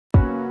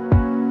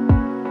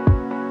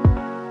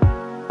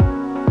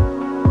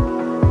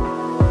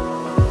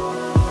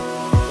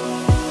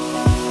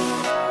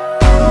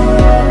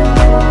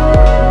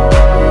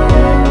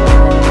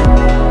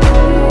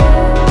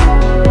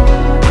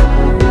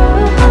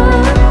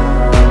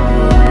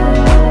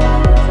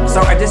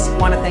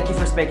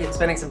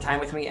spending some time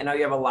with me. I know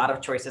you have a lot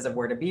of choices of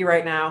where to be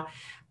right now.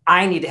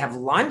 I need to have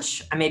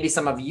lunch. Maybe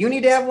some of you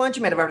need to have lunch.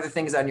 You might have other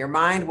things on your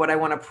mind. What I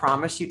want to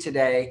promise you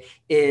today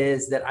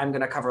is that I'm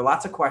going to cover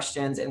lots of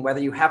questions, and whether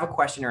you have a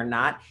question or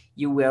not,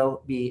 you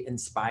will be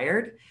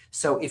inspired.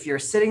 So if you're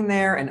sitting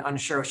there and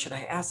unsure, should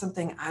I ask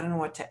something? I don't know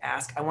what to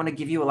ask. I want to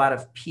give you a lot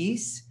of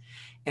peace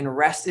and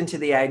rest into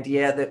the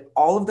idea that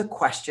all of the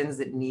questions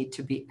that need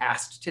to be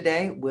asked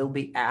today will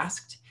be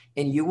asked.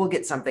 And you will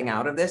get something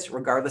out of this,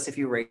 regardless if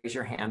you raise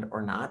your hand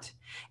or not.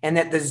 And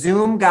that the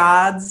Zoom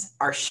gods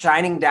are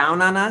shining down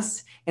on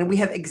us, and we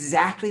have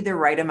exactly the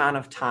right amount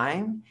of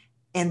time,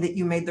 and that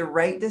you made the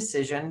right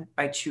decision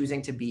by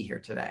choosing to be here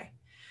today.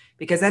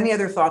 Because any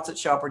other thoughts that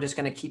show up are just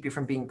going to keep you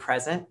from being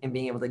present and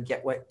being able to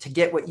get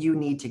what you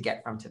need to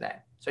get from today.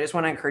 So I just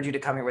want to encourage you to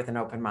come here with an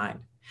open mind.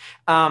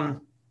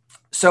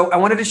 So I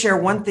wanted to share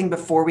one thing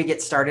before we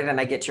get started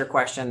and I get to your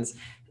questions.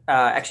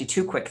 Actually,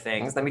 two quick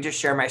things. Let me just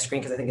share my screen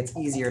because I think it's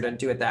easier to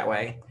do it that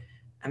way.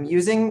 I'm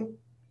using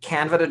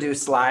Canva to do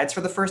slides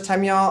for the first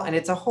time, y'all, and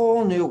it's a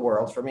whole new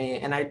world for me,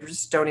 and I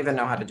just don't even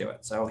know how to do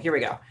it. So here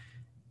we go.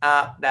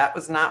 That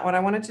was not what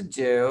I wanted to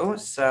do.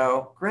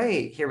 So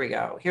great. Here we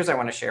go. Here's what I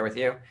want to share with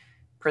you.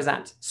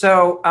 Present.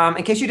 So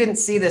in case you didn't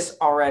see this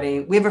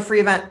already, we have a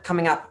free event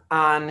coming up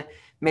on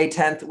May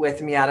 10th with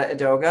Miata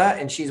Edoga,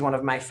 and she's one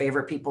of my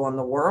favorite people in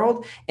the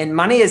world. And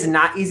money is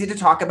not easy to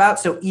talk about.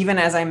 So even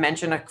as I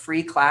mention a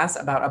free class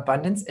about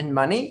abundance and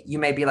money, you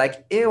may be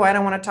like, ew, I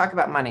don't want to talk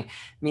about money.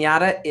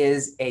 Miata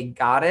is a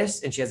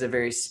goddess, and she has a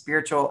very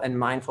spiritual and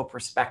mindful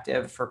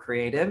perspective for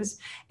creatives.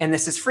 And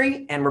this is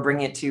free, and we're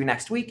bringing it to you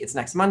next week. It's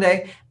next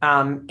Monday.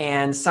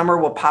 And Summer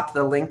will pop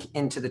the link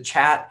into the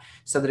chat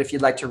so that if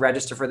you'd like to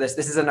register for this,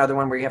 this is another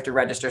one where you have to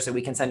register so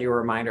we can send you a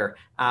reminder.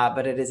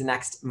 But it is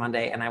next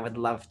Monday, and I would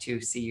love to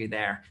see you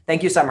there.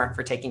 Thank you, Summer,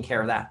 for taking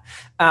care of that.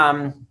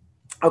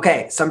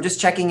 Okay, so I'm just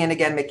checking in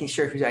again, making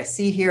sure who I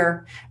see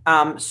here.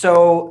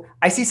 So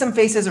I see some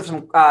faces of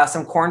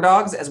some corn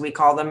dogs, as we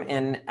call them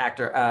in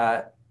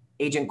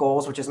Agent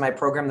Goals, which is my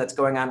program that's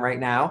going on right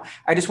now.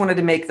 I just wanted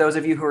to make those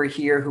of you who are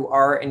here who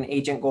are an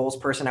Agent Goals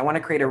person, I want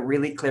to create a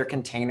really clear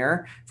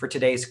container for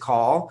today's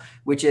call,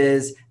 which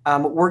is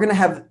we're going to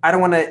have, I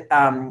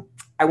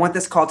want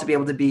this call to be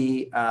able to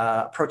be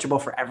approachable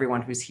for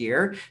everyone who's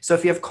here. So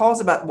if you have calls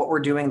about what we're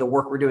doing, the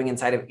work we're doing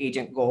inside of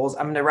Agent Goals,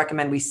 I'm going to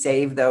recommend we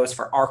save those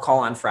for our call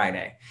on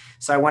Friday.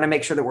 So I want to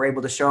make sure that we're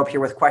able to show up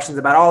here with questions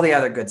about all the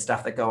other good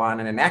stuff that go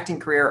on in an acting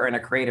career or in a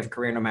creative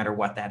career, no matter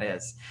what that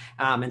is.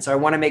 And so I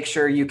want to make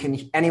sure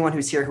anyone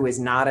who's here who is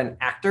not an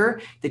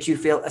actor, that you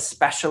feel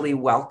especially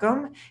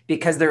welcome,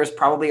 because there is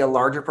probably a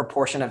larger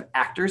proportion of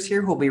actors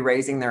here who will be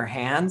raising their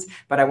hands.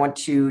 But I want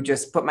to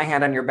just put my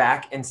hand on your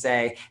back and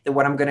say that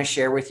what I'm going to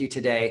share with you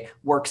today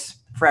works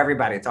for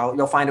everybody.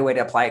 You'll find a way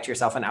to apply it to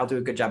yourself, and I'll do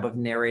a good job of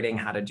narrating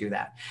how to do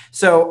that.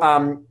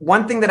 So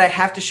one thing that I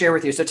have to share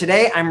with you. So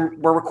today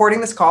we're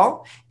recording this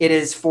call. It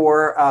is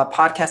for a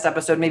podcast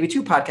episode, maybe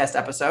 2 podcast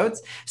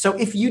episodes. So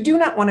if you do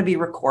not want to be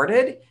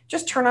recorded,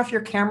 just turn off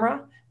your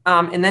camera.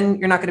 And then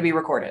you're not going to be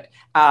recorded.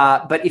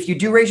 But if you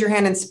do raise your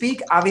hand and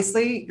speak,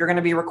 obviously you're going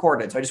to be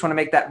recorded. So I just want to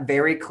make that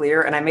very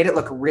clear. And I made it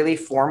look really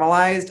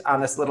formalized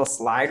on this little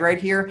slide right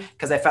here,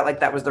 because I felt like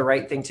that was the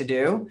right thing to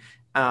do.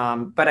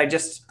 But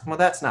well,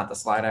 that's not the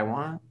slide I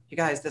want. You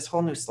guys, this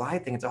whole new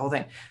slide thing, it's a whole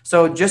thing.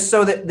 So just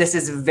so that this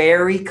is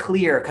very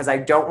clear, because I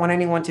don't want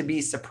anyone to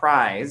be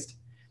surprised,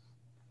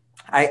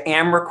 I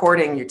am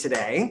recording you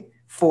today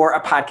for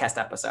a podcast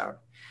episode.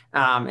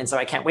 And so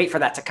I can't wait for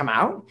that to come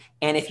out.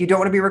 And if you don't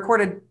want to be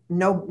recorded,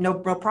 no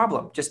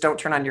problem. Just don't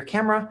turn on your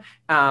camera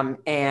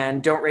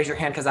and don't raise your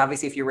hand, because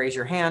obviously if you raise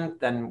your hand,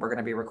 then we're going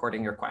to be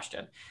recording your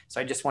question.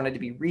 So I just wanted to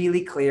be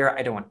really clear.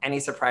 I don't want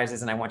any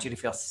surprises, and I want you to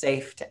feel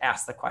safe to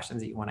ask the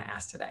questions that you want to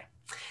ask today.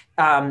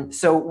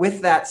 So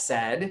with that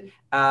said,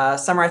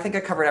 Summer, I think I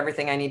covered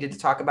everything I needed to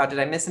talk about. Did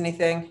I miss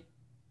anything?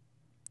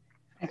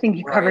 I think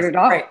you covered it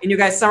all. Right. And you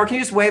guys, Summer, can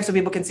you just wave so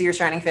people can see your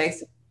shining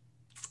face?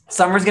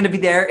 Summer's going to be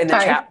there in the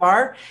chat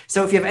bar.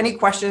 So if you have any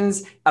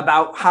questions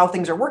about how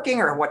things are working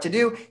or what to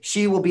do,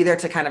 she will be there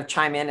to kind of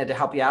chime in and to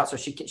help you out. So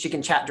she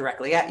can chat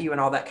directly at you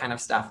and all that kind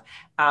of stuff.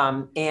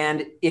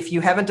 And if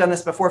you haven't done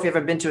this before, if you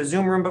haven't been to a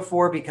Zoom room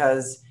before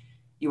because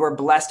you were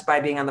blessed by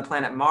being on the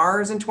planet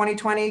Mars in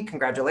 2020,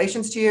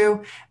 congratulations to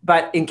you.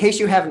 But in case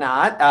you have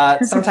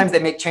not, sometimes they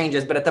make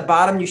changes, but at the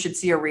bottom, you should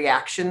see a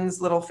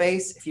reactions little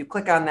face. If you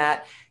click on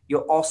that,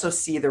 you'll also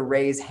see the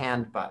raise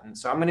hand button.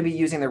 So I'm going to be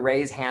using the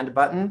raise hand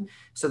button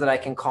so that I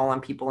can call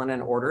on people in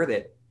an order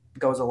that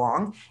goes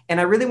along. And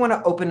I really want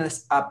to open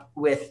this up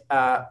with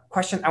a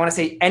question. I want to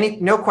say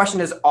no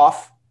question is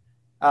off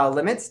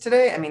limits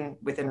today. I mean,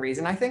 within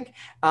reason, I think.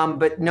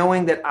 But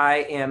knowing that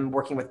I am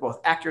working with both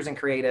actors and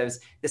creatives,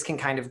 this can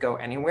kind of go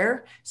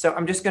anywhere. So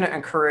I'm just going to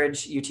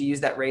encourage you to use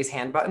that raise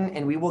hand button,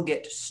 and we will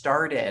get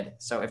started.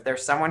 So if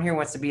there's someone here who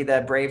wants to be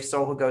the brave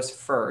soul who goes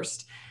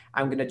first,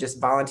 I'm going to just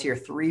volunteer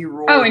 3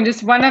 rules. Oh, and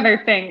just one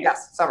other thing.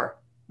 Yes, Summer.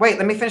 Wait,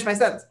 let me finish my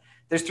sentence.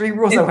 There's 3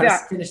 rules I want to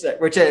finish it,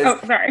 which is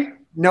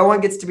no one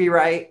gets to be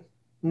right,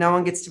 no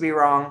one gets to be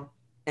wrong,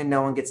 and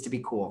no one gets to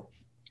be cool.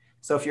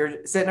 So if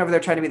you're sitting over there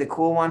trying to be the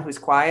cool one who's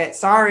quiet,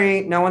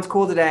 sorry, no one's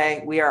cool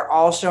today. We are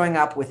all showing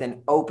up with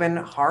an open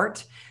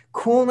heart.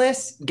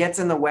 Coolness gets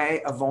in the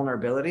way of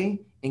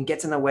vulnerability and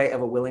gets in the way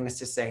of a willingness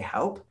to say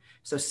help.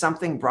 So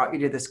something brought you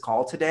to this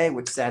call today,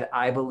 which said,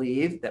 I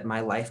believe that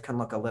my life can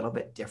look a little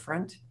bit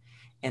different.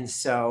 And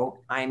so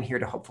I'm here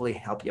to hopefully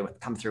help you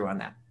come through on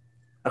that.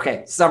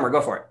 Okay, Summer,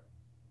 go for it.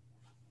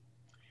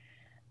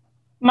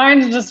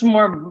 Mine's just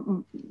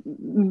more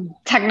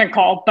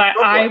technical, but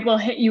I will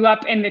hit you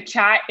up in the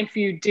chat if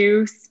you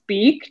do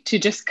speak to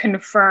just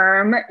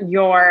confirm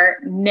your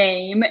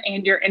name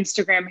and your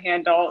Instagram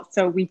handle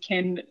so we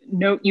can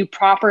note you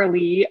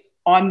properly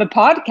on the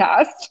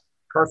podcast.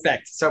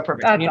 Perfect. So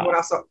perfect. And you know what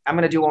also, I'm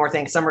going to do one more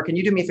thing. Summer, can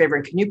you do me a favor?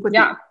 And can you put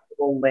the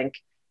link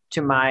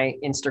to my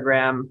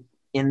Instagram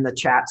in the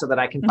chat so that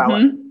I can follow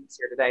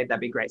here today?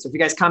 That'd be great. So if you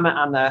guys comment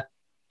on the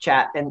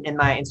chat and in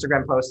my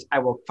Instagram post, I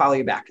will follow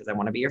you back because I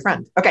want to be your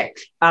friend. Okay.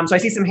 So I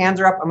see some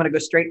hands are up. I'm going to go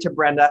straight to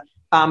Brenda.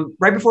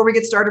 Right before we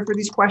get started for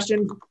these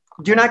questions,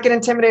 do not get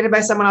intimidated by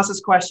someone else's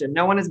question.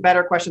 No one is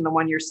better question than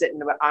one you're sitting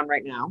on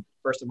right now,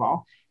 first of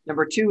all.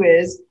 Number two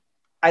is,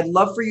 I'd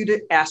love for you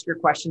to ask your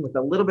question with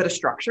a little bit of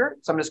structure.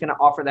 So I'm just going to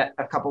offer that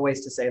a couple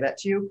ways to say that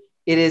to you.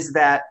 It is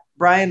that,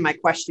 Brian, my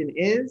question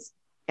is,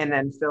 and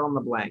then fill in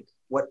the blank.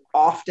 What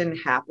often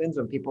happens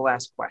when people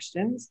ask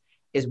questions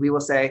is we will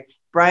say,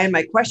 Brian,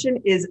 my question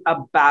is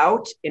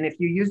about, and if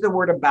you use the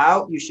word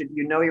about, you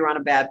know you're on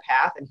a bad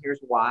path, and here's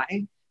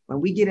why.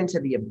 When we get into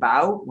the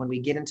about, when we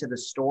get into the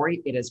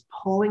story, it is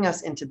pulling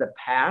us into the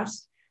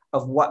past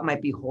of what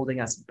might be holding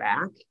us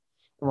back.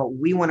 And what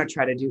we want to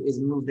try to do is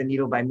move the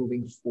needle by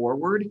moving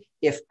forward.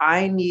 If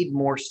I need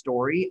more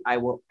story, I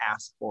will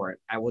ask for it.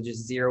 I will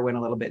just zero in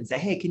a little bit and say,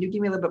 hey, can you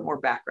give me a little bit more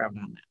background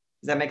on that?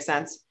 Does that make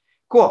sense?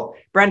 Cool.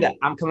 Brenda,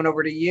 I'm coming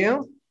over to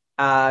you.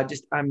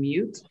 Just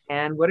unmute.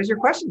 And what is your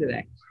question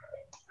today?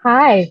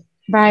 Hi,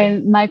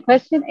 Brian. My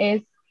question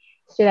is,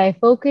 should I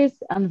focus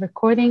on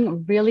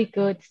recording really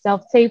good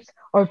self-tapes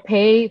or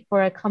pay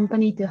for a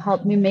company to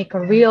help me make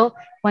a reel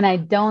when I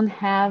don't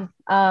have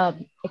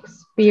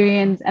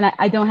experience and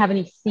I don't have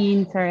any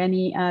scenes or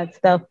any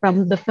stuff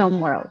from the film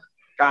world?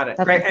 Got it.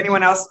 Great.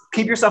 Anyone else?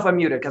 Keep yourself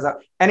unmuted, because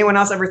anyone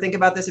else ever think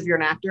about this if you're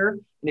an actor?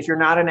 And if you're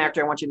not an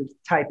actor, I want you to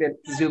type it,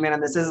 zoom in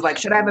on this. This is like,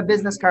 should I have a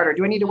business card or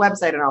do I need a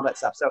website and all that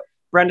stuff? So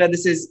Brenda,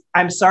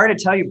 I'm sorry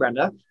to tell you,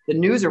 Brenda, the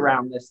news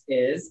around this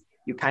is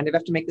you kind of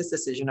have to make this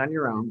decision on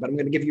your own, but I'm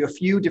going to give you a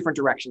few different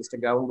directions to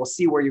go and we'll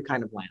see where you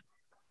kind of land.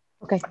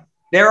 Okay.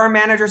 There are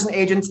managers and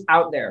agents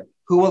out there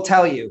who will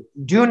tell you,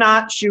 do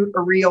not shoot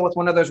a reel with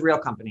one of those reel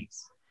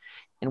companies.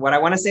 And what I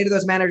want to say to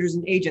those managers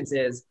and agents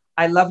is,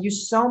 I love you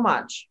so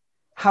much.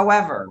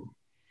 However,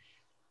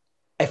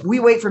 if we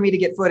wait for me to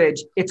get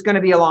footage, it's going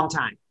to be a long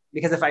time.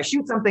 Because if I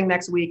shoot something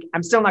next week,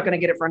 I'm still not going to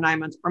get it for 9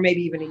 months or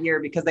maybe even a year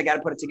because they got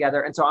to put it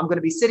together. And so I'm going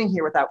to be sitting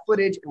here without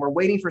footage and we're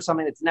waiting for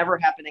something that's never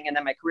happening. And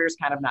then my career is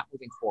kind of not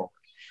moving forward.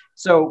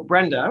 So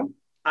Brenda,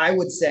 I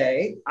would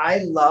say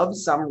I love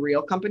some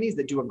reel companies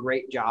that do a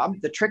great job.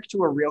 The trick to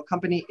a reel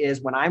company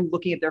is when I'm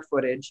looking at their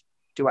footage,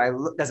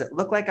 does it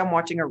look like I'm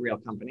watching a reel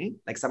company,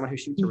 like someone who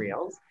shoots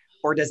reels,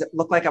 or does it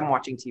look like I'm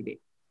watching TV?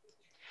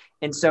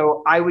 And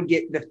so I would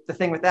get, the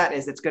thing with that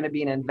is it's going to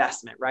be an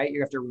investment, right?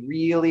 You have to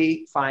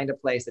really find a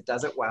place that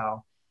does it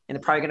well. And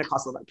it's probably going to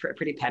cost a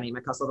pretty penny. It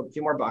might cost a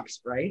few more bucks,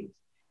 right?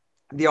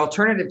 The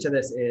alternative to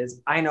this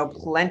is I know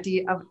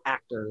plenty of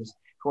actors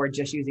who are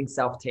just using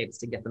self-tapes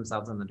to get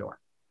themselves in the door.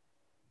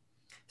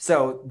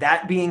 So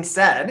that being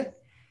said,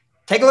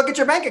 take a look at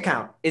your bank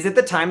account. Is it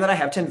the time that I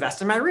have to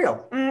invest in my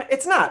reel?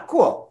 It's not.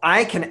 Cool.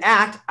 I can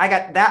act. I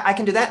got that. I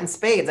can do that in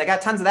spades. I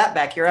got tons of that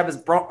back here. I was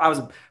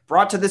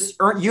brought to this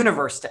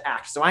universe to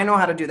act. So I know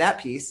how to do that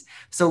piece.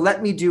 So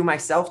let me do my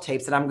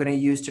self-tapes that I'm going to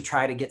use to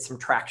try to get some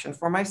traction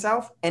for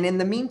myself. And in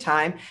the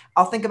meantime,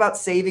 I'll think about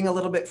saving a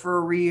little bit for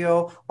a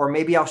reel, or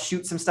maybe I'll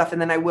shoot some stuff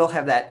and then I will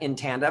have that in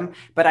tandem.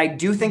 But I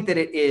do think that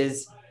it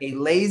is a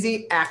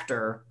lazy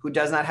actor who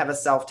does not have a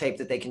self-tape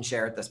that they can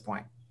share at this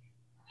point.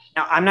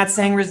 Now, I'm not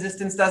saying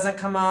resistance doesn't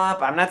come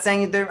up. I'm not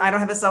saying I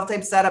don't have a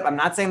self-tape setup. I'm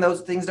not saying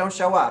those things don't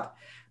show up.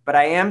 But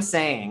I am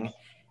saying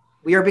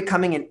we are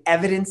becoming an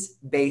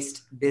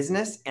evidence-based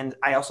business. And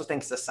I also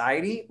think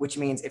society, which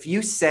means if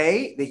you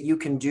say that you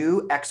can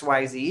do X,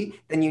 Y, Z,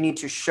 then you need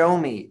to show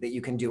me that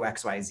you can do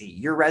X, Y, Z.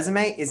 Your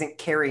resume isn't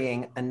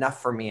carrying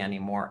enough for me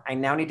anymore. I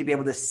now need to be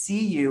able to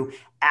see you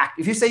act.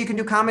 If you say you can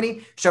do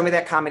comedy, show me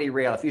that comedy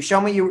reel. If you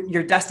show me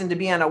you're destined to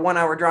be on a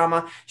 1-hour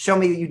drama, show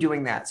me that you're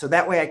doing that. So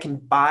that way I can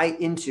buy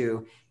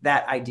into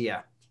that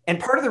idea. And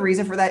part of the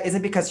reason for that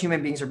isn't because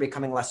human beings are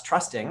becoming less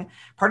trusting.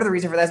 Part of the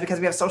reason for that is because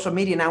we have social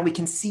media now, we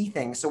can see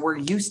things. So we're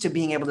used to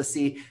being able to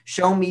see,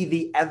 show me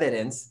the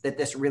evidence that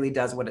this really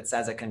does what it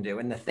says it can do.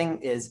 And the thing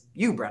is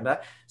you,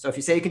 Brenda. So if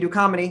you say you can do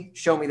comedy,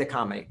 show me the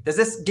comedy. Does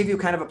this give you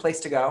kind of a place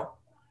to go?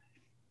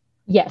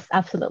 Yes,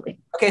 absolutely.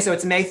 Okay, so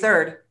it's May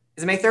 3rd.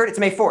 Is it May 3rd? It's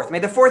May 4th. May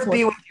the 4th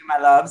be with you, my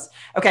loves.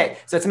 Okay,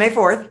 so it's May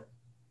 4th.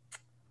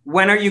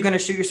 When are you going to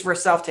shoot your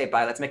first self-tape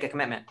by? Let's make a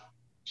commitment.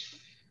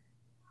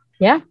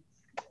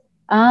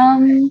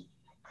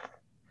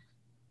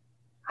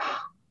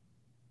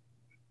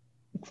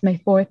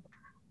 It's May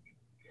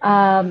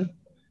 4th.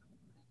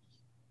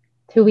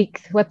 2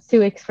 weeks. What's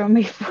 2 weeks from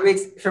May 4th? 2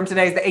 weeks from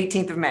today is the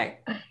 18th of May.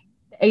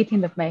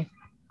 18th of May.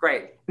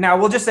 Great. Now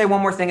we'll just say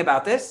one more thing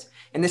about this.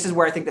 And this is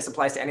where I think this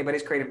applies to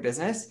anybody's creative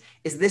business,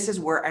 is this is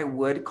where I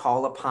would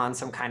call upon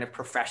some kind of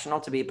professional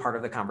to be part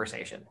of the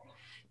conversation.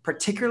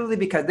 Particularly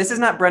because this is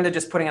not Brenda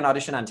just putting an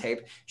audition on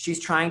tape. She's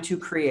trying to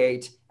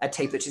create a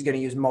tape that she's going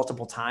to use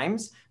multiple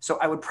times. So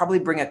I would probably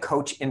bring a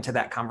coach into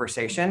that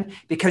conversation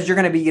because you're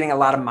going to be getting a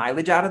lot of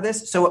mileage out of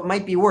this. So it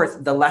might be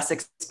worth the less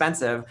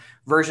expensive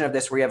version of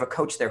this where you have a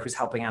coach there who's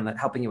helping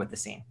you with the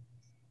scene.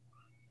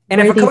 And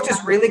if a coach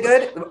is really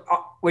good,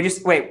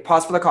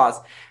 pause for the cause.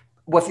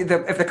 Well,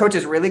 if the coach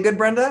is really good,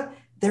 Brenda,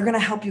 they're going to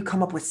help you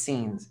come up with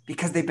scenes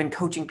because they've been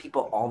coaching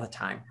people all the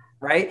time.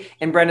 Right.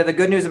 And Brenda, the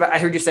good news I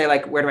heard you say,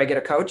 like, where do I get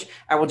a coach?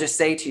 I will just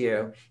say to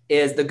you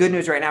is the good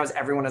news right now is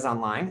everyone is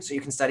online. So you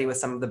can study with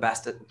some of the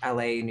best that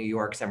LA, New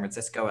York, San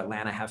Francisco,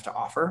 Atlanta have to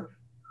offer,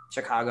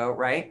 Chicago.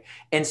 Right.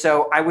 And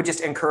so I would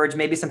just encourage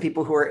maybe some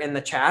people who are in the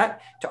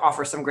chat to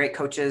offer some great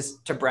coaches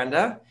to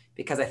Brenda,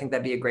 because I think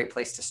that'd be a great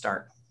place to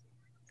start.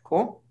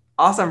 Cool.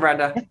 Awesome,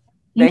 Brenda.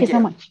 Thank you so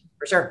much.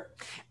 For sure.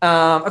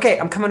 Okay.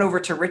 I'm coming over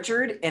to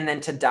Richard and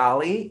then to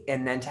Dolly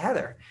and then to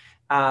Heather.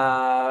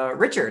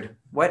 Richard,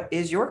 what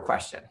is your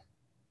question?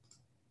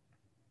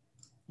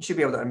 You should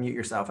be able to unmute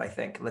yourself, I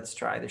think. Let's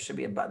try. There should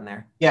be a button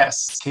there.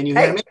 Yes. Can you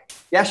hear me?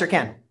 Yeah, sure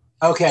can.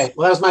 Okay.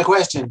 Well, that was my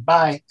question.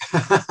 Bye.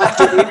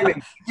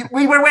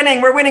 We're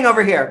winning. We're winning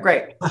over here.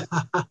 Great.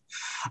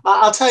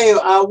 I'll tell you,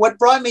 what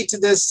brought me to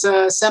this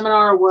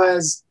seminar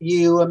was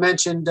you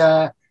mentioned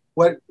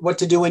what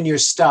to do when you're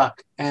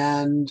stuck.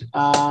 And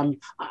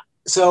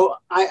so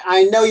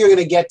I know you're going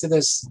to get to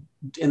this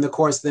in the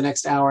course of the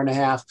next hour and a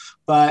half,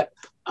 but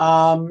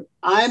I'm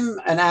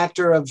an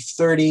actor of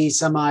 30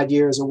 some odd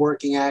years, a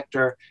working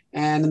actor.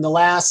 And in the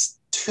last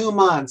 2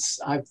 months,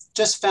 I've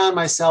just found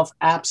myself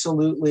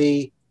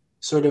absolutely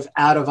sort of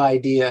out of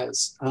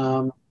ideas.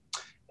 And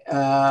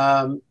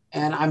I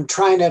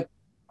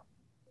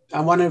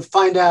want to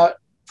find out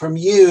from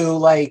you,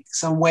 like,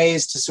 some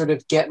ways to sort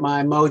of get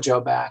my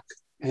mojo back.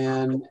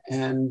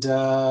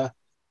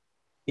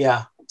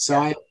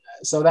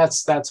 So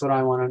that's what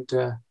I wanted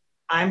to.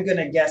 I'm going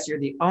to guess you're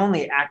the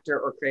only actor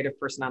or creative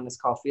person on this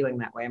call feeling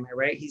that way. Am I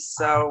right? He's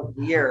so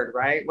weird,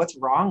 right? What's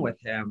wrong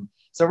with him?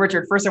 So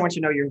Richard, first I want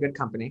you to know you're in good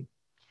company.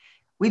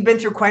 We've been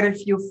through quite a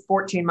few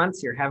 14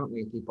 months here, haven't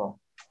we, people?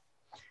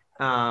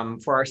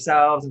 For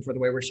ourselves and for the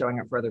way we're showing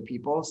up for other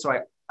people. So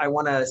I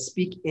want to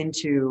speak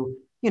into,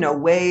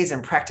 ways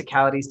and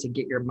practicalities to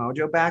get your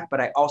mojo back.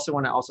 But I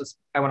want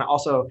to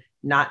also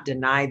not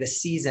deny the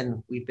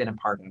season we've been a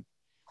part of.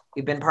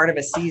 We've been part of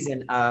a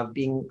season of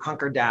being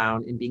hunkered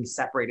down and being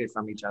separated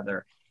from each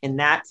other. And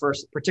that,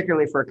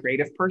 particularly for a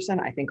creative person,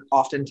 I think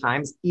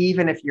oftentimes,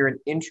 even if you're an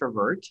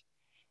introvert,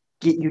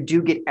 you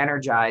do get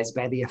energized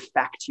by the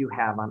effect you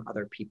have on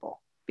other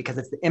people, because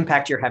it's the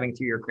impact you're having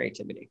through your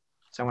creativity.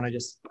 So I want to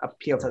just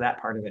appeal to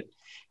that part of it.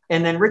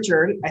 And then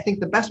Richard, I think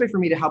the best way for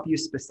me to help you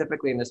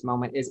specifically in this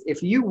moment is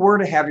if you were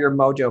to have your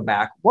mojo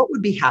back, what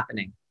would be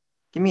happening?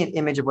 Give me an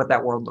image of what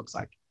that world looks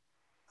like.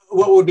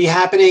 What would be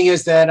happening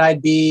is that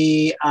I'd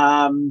be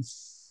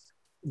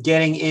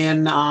getting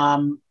in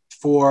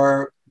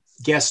for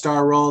guest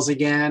star roles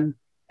again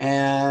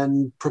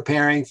and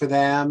preparing for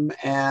them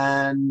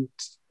and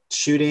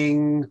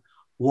shooting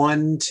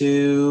 1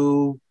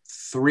 to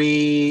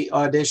 3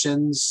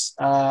 auditions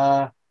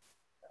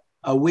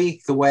a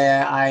week, the way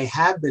I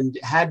had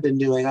been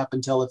doing up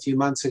until a few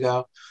months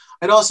ago.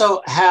 I'd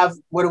also have,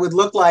 what it would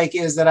look like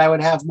is that I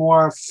would have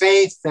more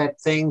faith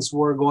that things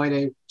were going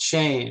to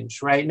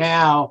change. Right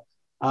now,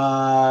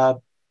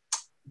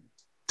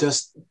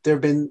 just there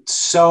have been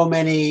so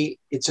many,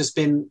 it's just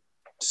been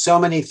so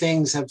many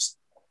things have,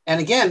 and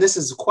again, this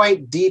is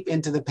quite deep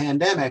into the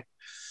pandemic.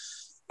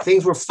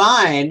 Things were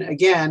fine,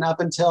 again,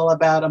 up until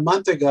about a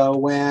month ago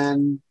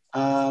when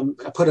I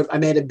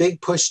made a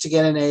big push to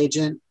get an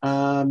agent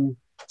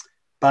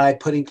by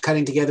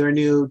cutting together a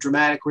new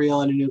dramatic reel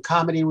and a new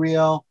comedy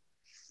reel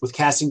with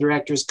casting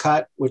director's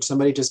cut, which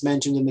somebody just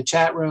mentioned in the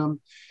chat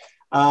room.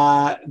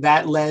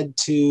 That led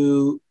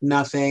to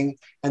nothing.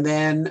 And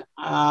then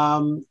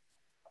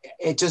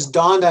it just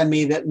dawned on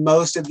me that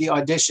most of the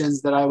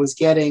auditions that I was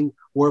getting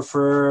were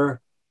for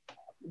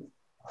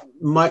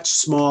much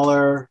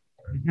smaller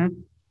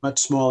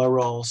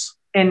roles.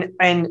 And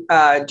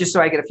just so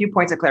I get a few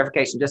points of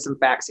clarification, just some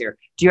facts here.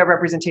 Do you have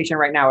representation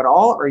right now at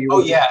all? Or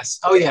you? Yes.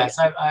 I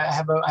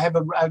have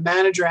a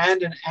manager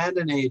and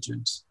an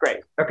agent. Great.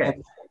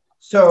 Okay.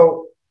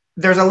 So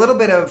there's a little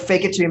bit of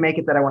fake it till you make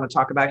it that I want to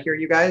talk about here,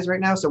 you guys, right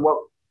now. So what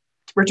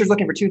Richard's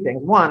looking for 2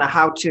 things. 1, a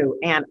how-to,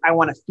 and I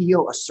want to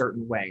feel a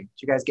certain way.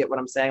 Do you guys get what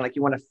I'm saying? Like,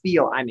 you want to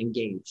feel I'm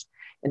engaged.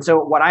 And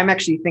so what I'm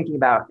actually thinking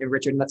about, and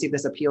Richard, let's see if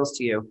this appeals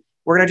to you.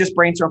 We're going to just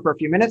brainstorm for a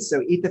few minutes.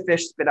 So eat the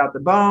fish, spit out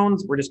the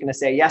bones. We're just going to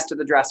say yes to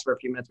the dress for a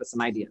few minutes with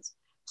some ideas.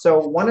 So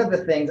one of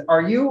the things,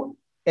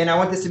 and I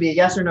want this to be a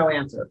yes or no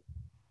answer.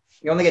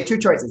 You only get 2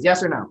 choices,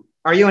 yes or no.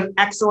 Are you an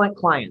excellent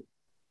client?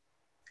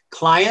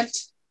 Client?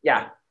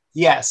 Yeah.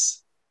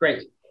 Yes.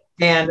 Great.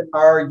 And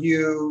are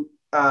you,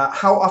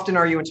 how often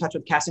are you in touch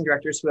with casting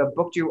directors who have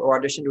booked you or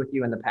auditioned with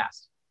you in the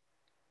past?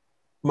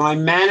 My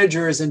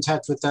manager is in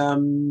touch with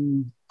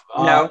them.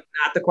 No,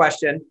 not the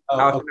question.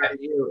 How often Okay. are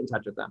you in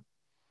touch with them?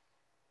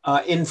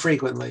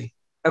 Infrequently.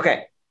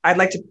 Okay. I'd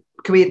like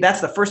to,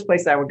 that's the first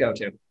place I would go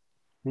to.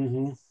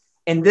 Mm-hmm.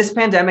 In this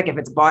pandemic, if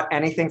it's bought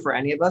anything for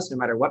any of us, no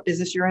matter what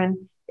business you're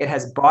in, it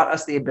has bought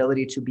us the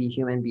ability to be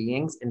human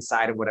beings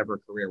inside of whatever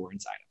career we're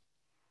inside of.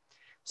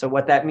 So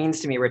what that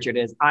means to me, Richard,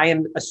 is I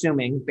am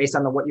assuming, based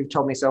on what you've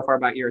told me so far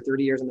about your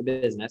 30 years in the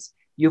business,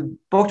 you've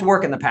booked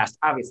work in the past,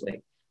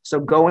 obviously. So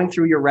going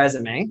through your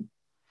resume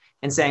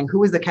and saying,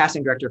 who is the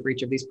casting director for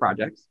each of these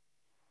projects?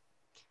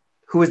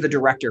 Who is the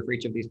director for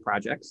each of these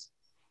projects?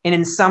 And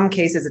in some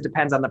cases, it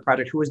depends on the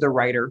project, who is the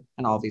writer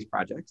in all of these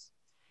projects?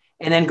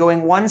 And then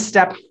going one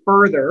step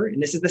further,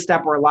 and this is the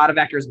step where a lot of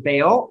actors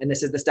bail, and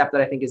this is the step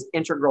that I think is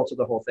integral to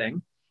the whole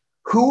thing.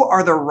 Who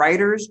are the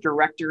writers,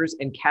 directors,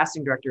 and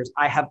casting directors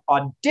I have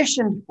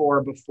auditioned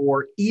for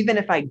before, even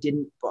if I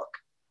didn't book?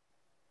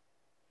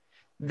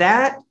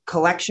 That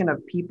collection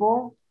of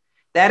people,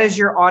 that is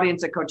your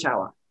audience at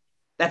Coachella.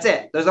 That's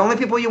it. Those are the only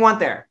people you want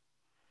there.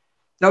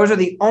 Those are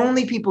the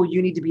only people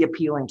you need to be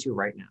appealing to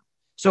right now.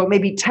 So it may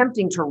be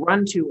tempting to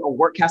run to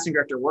a casting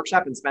director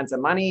workshop and spend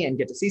some money and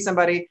get to see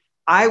somebody.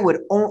 I would,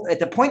 at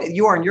the point that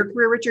you are in your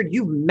career, Richard,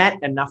 you've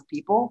met enough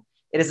people.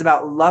 It is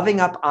about loving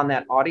up on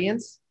that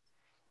audience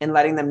and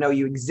letting them know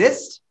you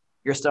exist,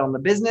 you're still in the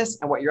business,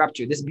 and what you're up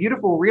to. This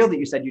beautiful reel that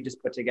you said you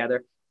just put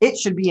together, it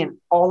should be in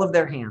all of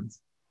their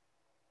hands.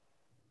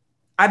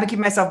 I've been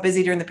keeping myself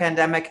busy during the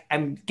pandemic.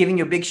 I'm giving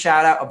you a big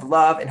shout out of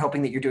love and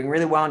hoping that you're doing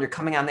really well and you're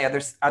coming on the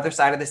other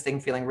side of this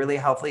thing feeling really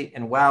healthy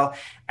and well.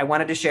 I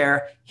wanted to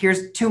share,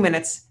 here's 2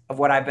 minutes of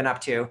what I've been up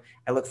to.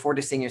 I look forward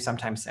to seeing you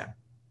sometime soon.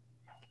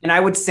 And I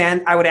would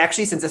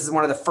actually, since this is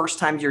one of the first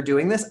times you're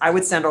doing this, I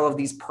would send all of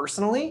these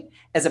personally,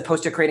 as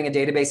opposed to creating a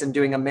database and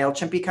doing a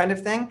MailChimp kind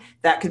of thing.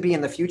 That could be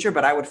in the future,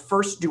 but I would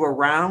first do a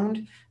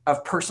round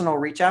of personal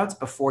reach outs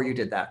before you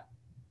did that.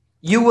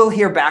 You will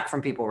hear back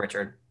from people,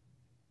 Richard.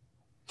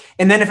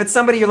 And then if it's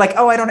somebody you're like,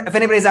 oh, if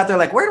anybody's out there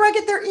like, where do I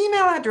get their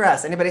email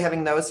address? Anybody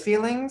having those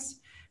feelings?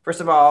 First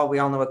of all, we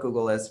all know what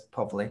Google is,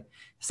 hopefully.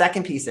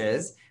 Second piece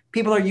is,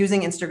 people are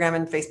using Instagram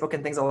and Facebook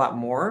and things a lot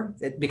more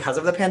because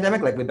of the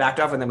pandemic. Like we backed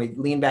off and then we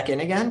leaned back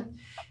in again.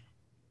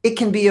 It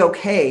can be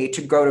okay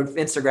to go to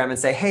Instagram and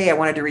say, hey, I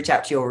wanted to reach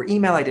out to you over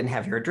email. I didn't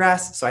have your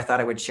address. So I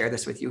thought I would share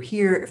this with you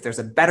here. If there's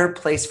a better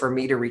place for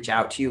me to reach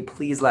out to you,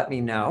 please let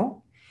me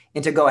know.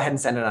 And to go ahead and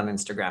send it on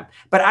Instagram.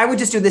 But I would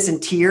just do this in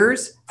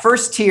tiers.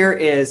 First tier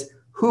is,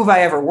 who have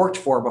I ever worked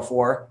for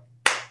before?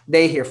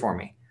 They hear for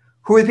me.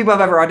 Who are the people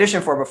I've ever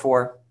auditioned for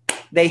before?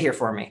 They hear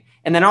for me.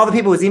 And then all the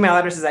people whose email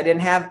addresses I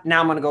didn't have,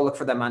 now I'm going to go look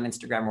for them on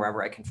Instagram,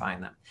 wherever I can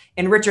find them.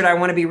 And Richard, I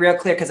want to be real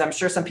clear because I'm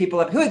sure some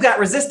people who's got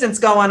resistance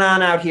going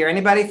on out here.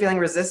 Anybody feeling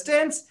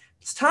resistance?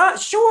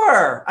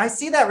 Sure. I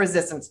see that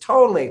resistance.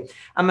 Totally.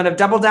 I'm going to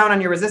double down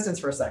on your resistance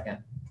for a second.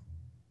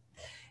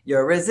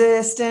 Your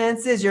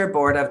resistance is your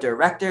board of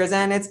directors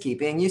and it's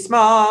keeping you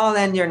small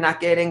and you're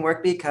not getting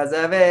work because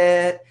of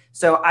it.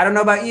 So I don't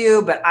know about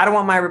you, but I don't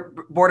want my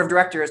board of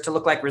directors to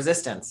look like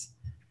resistance.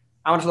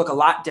 I want it to look a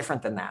lot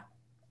different than that.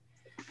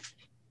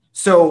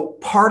 So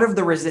part of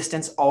the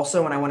resistance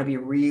also, and I want to be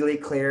really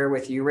clear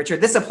with you,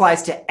 Richard, this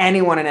applies to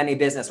anyone in any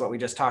business, what we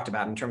just talked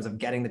about in terms of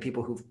getting the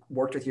people who've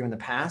worked with you in the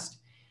past,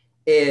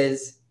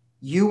 is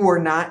you were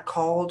not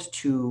called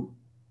to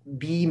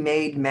be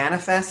made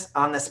manifest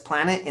on this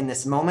planet in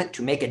this moment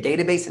to make a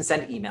database and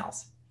send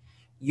emails.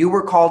 You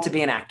were called to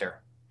be an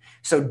actor.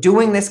 So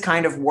doing this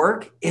kind of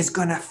work is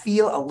going to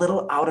feel a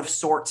little out of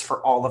sorts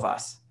for all of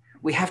us.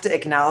 We have to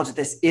acknowledge that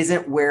this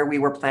isn't where we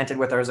were planted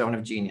with our zone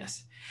of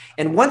genius.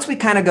 And once we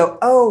kind of go,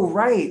 oh,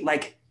 right,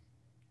 like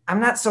I'm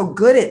not so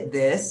good at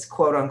this,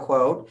 quote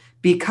unquote,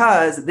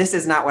 because this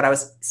is not what I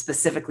was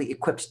specifically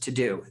equipped to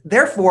do.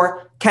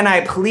 Therefore, can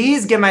I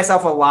please give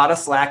myself a lot of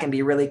slack and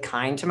be really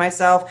kind to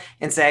myself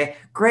and say,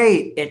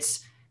 great,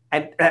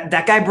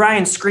 that guy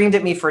Brian screamed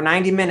at me for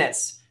 90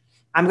 minutes.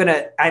 I'm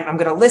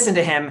gonna listen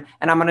to him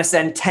and I'm gonna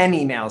send 10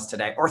 emails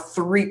today or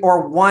 3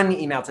 or 1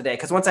 email today.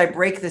 Because once I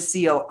break the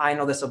seal, I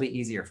know this will be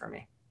easier for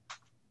me.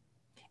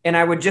 And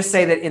I would just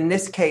say that in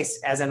this case,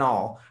 as in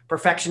all,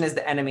 perfection is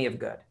the enemy of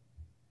good.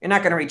 You're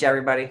not going to reach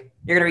everybody.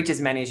 You're going to reach as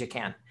many as you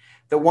can.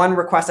 The one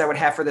request I would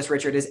have for this,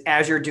 Richard, is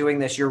as you're doing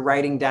this, you're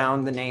writing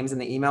down the names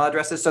and the email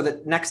addresses so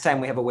that next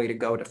time we have a way to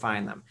go to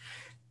find them.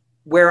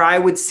 Where I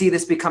would see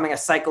this becoming a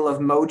cycle of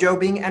mojo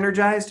being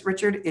energized,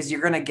 Richard, is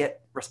you're going to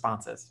get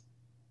responses.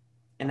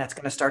 And that's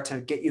going to start to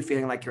get you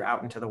feeling like you're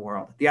out into the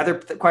world. The other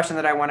question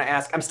that I want to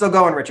ask, I'm still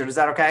going, Richard. Is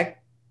that okay?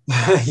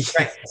 Yes.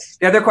 Right.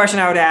 The other question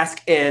I would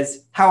ask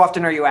is, how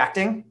often are you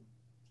acting?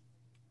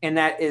 And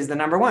that is the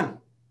number one.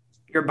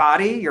 Your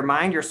body, your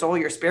mind, your soul,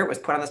 your spirit was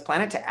put on this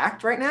planet to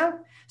act right now.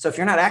 So if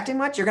you're not acting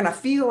much, you're going to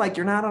feel like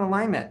you're not in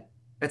alignment.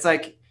 It's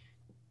like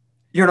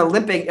you're an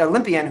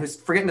Olympian who's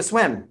forgetting to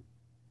swim.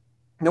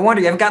 No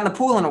wonder you haven't gotten in the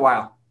pool in a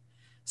while.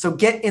 So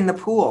get in the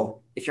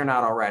pool if you're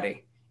not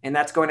already. And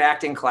that's going to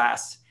acting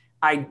class.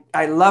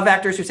 I love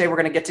actors who say we're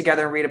going to get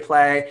together and read a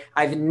play.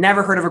 I've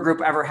never heard of a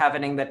group ever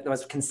happening that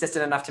was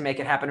consistent enough to make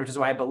it happen, which is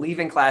why I believe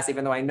in class,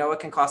 even though I know it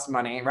can cost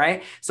money,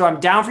 right? So I'm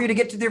down for you to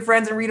get to your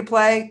friends and read a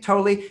play.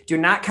 Totally. Do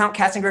not count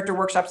casting director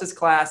workshops as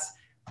class.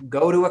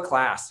 Go to a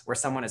class where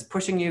someone is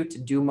pushing you to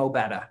do mo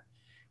better,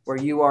 where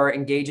you are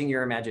engaging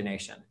your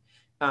imagination.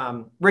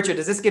 Richard,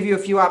 does this give you a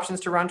few options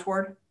to run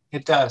toward?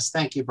 It does.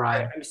 Thank you,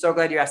 Brian. I'm so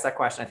glad you asked that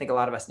question. I think a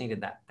lot of us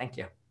needed that. Thank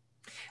you.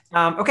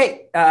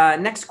 Okay,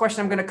 next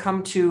question. I'm going to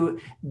come to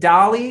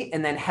Dolly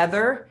and then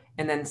Heather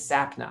and then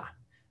Sapna.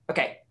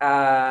 Okay,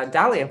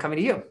 Dolly, I'm coming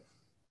to you.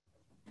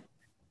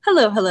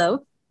 Hello.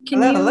 Hello.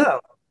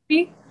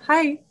 See?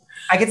 Hi.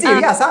 I can see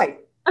you. Yes, hi.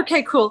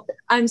 Okay, cool.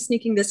 I'm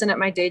sneaking this in at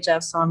my day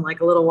job, so I'm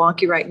like a little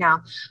wonky right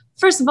now.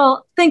 First of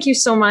all, thank you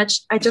so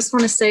much. I just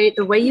want to say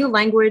the way you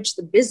language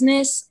the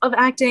business of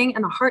acting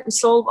and the heart and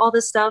soul of all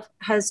this stuff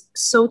has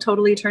so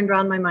totally turned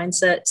around my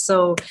mindset.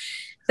 So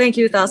thank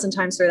you 1,000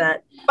 times for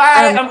that.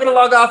 Bye. I'm going to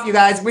log off, you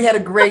guys. We had a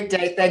great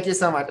day. Thank you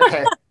so much.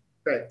 Okay,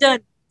 great.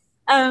 Done.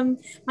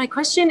 My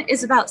question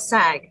is about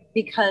SAG,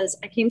 because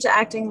I came to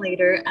acting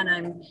later and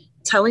I'm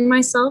telling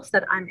myself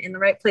that I'm in the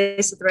right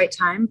place at the right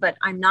time, but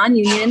I'm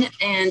non-union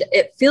and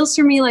it feels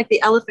for me like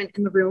the elephant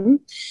in the room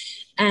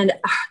and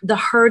the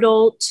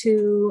hurdle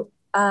to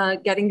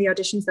getting the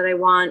auditions that I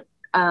want,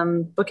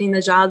 booking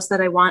the jobs that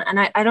I want. And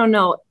I don't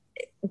know,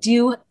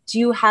 do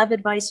you have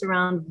advice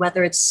around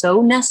whether it's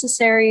so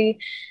necessary,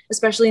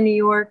 especially in New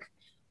York?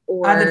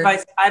 Or I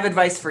have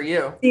advice for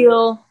you.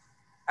 I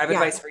have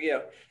advice for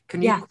you.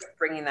 Can you quit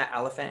bringing that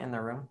elephant in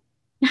the room?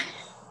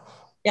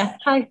 Yeah.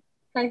 Hi.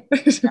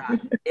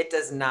 It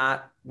does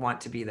not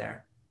want to be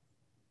there.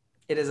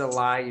 It is a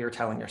lie you're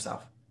telling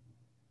yourself.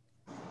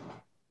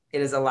 It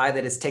is a lie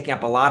that is taking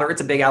up a lot, or it's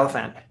a big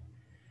elephant.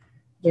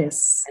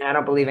 Yes. And I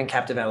don't believe in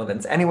captive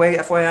elephants anyway,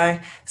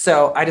 FYI.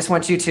 So I just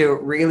want you to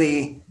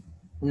really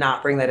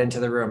not bring that into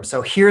the room.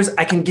 So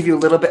I can give you a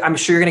little bit, I'm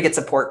sure you're going to get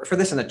support for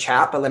this in the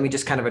chat, but let me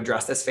just kind of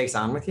address this face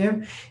on with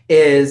you,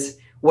 is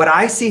what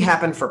I see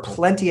happen for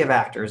plenty of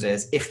actors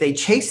is if they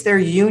chase their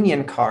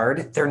union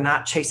card, they're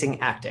not chasing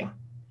acting.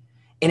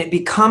 And it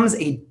becomes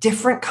a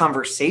different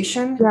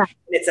conversation. Yeah.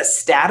 It's a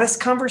status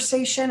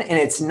conversation and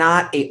it's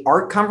not an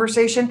art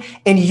conversation.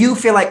 And you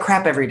feel like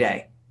crap every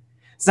day.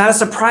 It's not a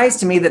surprise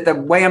to me that the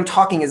way I'm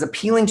talking is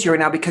appealing to you right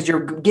now because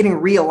you're getting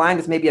realigned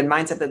with maybe a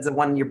mindset that's the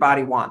one your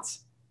body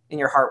wants and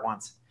your heart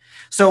wants.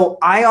 So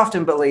I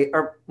often believe,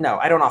 or no,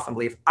 I don't often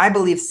believe, I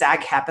believe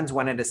SAG happens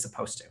when it is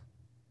supposed to.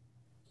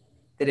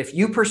 That if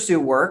you pursue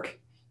work,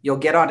 you'll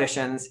get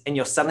auditions and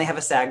you'll suddenly have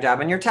a SAG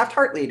job and you're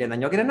Taft-Hart lead and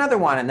then you'll get another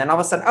one. And then all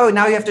of a sudden, oh,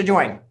 now you have to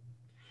join.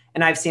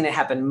 And I've seen it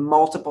happen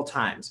multiple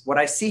times. What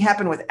I see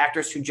happen with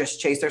actors who just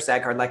chase their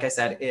SAG card, like I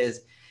said,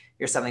 is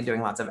you're suddenly doing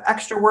lots of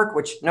extra work,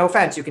 which no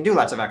offense, you can do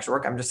lots of extra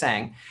work, I'm just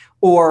saying.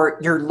 Or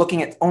you're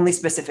looking at only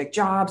specific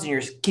jobs and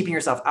you're keeping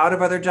yourself out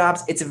of other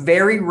jobs. It's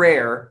very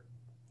rare.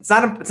 It's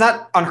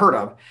not unheard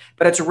of,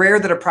 but it's rare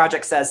that a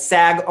project says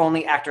SAG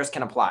only actors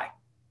can apply.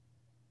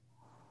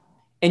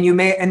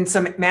 And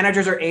some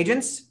managers or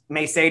agents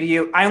may say to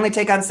you, I only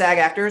take on SAG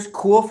actors,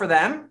 cool for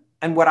them.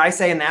 And what I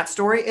say in that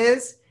story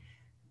is,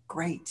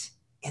 great.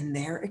 In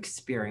their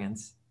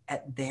experience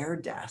at their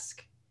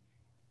desk,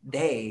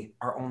 they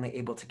are only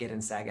able to get in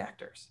SAG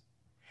actors.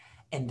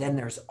 And then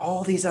there's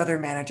all these other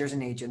managers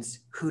and agents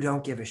who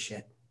don't give a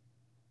shit.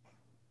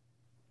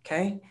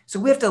 Okay? So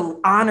we have to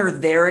honor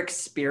their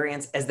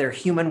experience as their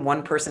human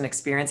one-person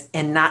experience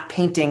and not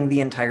painting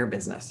the entire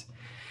business.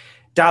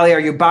 Dolly, are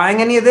you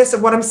buying any of this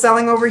of what I'm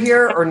selling over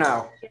here or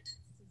no?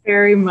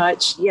 Very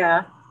much.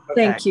 Yeah.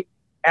 Okay. Thank you.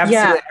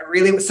 Absolutely. Yeah.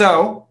 Really.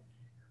 So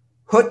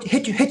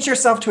hit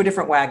yourself to a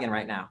different wagon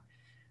right now.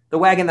 The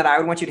wagon that I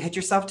would want you to hit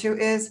yourself to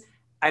is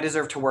I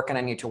deserve to work and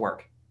I need to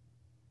work.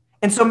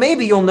 And so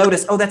maybe you'll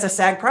notice, oh, that's a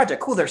SAG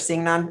project. Cool. They're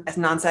seeing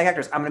non-SAG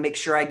actors. I'm going to make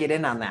sure I get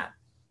in on that.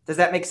 Does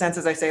that make sense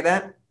as I say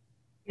that?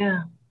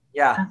 Yeah.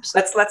 Yeah.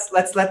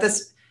 Absolutely.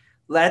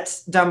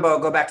 Let's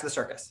Dumbo go back to the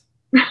circus.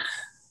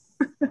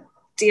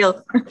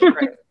 Deal.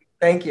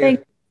 Thank you. Thank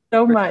you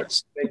so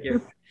much. Thank you.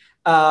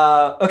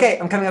 Okay,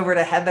 I'm coming over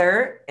to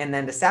Heather and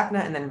then to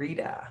Sapna and then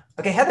Rita.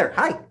 Okay, Heather,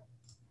 hi.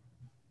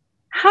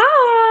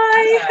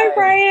 Hi,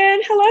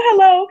 Brian.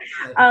 Hello.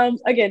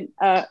 Again,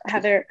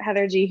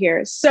 Heather G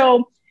here.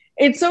 So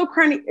it's so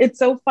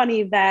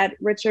funny that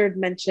Richard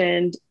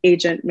mentioned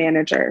agent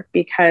manager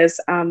because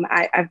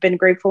I've been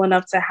grateful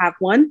enough to have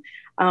one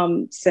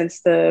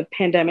since the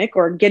pandemic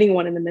or getting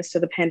one in the midst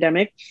of the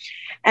pandemic.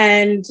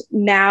 And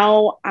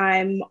now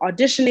I'm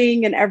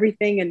auditioning and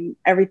everything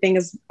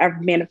is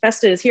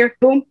manifested is here.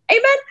 Boom.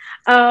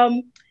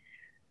 Amen.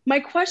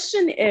 My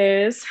question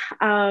is,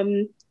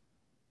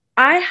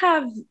 I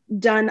have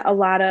done a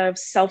lot of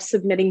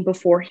self-submitting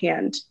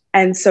beforehand.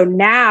 And so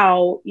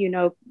now,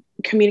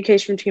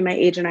 communication between my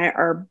agent and I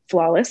are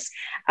flawless.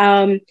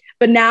 But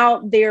now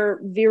they're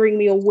veering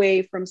me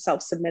away from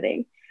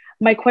self-submitting.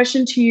 My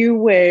question to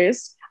you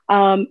is,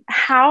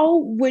 how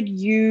would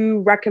you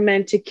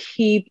recommend to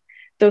keep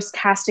those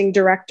casting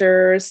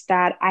directors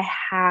that I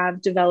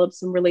have developed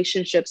some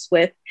relationships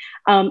with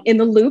in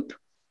the loop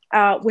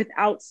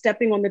without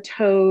stepping on the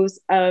toes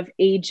of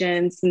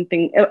agents and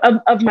things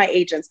of my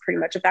agents, pretty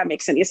much, if that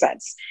makes any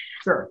sense.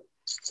 Sure.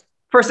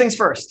 First things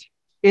first,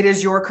 it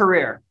is your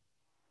career.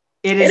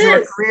 It is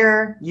your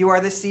career. You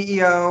are the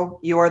CEO.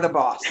 You are the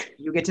boss.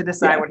 You get to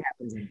decide what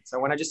happens in it. So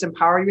I want to just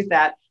empower you with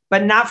that,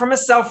 but not from a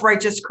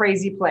self-righteous,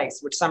 crazy place,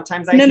 which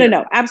sometimes I hear.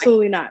 No,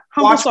 absolutely not.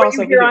 Watch what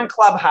you hear on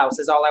Clubhouse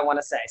is all I want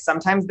to say.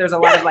 Sometimes there's a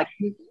lot of like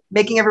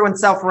making everyone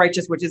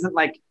self-righteous, which isn't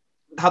like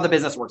how the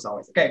business works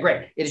always. Okay,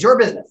 great. It is your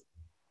business.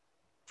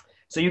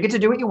 So you get to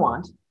do what you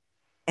want.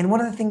 And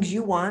one of the things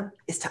you want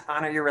is to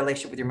honor your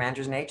relationship with your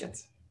managers and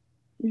agents.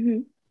 Mm-hmm.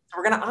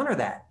 We're going to honor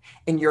that.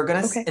 And you're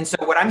going to, and so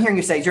what I'm hearing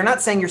you say is you're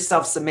not saying you're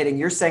self-submitting,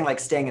 you're saying like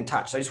staying in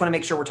touch. So I just want to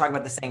make sure we're talking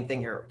about the same thing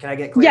here. Can I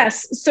get clear?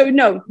 Yes. So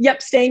no,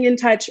 staying in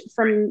touch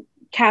from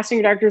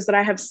casting directors that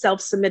I have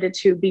self-submitted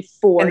to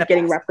before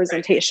getting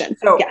representation. Right.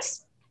 So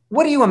yes.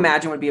 What do you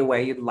imagine would be a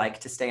way you'd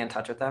like to stay in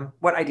touch with them?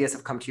 What ideas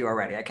have come to you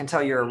already? I can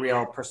tell you're a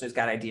real person who's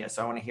got ideas,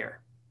 so I want to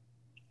hear.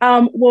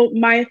 Well,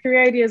 my 3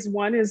 ideas,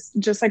 one is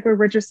just like what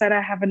Richard said,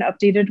 I have an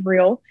updated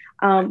reel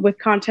with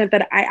content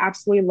that I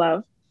absolutely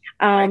love.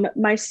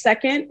 My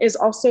second is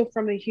also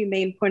from a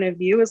humane point of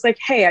view. It's like,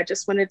 hey, I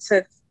just wanted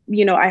to,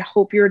 I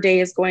hope your day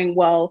is going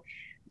well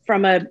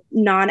from a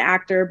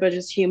non-actor, but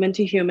just human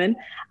to human.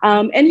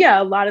 And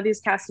yeah, a lot of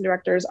these casting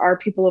directors are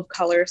people of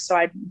color. So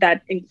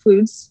that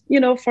includes,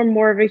 from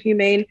more of a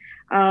humane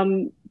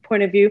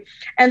point of view.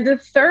 And the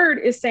third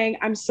is saying,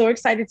 I'm so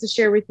excited to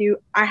share with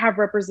you, I have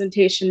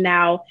representation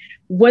now.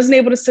 Wasn't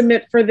able to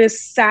submit for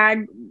this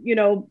SAG,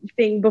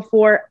 thing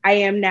before. I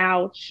am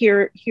now.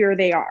 Here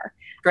they are.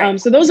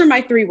 So those are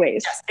my 3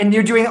 ways. Yes. And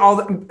you're doing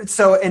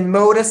so in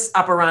modus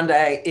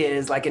operandi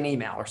is like an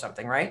email or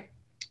something, right?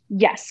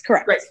 Yes,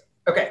 correct. Great.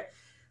 Okay.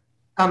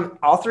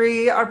 All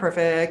 3 are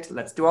perfect.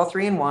 Let's do all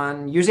 3 in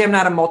one. Usually I'm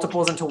not a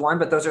multiples into one,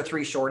 but those are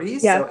 3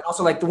 shorties. Yeah. So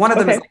also like one of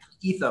them is like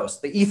ethos.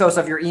 The ethos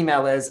of your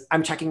email is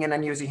I'm checking in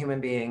on you as a human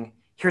being.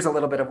 Here's a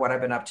little bit of what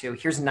I've been up to.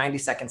 Here's 90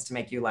 seconds to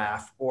make you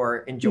laugh or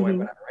enjoy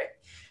whatever,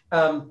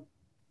 right?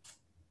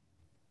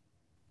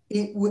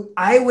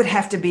 I would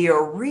have to be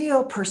a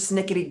real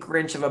persnickety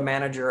Grinch of a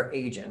manager or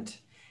agent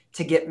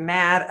to get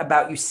mad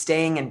about you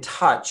staying in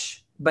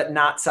touch, but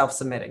not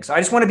self-submitting. So I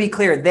just want to be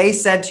clear. They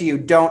said to you,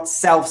 don't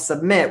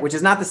self-submit, which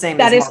is not the same.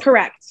 That is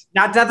correct.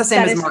 Not the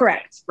same as that is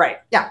correct. Right.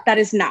 Yeah. That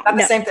is not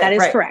the same thing. That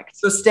is correct.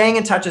 So staying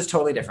in touch is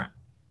totally different.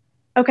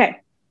 Okay.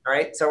 All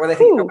right. So what I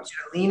think I want you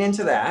to lean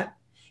into that.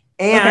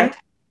 And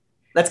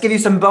let's give you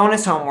some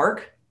bonus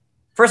homework.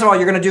 First of all,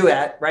 you're going to do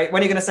it, right?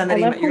 When are you going to send that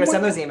email? You're going to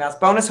send those emails.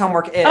 Bonus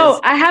homework is...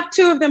 Oh, I have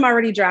 2 of them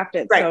already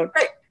drafted. Right, so.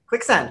 Great.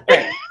 Click send.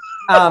 Great.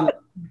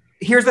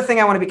 Here's the thing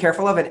I want to be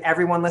careful of, and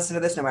everyone listen to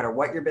this, no matter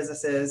what your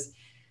business is.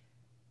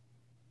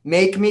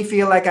 Make me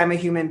feel like I'm a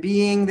human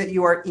being that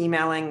you are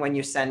emailing when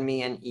you send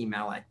me an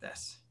email like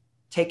this.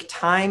 Take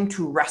time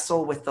to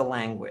wrestle with the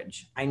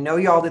language. I know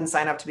y'all didn't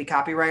sign up to be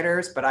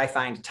copywriters, but I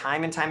find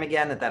time and time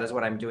again that is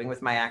what I'm doing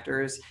with my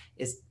actors,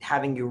 is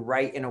having you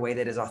write in a way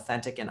that is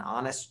authentic and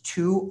honest.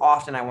 Too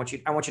often, I want you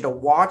to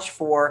watch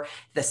for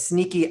the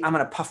sneaky, I'm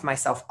going to puff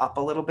myself up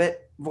a little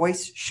bit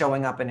voice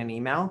showing up in an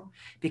email,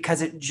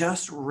 because it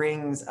just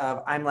rings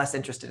of, I'm less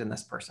interested in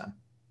this person.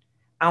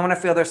 I want to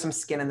feel there's some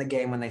skin in the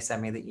game when they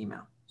send me the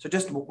email. So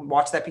just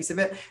watch that piece of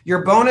it.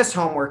 Your bonus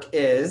homework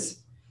is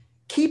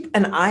keep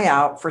an eye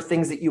out for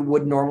things that you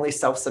would normally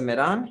self-submit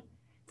on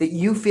that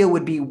you feel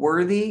would be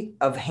worthy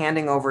of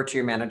handing over to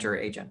your manager or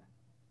agent.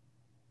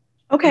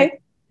 Okay.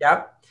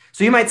 Yeah.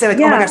 So you might say like,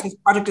 oh my gosh, this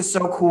project is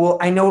so cool.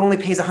 I know it only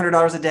pays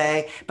 $100 a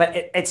day, but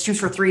it's just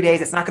for 3 days.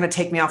 It's not going to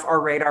take me off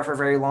our radar for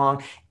very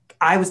long.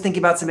 I was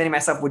thinking about submitting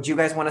myself. Would you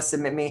guys want to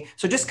submit me?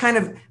 So just kind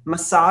of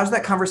massage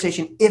that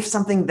conversation if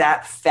something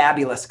that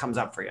fabulous comes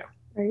up for you.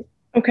 Right.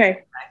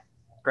 Okay.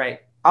 Great.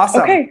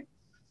 Awesome. Okay.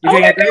 You're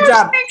doing a great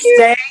job.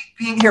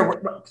 Thank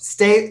you.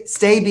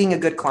 Stay being a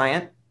good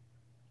client.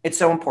 It's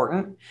so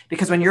important,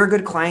 because when you're a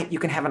good client, you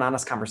can have an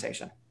honest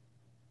conversation.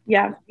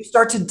 Yeah. You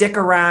start to dick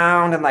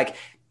around and like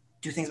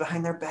do things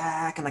behind their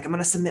back and like, I'm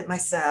going to submit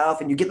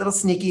myself, and you get a little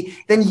sneaky.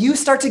 Then you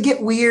start to get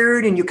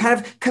weird and you kind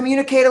of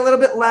communicate a little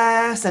bit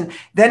less. And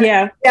then,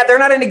 they're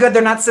not any good.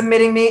 They're not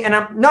submitting me. And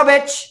no,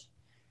 bitch,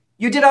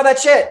 you did all that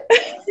shit.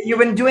 You've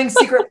been doing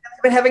secret,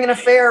 you've been having an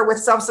affair with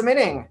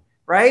self-submitting,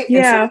 right?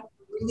 Yeah. And so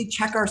really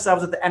check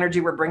ourselves with the energy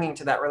we're bringing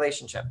to that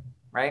relationship,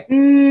 right?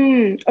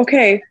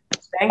 Okay.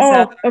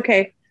 Thanks.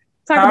 Okay.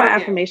 Talk about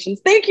affirmations.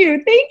 Thank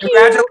you.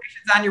 Congratulations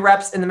on your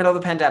reps in the middle of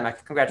the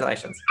pandemic.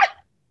 Congratulations.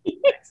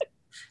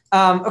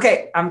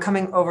 Okay, I'm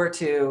coming over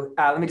to,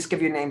 let me just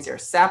give you names here.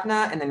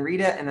 Sapna, and then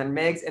Rita, and then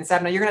Migs. And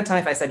Sapna, you're going to tell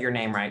me if I said your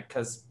name right,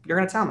 because you're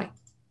going to tell me.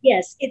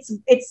 Yes, it's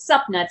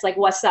Sapna. It's like,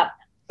 what's up?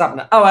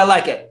 Sapna. Oh, I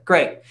like it.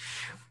 Great.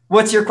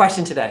 What's your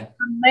question today?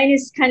 Mine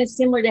is kind of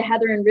similar to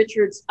Heather and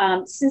Richard's.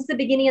 Since the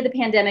beginning of the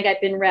pandemic,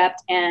 I've been repped,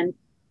 and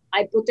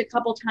I booked a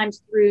couple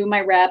times through my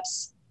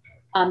reps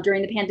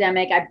during the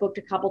pandemic. I booked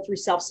a couple through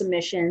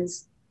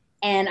self-submissions,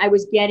 and I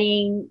was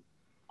getting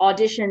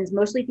auditions,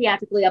 mostly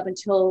theatrically, up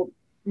until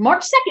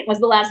March 2nd was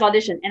the last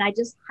audition. And I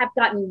just have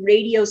gotten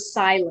radio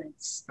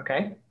silence.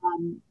 Okay.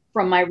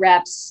 from my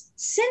reps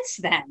since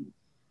then.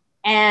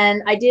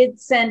 And I did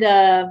send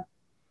a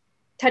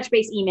touch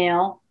base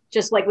email,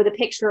 just like with a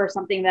picture or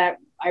something that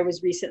I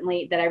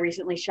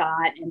recently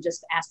shot, and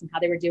just asked them how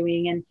they were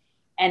doing,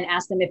 and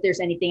asked them if there's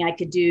anything I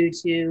could do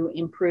to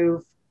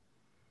improve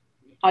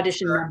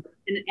audition numbers.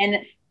 And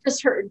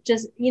just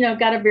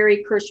got a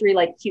very cursory,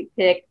 like, cute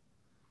pic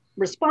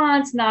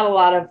response, not a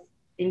lot of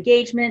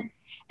engagement.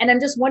 And I'm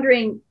just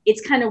wondering,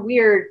 it's kind of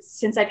weird,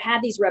 since I've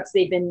had these reps,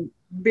 they've been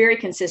very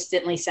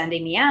consistently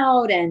sending me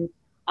out, and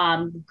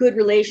good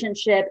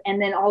relationship,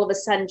 and then all of a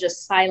sudden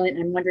just silent.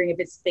 And I'm wondering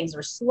if things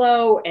are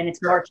slow, and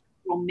it's March,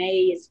 April,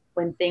 May is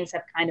when things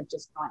have kind of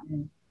just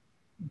gotten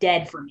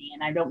dead for me,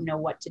 and I don't know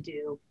what to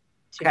do.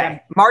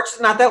 Okay, March is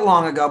not that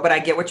long ago, but I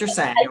get what you're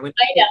saying.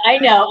 I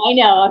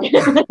know.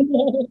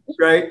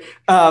 Right.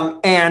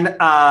 And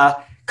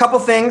couple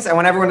things. I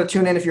want everyone to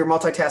tune in. If you're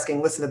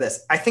multitasking, listen to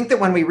this. I think that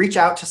when we reach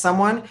out to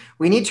someone,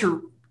 we need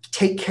to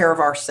take care of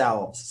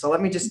ourselves. So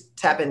let me just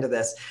tap into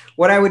this.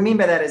 What I would mean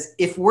by that is,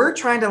 if we're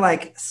trying to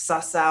like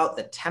suss out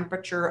the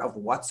temperature of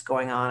what's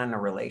going on in a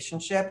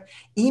relationship,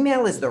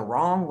 email is the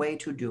wrong way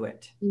to do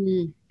it,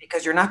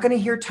 because you're not going to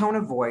hear tone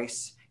of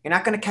voice. You're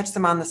not going to catch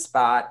them on the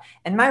spot.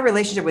 And my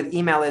relationship with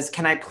email is,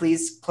 can I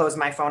please close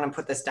my phone and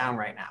put this down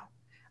right now?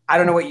 I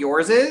don't know what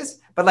yours is,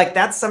 but like,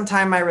 that's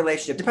sometime my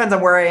relationship. Depends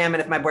on where I am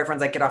and if my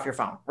boyfriend's like, get off your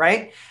phone,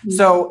 right? Mm-hmm.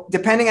 So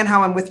depending on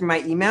how I'm with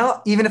my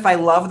email, even if I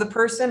love the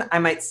person, I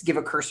might give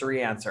a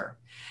cursory answer.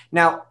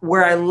 Now,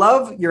 where I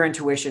love your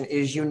intuition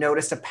is you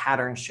notice a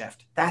pattern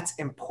shift. That's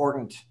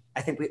important.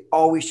 I think we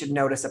always should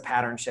notice a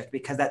pattern shift,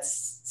 because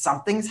that's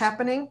something's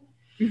happening.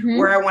 Mm-hmm.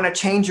 Where I want to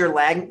change your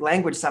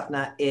language,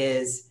 Sapna,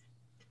 is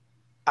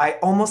I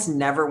almost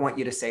never want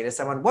you to say to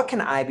someone, what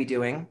can I be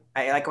doing?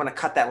 I want to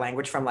cut that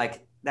language from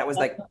like, that was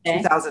like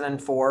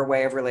 2004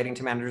 way of relating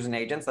to managers and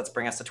agents. Let's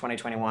bring us to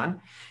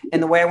 2021.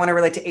 And the way I want to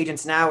relate to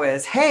agents now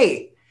is,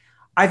 hey,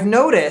 I've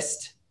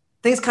noticed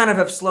things kind of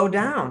have slowed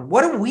down.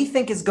 What do we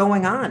think is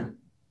going on?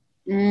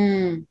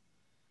 Is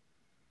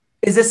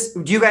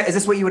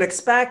this what you would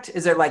expect?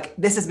 Is there like,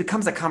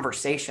 becomes a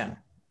conversation,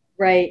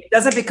 right? It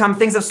doesn't become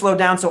things have slowed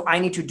down, so I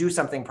need to do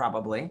something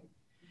probably.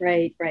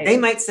 Right. They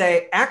might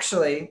say,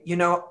 actually,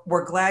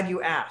 we're glad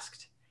you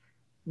asked.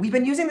 We've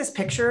been using this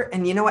picture,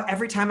 and you know what?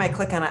 Every time I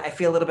click on it, I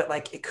feel a little bit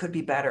like it could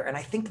be better. And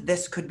I think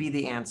this could be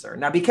the answer.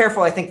 Now, be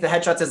careful. I think the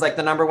headshots is like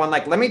the number one,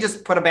 like, let me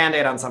just put a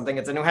Band-Aid on something.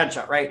 It's a new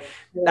headshot, right?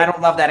 I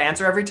don't love that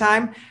answer every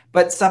time.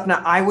 But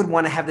Sapna, I would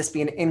want to have this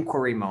be an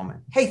inquiry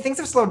moment. Hey, things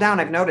have slowed down.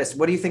 I've noticed.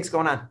 What do you think's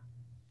going on?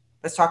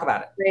 Let's talk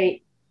about it.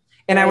 Great.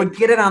 And I would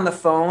get it on the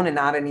phone and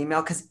not an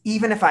email, because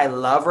even if I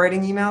love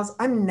writing emails,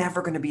 I'm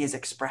never going to be as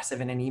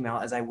expressive in an email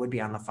as I would be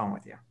on the phone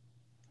with you.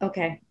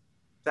 Okay.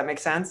 Does that make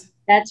sense?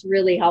 That's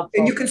really helpful.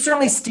 And you can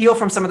certainly steal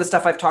from some of the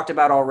stuff I've talked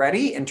about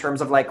already in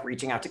terms of like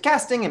reaching out to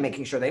casting and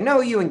making sure they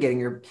know you and getting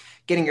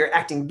your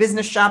acting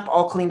business shop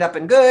all cleaned up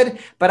and good.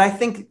 But I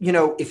think,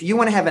 if you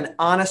want to have an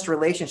honest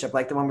relationship,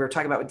 like the one we were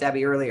talking about with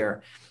Debbie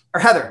earlier, or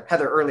Heather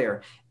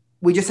earlier,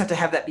 we just have to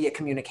have that be a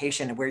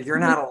communication where you're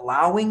not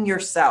allowing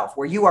yourself,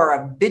 where you are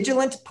a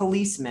vigilant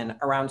policeman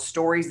around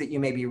stories that you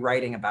may be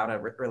writing about a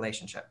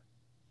relationship.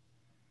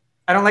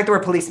 I don't like the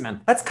word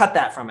policeman. Let's cut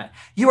that from it.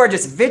 You are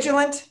just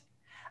vigilant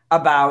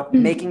about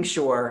making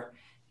sure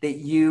that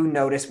you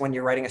notice when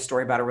you're writing a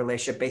story about a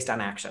relationship based on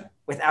action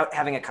without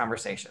having a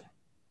conversation.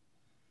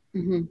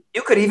 Mm-hmm.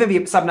 You could even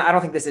be someone, I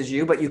don't think this is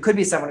you, but you could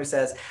be someone who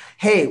says,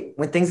 hey,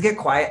 when things get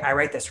quiet, I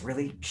write this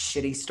really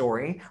shitty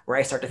story where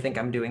I start to think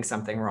I'm doing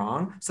something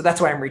wrong. So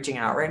that's why I'm reaching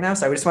out right now.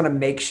 So I just want to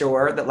make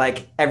sure that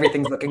like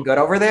everything's looking good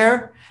over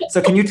there.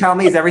 So can you tell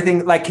me, is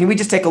everything like, can we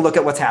just take a look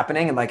at what's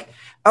happening and like,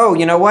 oh,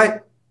 you know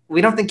what? We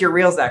don't think your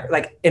reel's that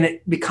like, and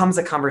it becomes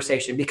a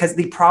conversation, because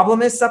the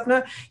problem is,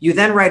 Sapna, you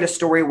then write a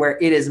story where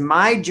it is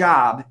my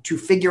job to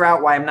figure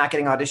out why I'm not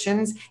getting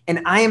auditions.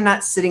 And I am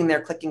not sitting there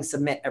clicking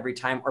submit every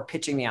time or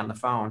pitching me on the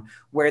phone,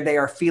 where they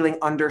are feeling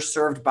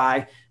underserved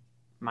by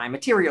my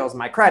materials,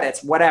 my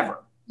credits,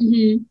 whatever.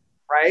 Mm-hmm.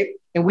 Right.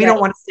 And we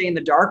don't want to stay in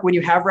the dark. When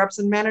you have reps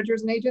and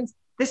managers and agents,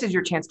 this is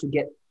your chance to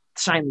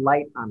shine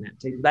light on that,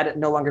 to let it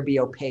no longer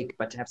be opaque,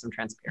 but to have some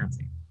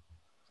transparency.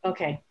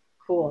 Okay.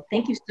 Cool.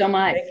 Thank you so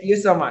much. Thank you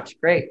so much.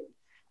 Great.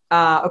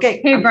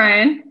 Okay. Hey,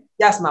 Brian.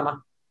 Yes,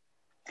 Mama.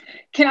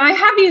 Can I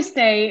have you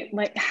say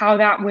like how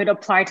that would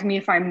apply to me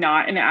if I'm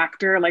not an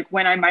actor? Like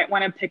when I might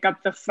want to pick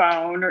up the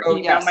phone or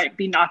email might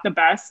be not the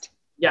best.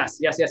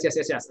 Yes.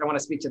 I want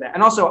to speak to that.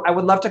 And also I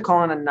would love to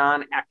call in a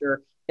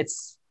non-actor.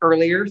 It's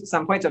earlier at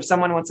some point. So if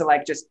someone wants to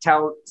like just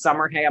tell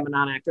Summer, hey, I'm a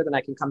non-actor, then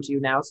I can come to you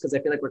now, because I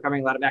feel like we're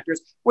covering a lot of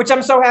actors, which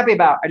I'm so happy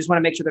about. I just want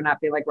to make sure they're not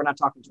feeling like we're not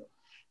talking to them.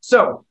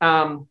 So,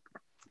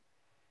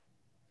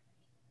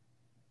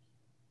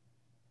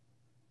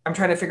 I'm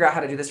trying to figure out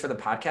how to do this for the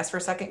podcast for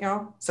a second,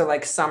 y'all. So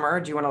like,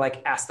 Summer, do you want to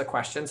like ask the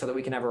question so that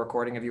we can have a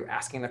recording of you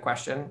asking the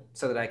question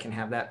so that I can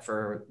have that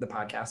for the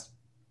podcast?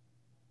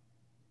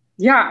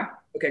 Yeah.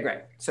 Okay, great.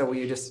 So will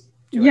you just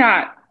do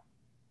it?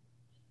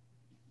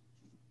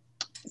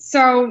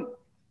 So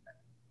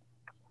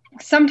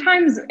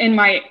sometimes in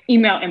my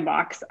email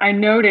inbox, I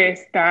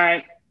notice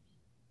that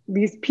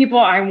these people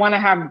I want to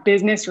have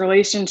business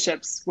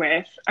relationships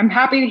with, I'm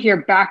happy to hear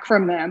back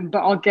from them, but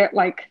I'll get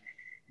like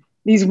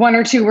these 1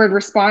 or 2 word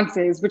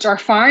responses, which are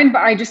fine,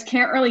 but I just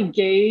can't really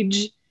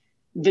gauge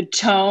the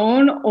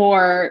tone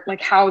or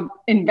like how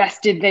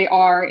invested they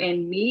are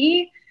in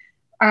me.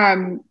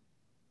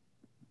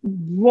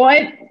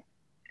 What,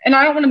 and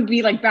I don't want to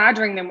be like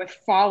badgering them with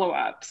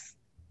follow-ups.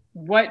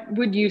 What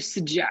would you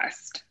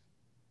suggest?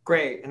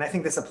 Great. And I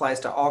think this applies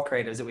to all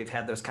creatives that we've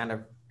had those kind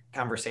of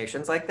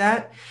conversations like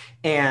that.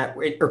 And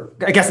or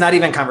I guess not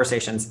even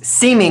conversations,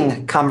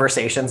 seeming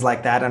conversations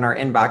like that in our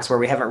inbox where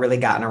we haven't really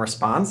gotten a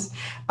response.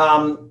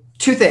 2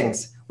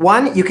 things.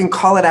 1, you can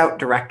call it out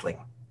directly.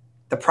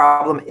 The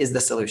problem is the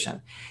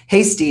solution.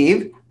 Hey,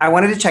 Steve, I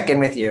wanted to check in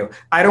with you.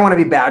 I don't want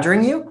to be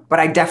badgering you, but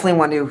I definitely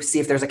want to see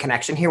if there's a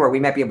connection here where we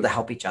might be able to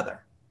help each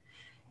other.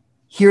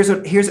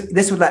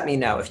 This would let me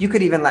know. If you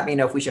could even let me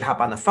know if we should hop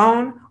on the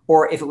phone,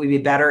 or if it would be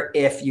better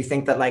if you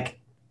think that like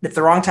it's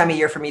the wrong time of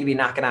year for me to be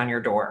knocking on your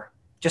door.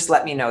 Just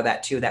let me know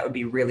that too. That would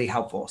be really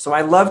helpful. So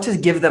I love to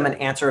give them an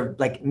answer of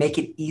like, make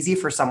it easy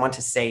for someone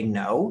to say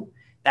no.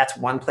 That's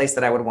one place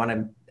that I would want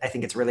to, I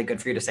think it's really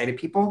good for you to say to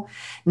people,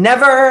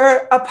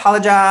 never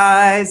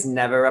apologize,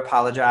 never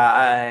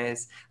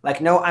apologize.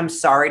 Like, no, I'm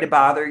sorry to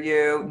bother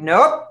you.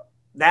 Nope,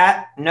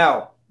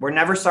 no. We're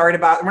never sorry to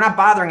bother. We're not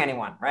bothering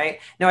anyone, right?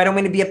 No, I don't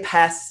mean to be a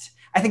pest.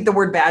 I think the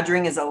word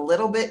badgering is a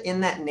little bit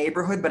in that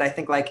neighborhood, but I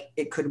think like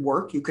it could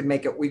work. You could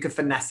make it, we could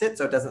finesse it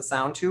so it doesn't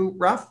sound too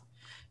rough.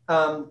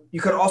 You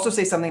could also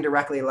say something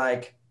directly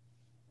like,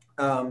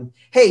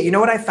 hey, you know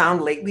what I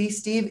found lately,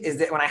 Steve, is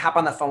that when I hop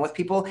on the phone with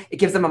people, it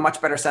gives them a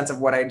much better sense of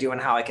what I do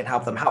and how I can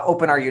help them. How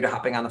open are you to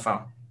hopping on the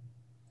phone?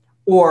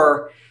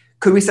 Or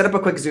could we set up a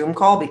quick Zoom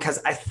call?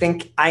 Because I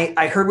think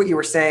I heard what you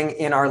were saying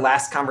in our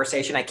last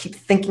conversation. I keep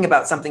thinking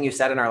about something you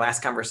said in our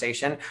last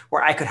conversation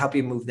where I could help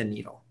you move the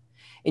needle.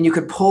 And you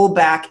could pull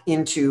back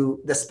into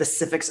the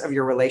specifics of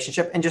your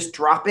relationship and just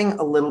dropping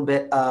a little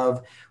bit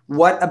of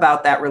what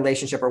about that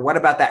relationship or what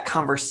about that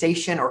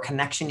conversation or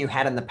connection you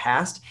had in the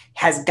past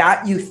has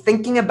got you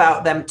thinking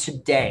about them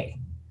today.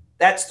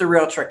 That's the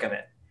real trick of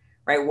it,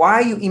 right? Why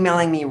are you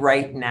emailing me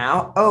right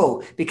now?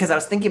 Oh, because I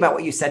was thinking about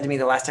what you said to me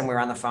the last time we were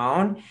on the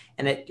phone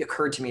and it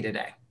occurred to me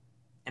today.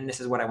 And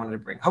this is what I wanted to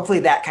bring. Hopefully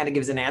that kind of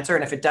gives an answer.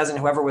 And if it doesn't,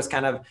 whoever was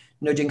kind of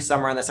nudging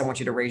Summer on this, I want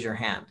you to raise your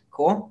hand.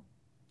 Cool?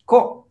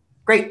 Cool.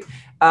 Great.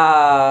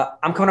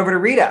 I'm coming over to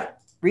Rita.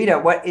 Rita,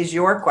 what is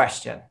your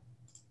question?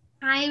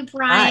 Hi,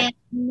 Brian.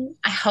 Hi.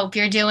 I hope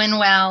you're doing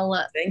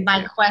well.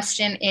 My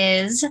question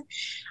is,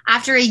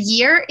 after a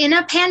year in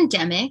a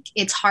pandemic,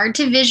 it's hard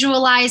to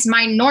visualize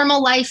my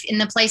normal life in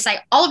the place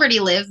I already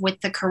live with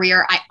the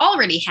career I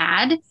already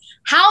had.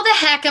 How the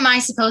heck am I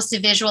supposed to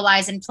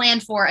visualize and plan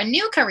for a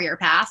new career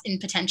path in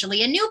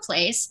potentially a new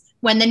place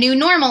when the new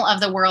normal of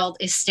the world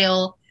is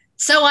still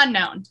so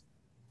unknown?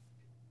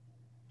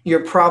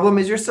 Your problem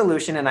is your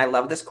solution. And I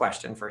love this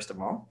question, first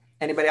of all.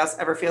 Anybody else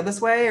ever feel this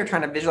way or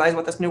trying to visualize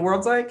what this new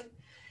world's like?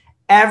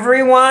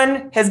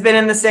 Everyone has been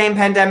in the same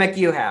pandemic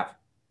you have.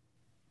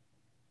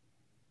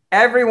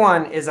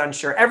 Everyone is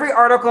unsure. Every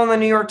article in the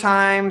New York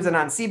Times and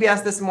on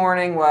CBS this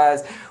morning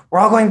was, we're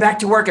all going back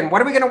to work and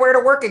what are we going to wear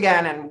to work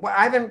again? And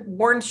I haven't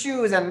worn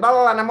shoes and blah,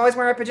 blah, blah, and I'm always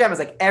wearing my pajamas.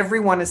 Like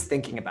everyone is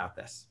thinking about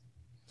this.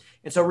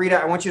 And so Rita,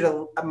 I want you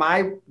to,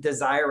 my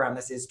desire around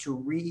this is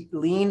to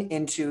lean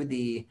into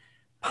the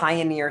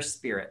pioneer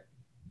spirit.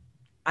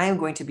 I am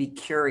going to be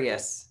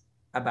curious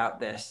about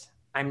this.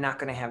 I'm not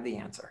going to have the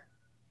answer.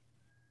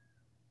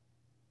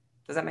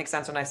 Does that make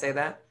sense when I say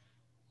that?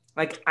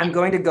 Like I'm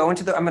going to go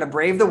into I'm going to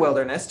brave the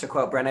wilderness, to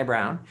quote Brené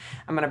Brown.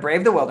 I'm going to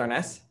brave the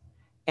wilderness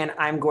and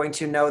I'm going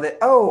to know that,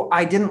 oh,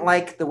 I didn't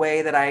like the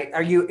way that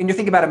and you're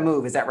thinking about a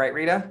move. Is that right,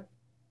 Rita?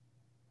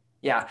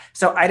 Yeah.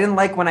 So I didn't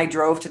like when I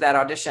drove to that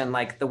audition,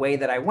 like the way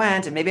that I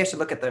went, and maybe I should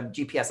look at the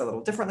GPS a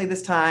little differently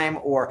this time,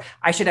 or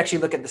I should actually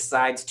look at the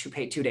sides 2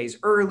 days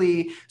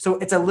early. So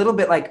it's a little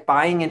bit like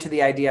buying into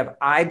the idea of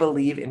I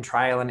believe in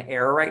trial and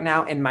error right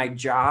now. And my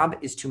job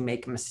is to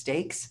make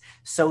mistakes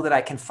so that I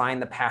can find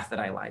the path that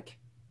I like.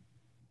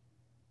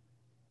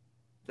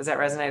 Does that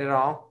resonate at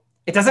all?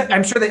 It doesn't.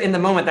 I'm sure that in the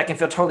moment that can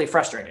feel totally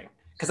frustrating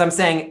because I'm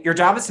saying your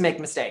job is to make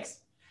mistakes.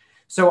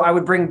 So I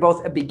would bring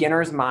both a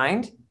beginner's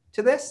mind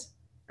to this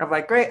of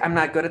like, great, I'm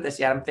not good at this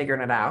yet. I'm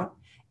figuring it out.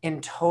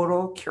 In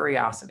total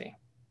curiosity.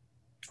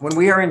 When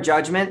we are in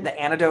judgment, the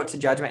antidote to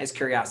judgment is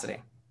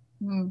curiosity.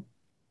 Mm.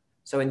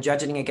 So in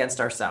judging against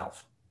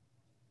ourselves.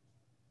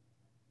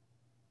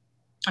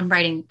 I'm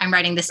writing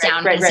this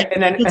down. Right.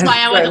 And then, that's why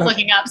I wasn't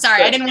looking up.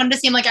 Sorry, I didn't want it to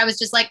seem like I was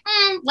just like,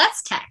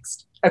 let's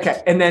text.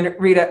 Okay. And then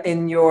Rita,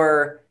 in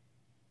your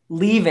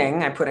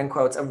leaving, I put in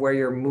quotes of where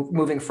you're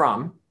moving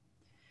from,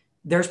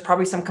 there's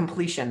probably some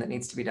completion that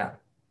needs to be done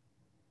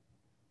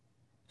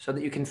so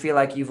that you can feel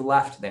like you've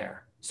left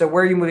there. So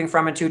where are you moving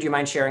from and to? Do you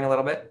mind sharing a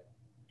little bit?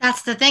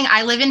 That's the thing.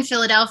 I live in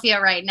Philadelphia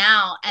right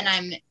now, and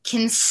I'm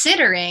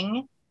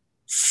considering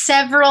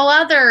several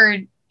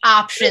other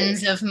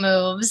options of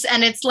moves.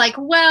 And it's like,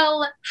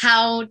 well,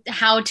 how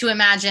to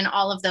imagine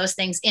all of those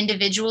things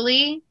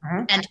individually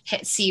and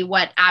see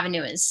what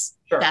avenue is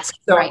Sure. That's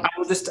so right. I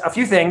will just a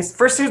few things.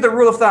 First, here's the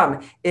rule of thumb.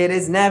 It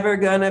is never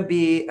gonna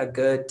be a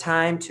good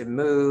time to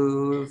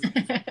move.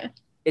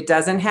 It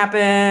doesn't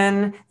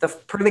happen. The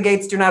pearly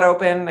gates do not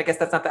open. I guess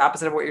that's not the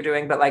opposite of what you're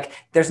doing, but like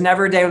there's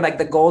never a day when like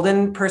the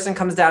golden person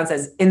comes down and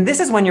says, and this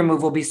is when your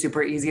move will be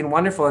super easy and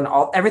wonderful and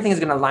everything is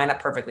going to line up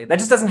perfectly. That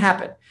just doesn't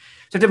happen.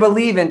 So to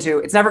believe into,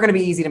 it's never going to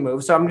be easy to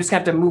move. So I'm just gonna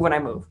have to move when I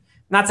move.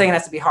 Not saying it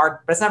has to be hard,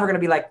 but it's never going to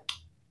be like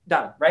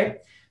done, right?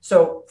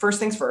 So first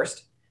things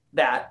first,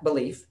 that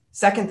belief.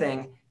 Second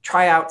thing,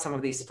 try out some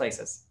of these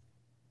places.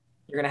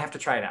 You're going to have to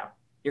try it out.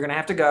 You're going to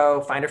have to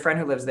go find a friend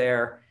who lives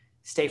there,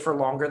 stay for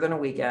longer than a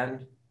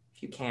weekend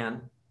if you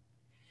can,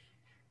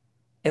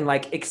 and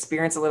like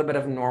experience a little bit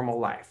of normal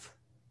life.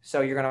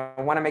 So you're going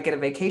to want to make it a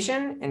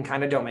vacation and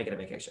kind of don't make it a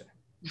vacation.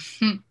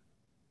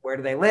 Where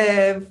do they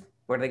live?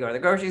 Where do they go to the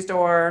grocery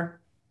store?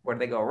 Where do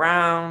they go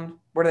around?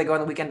 Where do they go on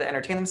the weekend to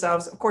entertain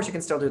themselves? Of course, you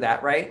can still do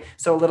that, right?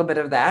 So a little bit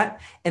of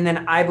that. And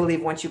then I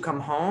believe once you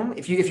come home,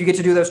 if you get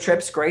to do those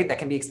trips, great, that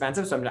can be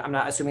expensive. So I'm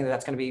not assuming that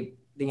that's going to be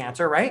the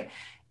answer, right?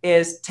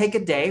 Is take a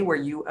day where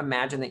you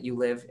imagine that you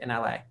live in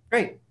LA.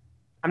 Great.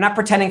 I'm not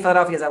pretending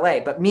Philadelphia is LA,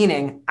 but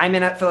meaning I'm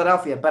in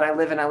Philadelphia, but I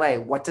live in LA.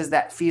 What does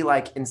that feel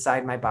like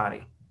inside my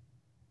body?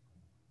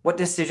 What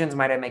decisions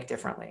might I make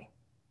differently?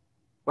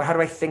 Well, how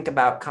do I think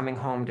about coming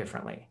home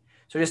differently?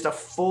 So just a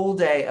full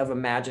day of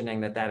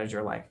imagining that that is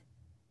your life.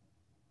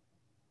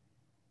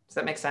 Does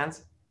that make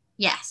sense?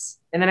 Yes.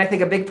 And then I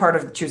think a big part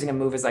of choosing a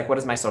move is like, what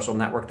is my social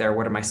network there?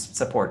 What are my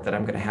support that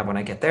I'm going to have when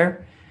I get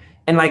there?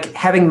 And like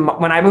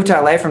when I moved to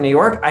LA from New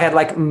York, I had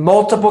like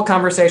multiple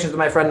conversations with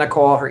my friend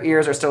Nicole. Her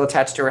ears are still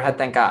attached to her head,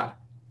 thank God.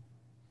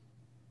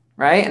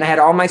 Right? And I had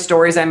all my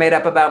stories I made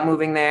up about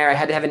moving there. I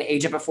had to have an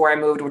agent before I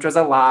moved, which was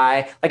a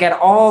lie. Like I had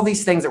all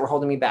these things that were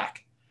holding me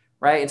back.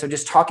 Right? And so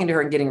just talking to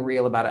her and getting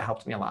real about it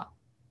helped me a lot.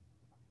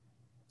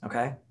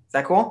 Okay. Is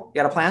that cool?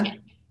 You got a plan? Yeah.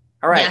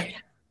 All right. Yeah.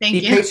 Thank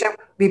you.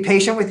 Be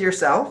patient with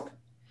yourself.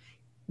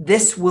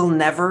 This will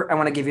never, I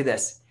want to give you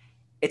this.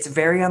 It's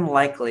very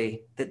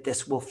unlikely that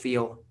this will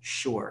feel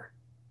sure,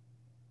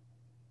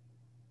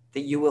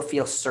 that you will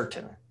feel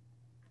certain.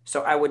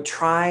 So I would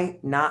try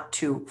not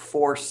to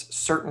force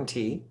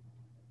certainty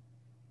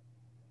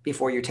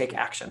before you take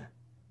action.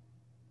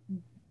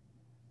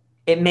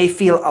 It may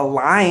feel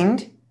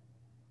aligned.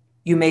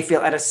 You may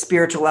feel at a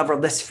spiritual level,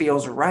 this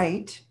feels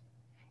right.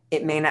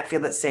 It may not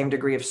feel that same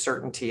degree of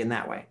certainty in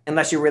that way,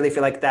 unless you really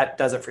feel like that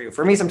does it for you.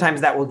 For me,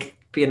 sometimes that will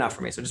be enough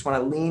for me. So just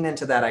want to lean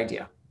into that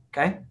idea.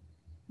 Okay.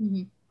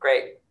 Mm-hmm.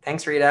 Great.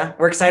 Thanks, Rita.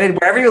 We're excited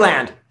wherever you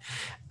land.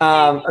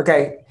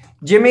 Okay.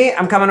 Jimmy,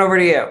 I'm coming over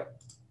to you.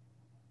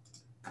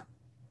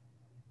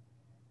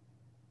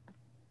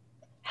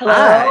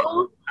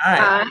 Hello.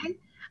 Hi.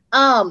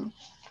 I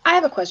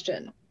have a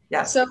question.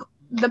 Yeah. So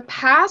the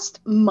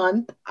past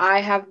month,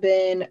 I have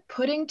been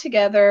putting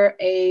together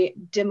a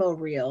demo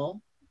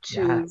reel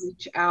to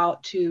reach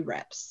out to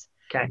reps.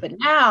 Okay. But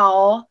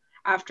now,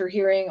 after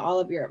hearing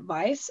all of your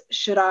advice,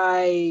 should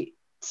I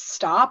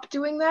stop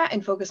doing that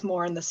and focus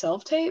more on the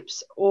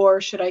self-tapes, or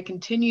should I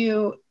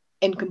continue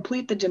and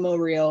complete the demo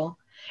reel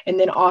and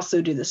then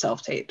also do the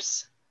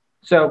self-tapes?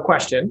 So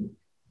question,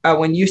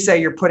 when you say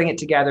you're putting it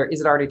together,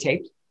 is it already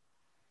taped?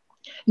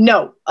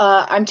 No,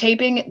 I'm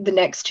taping the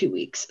next 2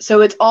 weeks.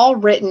 So it's all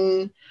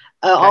written,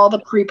 all the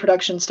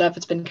pre-production stuff,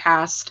 it's been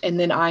cast, and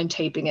then I'm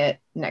taping it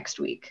next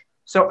week.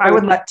 So I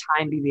would let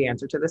time be the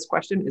answer to this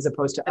question as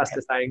opposed to us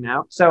deciding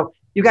now. So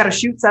you got a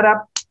shoot set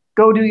up,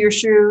 go do your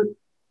shoot,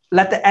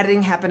 let the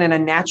editing happen in a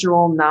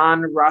natural,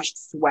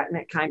 non-rushed, sweating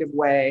it kind of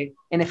way.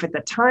 And if at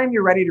the time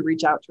you're ready to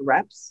reach out to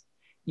reps,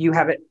 you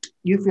have it,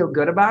 you feel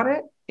good about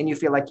it and you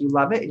feel like you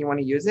love it and you want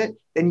to use it,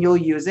 then you'll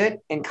use it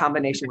in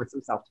combination with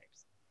some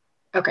self-tapes.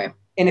 Okay.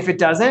 And if it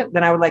doesn't,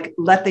 then I would like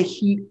let the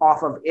heat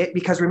off of it,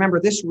 because remember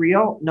this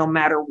reel, no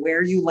matter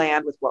where you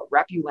land with what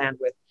rep you land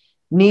with,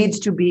 needs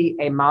to be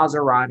a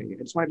Maserati.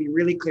 I just want to be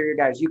really clear, you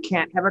guys. You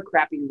can't have a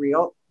crappy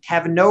reel.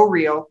 Have no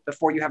reel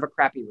before you have a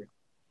crappy reel.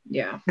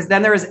 Yeah. Because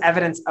then there is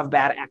evidence of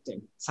bad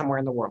acting somewhere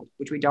in the world,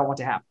 which we don't want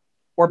to have,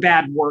 or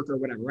bad work or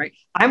whatever, right?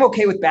 I'm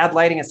okay with bad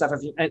lighting and stuff,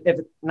 if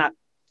not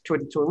to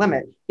a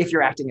limit, if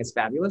your acting is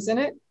fabulous in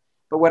it.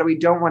 But what we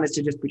don't want is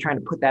to just be trying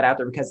to put that out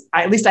there, because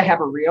at least I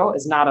have a reel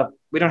is not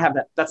we don't have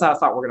that. That's not a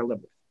thought we're going to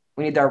live with.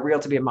 We need our reel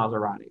to be a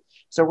Maserati.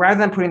 So rather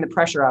than putting the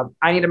pressure of,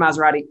 I need a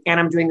Maserati and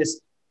I'm doing this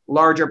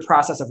larger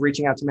process of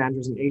reaching out to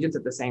managers and agents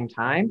at the same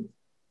time,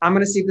 I'm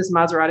going to see if this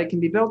Maserati can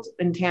be built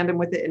in tandem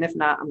with it. And if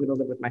not, I'm going to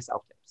live with my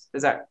self-tapes.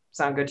 Does that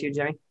sound good to you,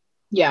 Jimmy?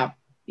 Yeah.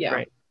 Yeah.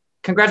 Great.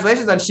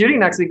 Congratulations on shooting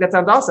next week. That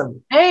sounds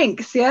awesome.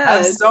 Thanks. Yeah.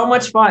 Have so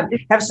much fun.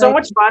 Have so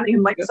much fun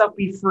and let yourself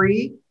be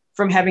free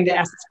from having to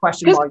ask this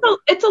question.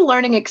 It's a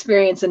learning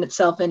experience in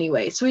itself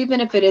anyway. So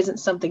even if it isn't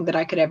something that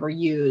I could ever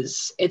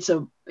use, it's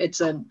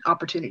an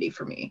opportunity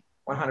for me.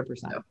 100%.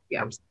 So,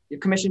 yeah. You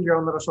commissioned your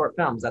own little short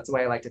films. That's the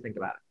way I like to think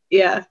about it.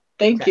 Yeah.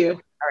 Thank you.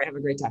 All right. Have a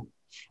great time.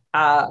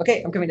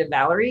 Okay. I'm coming to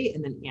Valerie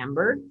and then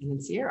Amber and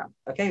then Sierra.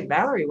 Okay.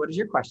 Valerie, what is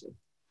your question?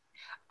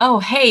 Oh,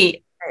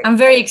 hey. I'm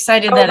very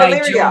excited Oh, that I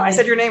Valeria, joined. I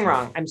said your name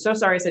wrong. I'm so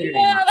sorry I said your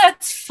name wrong.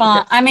 That's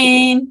fine. Okay. I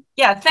mean,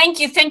 yeah, thank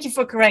you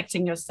for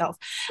correcting yourself.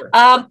 Sure.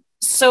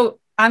 So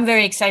I'm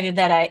very excited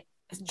that I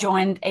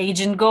joined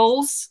Agent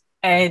Goals.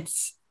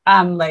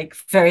 I'm like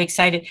very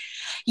excited.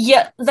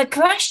 Yeah, the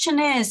question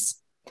is,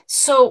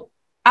 so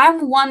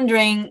I'm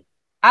wondering,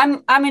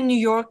 I'm in New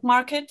York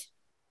market,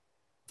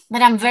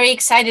 but I'm very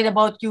excited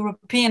about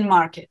European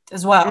market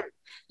as well.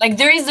 Like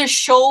there is the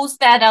shows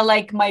that are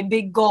like my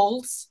big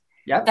goals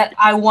that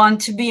I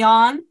want to be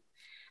on.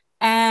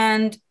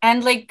 And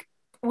like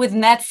with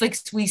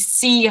Netflix, we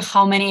see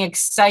how many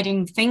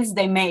exciting things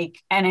they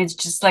make. And it's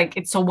just like,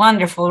 it's so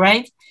wonderful,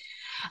 right?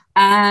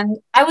 And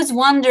I was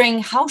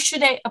wondering, how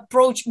should I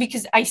approach,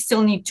 because I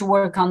still need to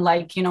work on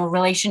like,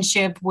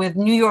 relationship with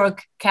New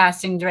York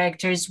casting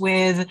directors,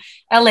 with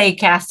LA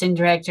casting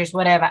directors,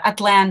 whatever,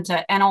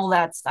 Atlanta and all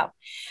that stuff.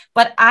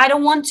 But I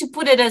don't want to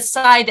put it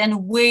aside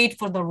and wait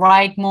for the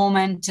right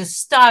moment to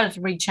start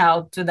reach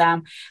out to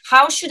them.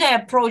 How should I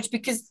approach?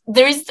 Because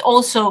there is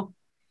also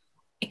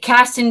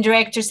casting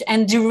directors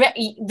and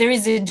there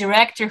is a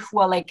director who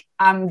are like,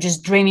 I'm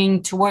just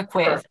dreaming to work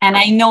with. And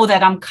I know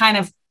that I'm kind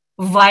of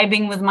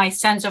vibing with my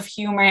sense of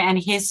humor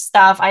and his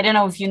stuff. I don't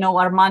know if you know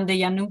Armando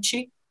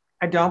Iannucci.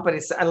 I don't, but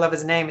I love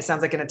his name. It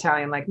sounds like an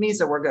Italian like me,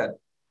 so we're good.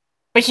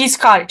 But he's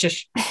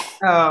Scottish.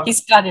 Oh,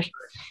 he's Scottish.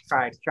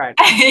 Tried.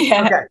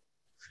 Yeah.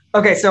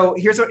 Okay. So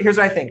here's what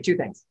I think. Two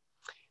things.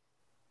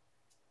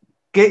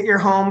 Get your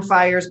home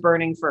fires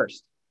burning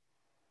first.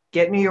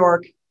 Get New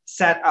York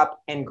set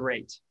up and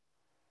great.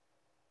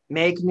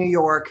 Make New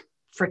York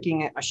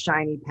freaking a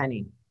shiny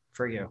penny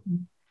for you.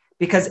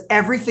 Because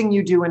everything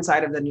you do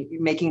inside of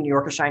making New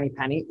York a shiny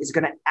penny is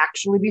going to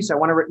actually be, so I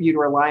want you to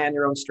rely on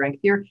your own strength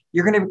here.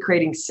 You're going to be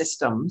creating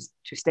systems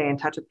to stay in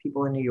touch with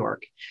people in New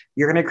York.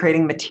 You're going to be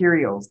creating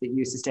materials that you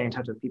use to stay in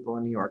touch with people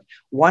in New York.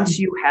 Once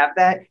you have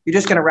that, you're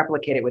just going to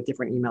replicate it with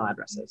different email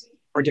addresses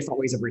or different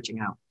ways of reaching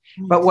out.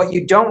 But what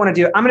you don't want to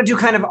do, I'm going to do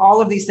kind of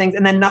all of these things,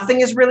 and then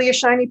nothing is really a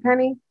shiny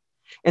penny.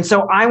 And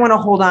so I want to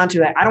hold on to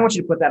that. I don't want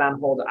you to put that on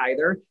hold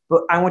either,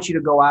 but I want you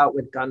to go out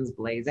with guns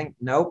blazing.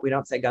 Nope, we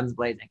don't say guns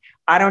blazing.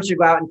 I don't want you to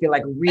go out and feel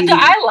like really.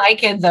 I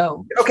like it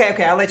though.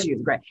 Okay, I'll let you use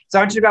it. Great. So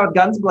I want you to go out with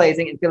guns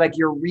blazing and feel like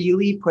you're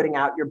really putting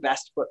out your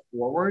best foot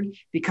forward.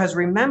 Because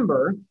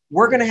remember,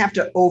 we're going to have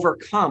to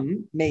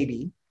overcome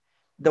maybe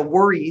the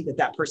worry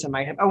that person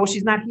might have. Oh, well,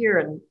 she's not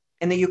here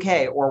in the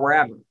UK or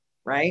wherever,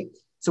 right?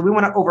 So we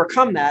want to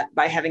overcome that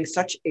by having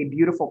such a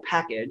beautiful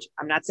package.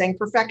 I'm not saying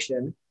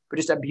perfection, but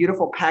just a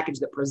beautiful package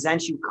that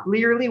presents you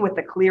clearly with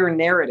a clear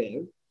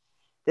narrative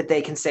that they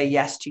can say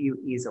yes to you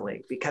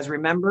easily. Because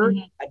remember,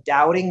 a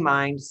doubting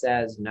mind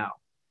says no.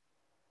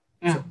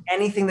 Yeah. So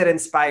anything that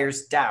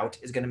inspires doubt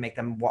is going to make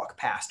them walk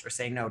past or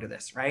say no to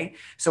this, right?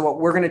 So what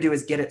we're going to do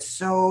is get it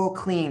so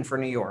clean for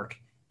New York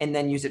and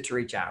then use it to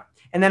reach out.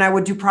 And then I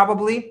would do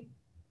probably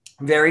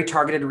very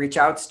targeted reach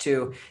outs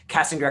to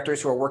casting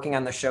directors who are working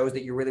on the shows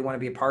that you really want to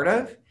be a part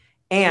of.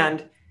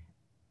 And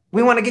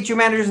we want to get you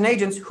managers and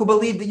agents who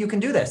believe that you can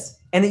do this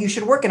and that you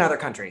should work in other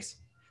countries.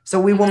 So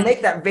we will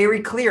make that very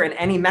clear in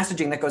any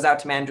messaging that goes out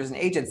to managers and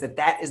agents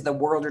that is the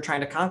world you're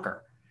trying to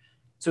conquer.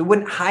 So we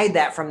wouldn't hide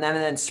that from them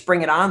and then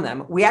spring it on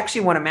them. We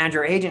actually want a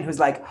manager or agent who's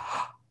like,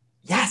 oh,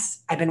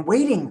 yes, I've been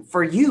waiting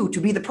for you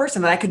to be the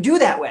person that I could do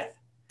that with,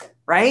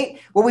 right?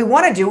 What we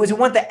want to do is we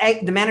want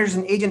the managers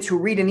and agents who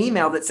read an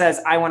email that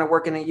says, I want to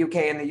work in the UK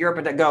and the Europe,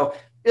 and to go,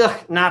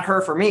 ugh, not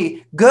her for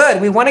me. Good.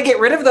 We want to get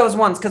rid of those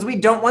ones because we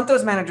don't want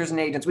those managers and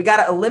agents. We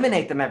got to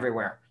eliminate them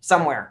everywhere,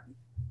 somewhere,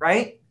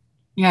 right?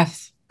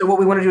 Yes. So what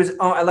we want to do is,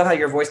 I love how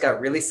your voice got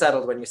really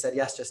settled when you said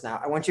yes just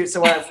now. What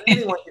I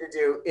really want you to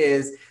do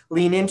is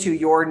lean into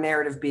your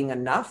narrative being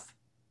enough,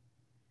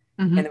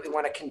 and that we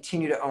want to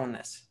continue to own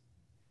this.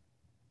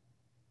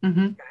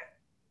 Okay.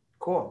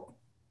 Cool.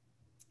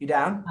 You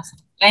down? Awesome.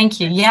 Thank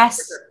you. Yes.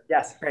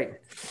 Yes. Great.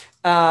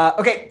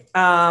 Okay.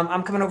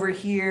 I'm coming over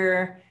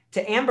here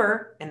to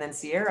Amber and then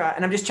Sierra.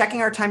 And I'm just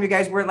checking our time, you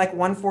guys. We're at like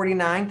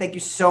 1:49. Thank you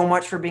so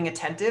much for being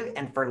attentive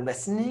and for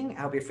listening.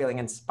 I hope you're feeling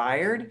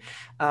inspired.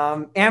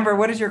 Amber,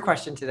 what is your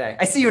question today?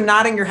 I see you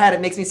nodding your head.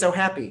 It makes me so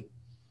happy.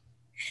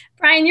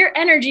 Brian, your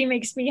energy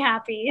makes me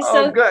happy.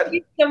 Oh, good. Thank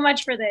you so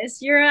much for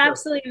this. You're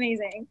absolutely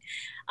amazing.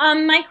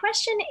 My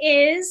question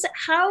is,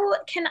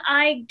 how can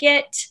I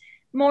get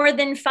more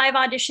than 5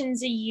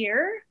 auditions a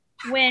year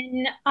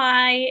when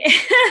I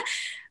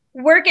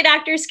work at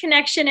Actors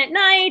Connection at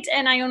night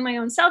and I own my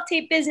own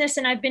self-tape business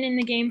and I've been in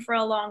the game for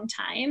a long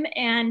time,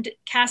 and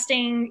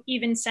casting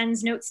even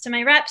sends notes to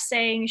my reps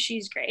saying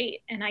she's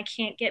great, and I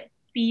can't get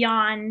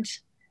beyond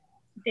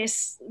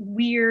this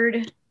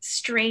weird,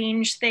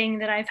 strange thing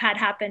that I've had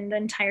happen the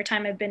entire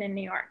time I've been in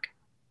New York?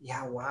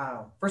 Yeah,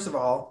 wow. First of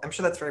all, I'm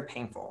sure that's very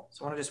painful.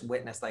 So I want to just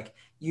witness, like,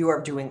 you are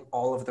doing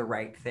all of the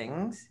right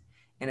things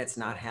and it's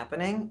not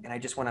happening. And I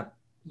just want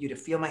you to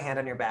feel my hand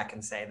on your back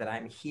and say that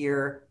I'm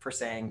here for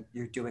saying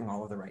you're doing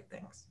all of the right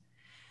things.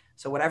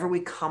 So whatever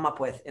we come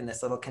up with in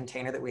this little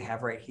container that we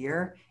have right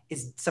here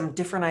is some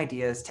different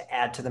ideas to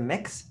add to the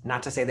mix.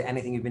 Not to say that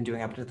anything you've been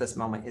doing up to this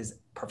moment is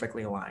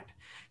perfectly aligned.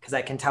 because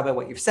I can tell by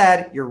what you've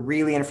said, you're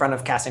really in front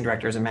of casting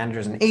directors and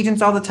managers and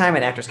agents all the time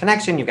at Actors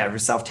Connection. You've got your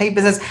self-tape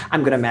business.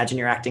 I'm going to imagine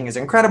your acting is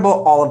incredible,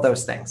 all of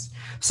those things.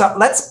 So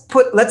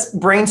let's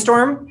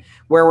brainstorm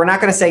where we're not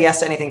going to say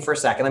yes to anything for a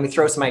second. Let me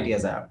throw some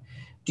ideas out.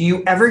 Do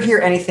you ever hear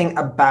anything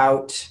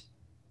about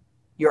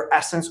your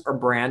essence or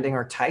branding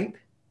or type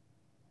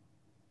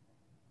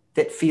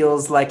that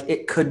feels like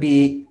it could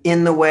be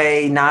in the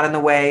way, not in the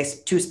way,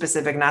 too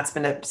specific, not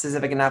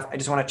specific enough? I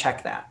just want to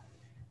check that.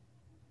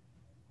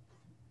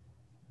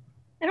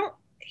 I don't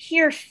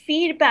hear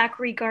feedback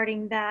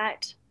regarding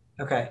that.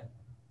 Okay.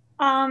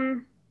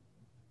 But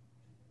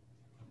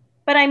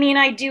I mean,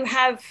 I do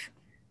have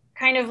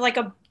kind of like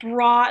a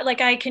broad,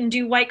 like I can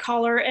do white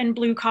collar and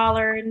blue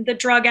collar and the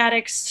drug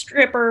addicts,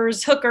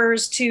 strippers,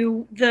 hookers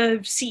to the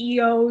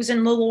CEOs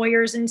and the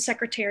lawyers and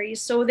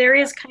secretaries. So there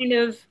is kind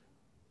of,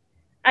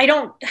 I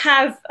don't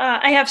have,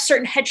 I have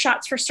certain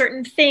headshots for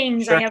certain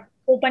things. Sure. I have a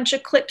whole bunch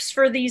of clips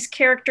for these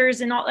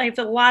characters and all, I have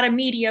a lot of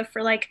media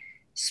for like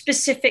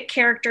specific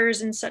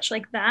characters and such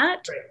like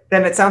that.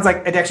 Then it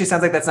actually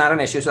sounds like that's not an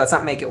issue. So let's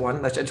not make it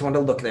one. I just want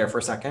to look there for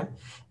a second.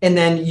 And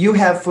then you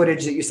have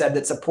footage that you said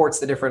that supports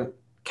the different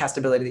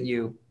castability that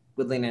you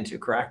would lean into,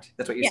 correct?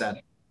 That's what you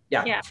said.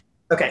 Yeah.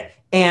 Okay.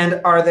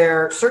 And are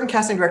there certain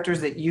casting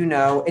directors that you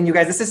know, and you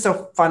guys, this is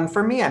so fun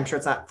for me. I'm sure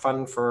it's not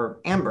fun for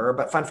Amber,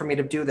 but fun for me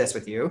to do this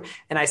with you.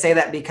 And I say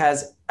that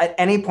because at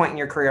any point in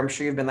your career, I'm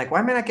sure you've been like, why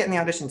am I not getting the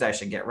auditions I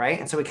should get, right?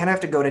 And so we kind of have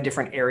to go to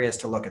different areas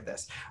to look at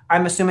this.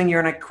 I'm assuming you're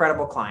an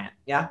incredible client.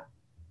 Yeah.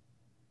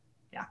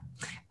 Yeah.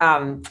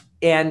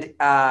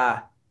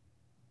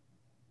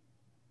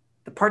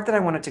 The part that I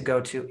wanted to go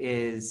to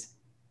is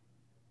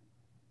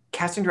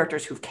casting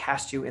directors who've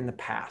cast you in the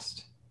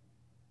past.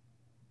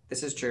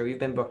 This is true. You've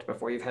been booked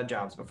before. You've had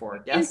jobs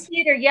before. Yes. In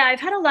theater, yeah,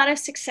 I've had a lot of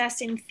success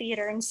in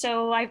theater, and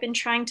so I've been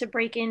trying to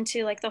break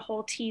into like the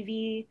whole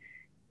TV,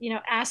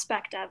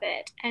 aspect of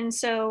it. And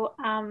so,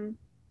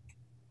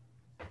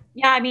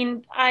 yeah, I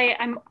mean,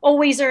 I'm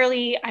always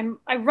early.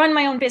 I run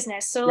my own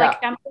business, so like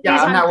I'm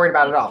not worried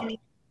about it at all.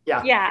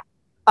 Yeah.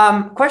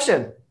 Yeah.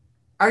 Question: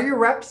 are your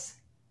reps?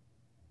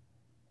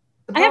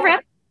 I have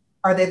reps.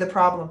 Are they the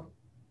problem?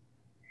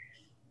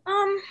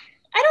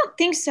 I don't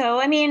think so.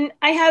 I mean,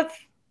 I have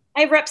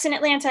reps in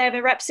Atlanta. I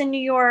have reps in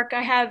New York.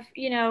 I have,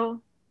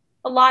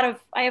 a lot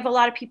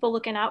of people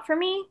looking out for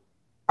me.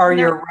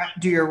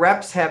 Do your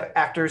reps have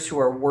actors who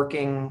are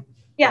working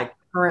like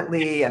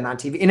currently and on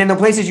TV and in the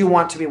places you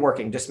want to be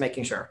working? Just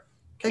making sure.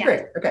 Okay,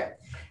 great. Okay.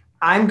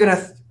 I'm going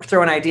to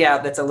throw an idea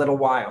out that's a little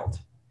wild.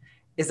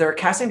 Is there a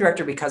casting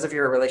director, because of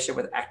your relationship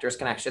with Actors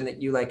Connection,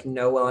 that you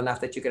know well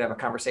enough that you could have a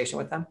conversation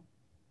with them?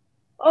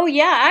 Oh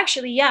yeah,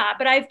 actually, yeah.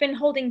 But I've been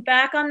holding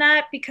back on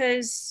that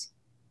because,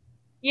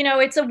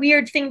 it's a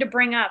weird thing to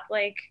bring up.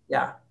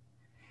 Yeah.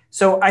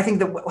 So I think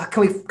that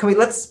can we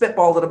let's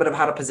spitball a little bit of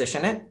how to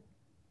position it.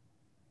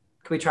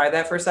 Can we try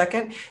that for a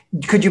second?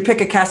 Could you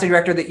pick a casting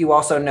director that you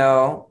also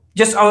know?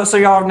 So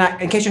y'all are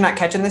not, in case you're not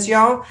catching this,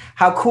 y'all,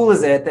 how cool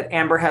is it that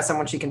Amber has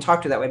someone she can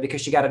talk to that way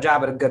because she got a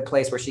job at a good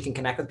place where she can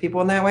connect with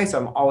people in that way. So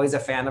I'm always a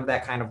fan of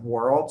that kind of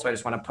world. So I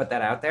just want to put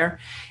that out there.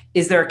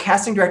 Is there a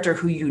casting director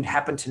who you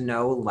happen to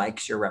know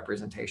likes your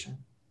representation?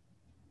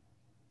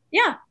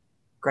 Yeah.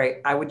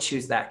 Great. I would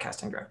choose that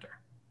casting director.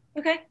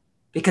 Okay.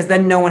 Because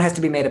then no one has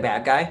to be made a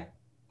bad guy.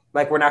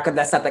 We're not good.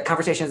 That's not, the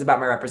conversation is about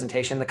my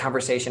representation. The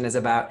conversation is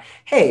about,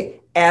 hey,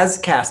 as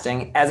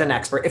casting, as an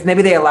expert, if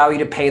maybe they allow you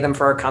to pay them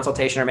for a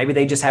consultation, or maybe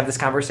they just have this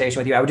conversation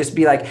with you, I would just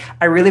be like,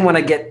 I really want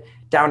to get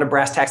down to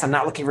brass tacks. I'm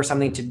not looking for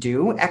something to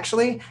do.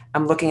 Actually, I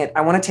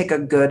want to take a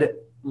good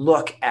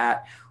look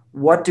at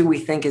what do we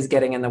think is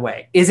getting in the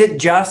way? Is it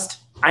just,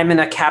 I'm in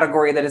a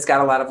category that has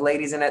got a lot of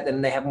ladies in it,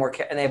 then they have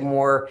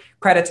more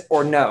credits,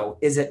 or no?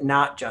 Is it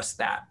not just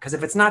that? Because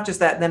if it's not just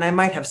that, then I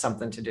might have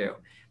something to do.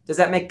 Does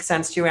that make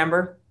sense to you,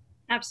 Amber?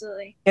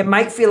 Absolutely. It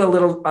might feel a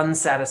little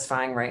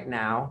unsatisfying right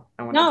now.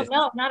 No,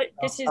 not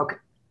this is, okay.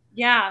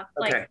 Yeah,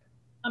 okay.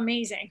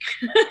 Amazing.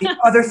 The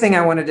other thing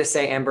I wanted to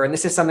say, Amber, and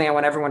this is something I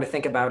want everyone to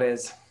think about,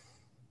 is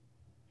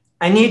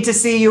I need to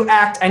see you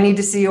act. I need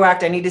to see you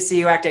act. I need to see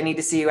you act. I need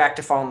to see you act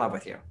to fall in love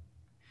with you.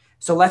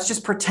 So let's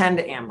just pretend,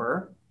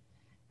 Amber,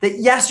 that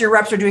yes, your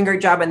reps are doing a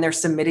great job and they're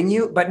submitting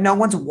you, but no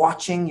one's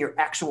watching your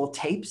actual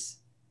tapes,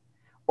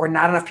 or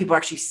not enough people are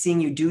actually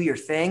seeing you do your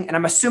thing. And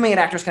I'm assuming at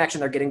Actors Connection,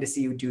 they're getting to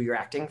see you do your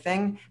acting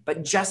thing.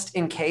 But just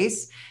in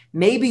case,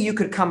 maybe you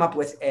could come up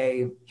with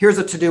here's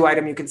a to-do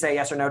item you can say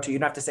yes or no to. You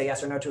don't have to say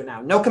yes or no to it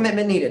now. No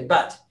commitment needed,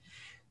 but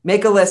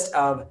make a list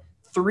of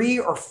 3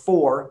 or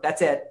 4,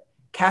 that's it,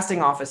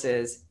 casting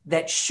offices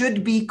that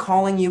should be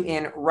calling you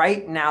in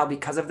right now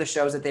because of the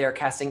shows that they are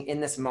casting in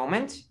this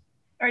moment.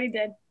 Already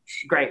did.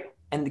 Great.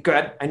 And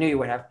good. I knew you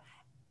would have.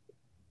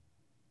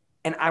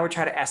 And I would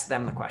try to ask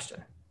them the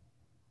question.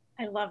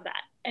 I love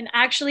that. And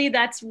actually,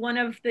 that's one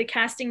of the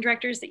casting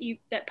directors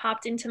that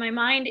popped into my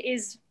mind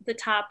is the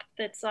top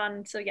that's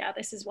on. So yeah,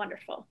 this is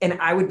wonderful. And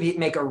I would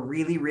make a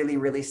really, really,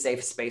 really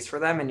safe space for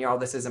them. And y'all,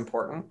 this is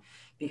important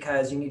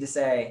because you need to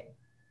say,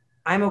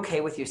 I'm okay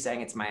with you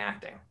saying it's my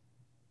acting.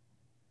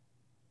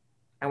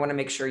 I want to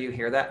make sure you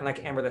hear that. And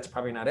like, Amber, that's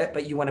probably not it,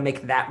 but you want to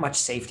make that much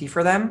safety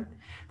for them.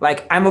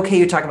 Like, I'm okay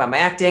you talking about my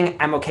acting.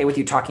 I'm okay with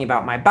you talking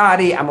about my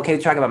body. I'm okay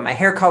with talking about my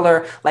hair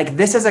color. Like,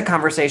 this is a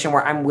conversation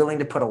where I'm willing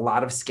to put a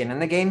lot of skin in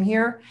the game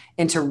here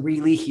and to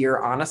really hear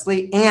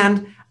honestly.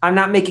 And I'm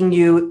not making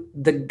you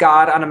the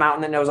God on a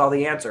mountain that knows all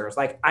the answers.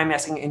 Like, I'm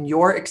asking, in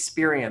your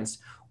experience,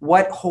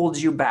 what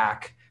holds you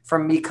back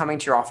from me coming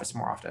to your office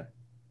more often?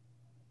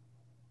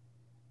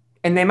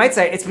 And they might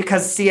say it's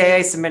because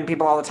CAA submit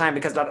people all the time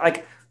because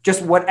like,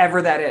 just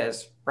whatever that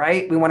is,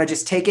 right? We want to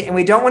just take it. And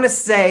we don't want to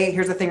say,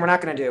 here's the thing we're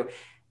not going to do.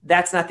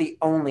 That's not the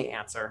only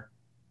answer.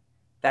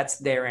 That's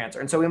their answer.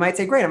 And so we might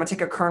say, great, I'm going to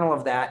take a kernel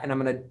of that and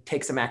I'm going to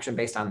take some action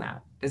based on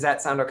that. Does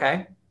that sound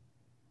okay?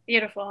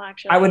 Beautiful,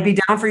 actually. I would be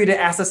down for you to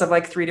ask this of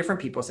like 3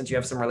 different people since you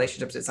have some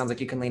relationships it sounds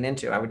like you can lean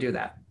into. I would do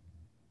that.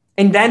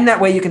 And then that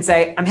way you can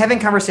say, I'm having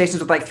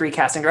conversations with like 3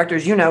 casting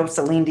directors, you know,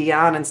 Celine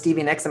Dion and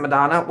Stevie Nicks and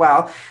Madonna.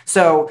 Well,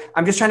 so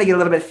I'm just trying to get a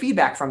little bit of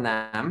feedback from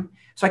them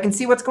so I can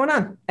see what's going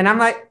on. And I'm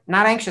like,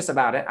 not anxious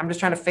about it. I'm just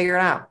trying to figure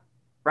it out.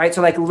 Right.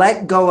 So like,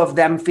 let go of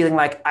them feeling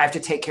like I have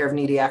to take care of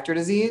needy actor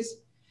disease,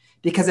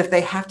 because if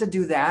they have to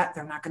do that,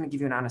 they're not going to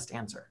give you an honest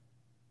answer.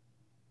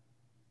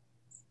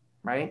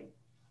 Right.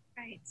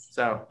 Right.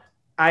 So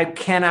I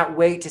cannot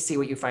wait to see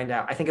what you find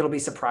out. I think it'll be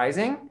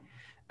surprising.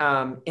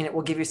 And it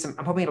will give you some,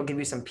 I'm hoping it'll give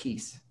you some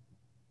peace.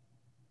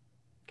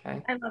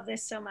 Okay. I love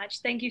this so much.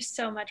 Thank you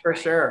so much. For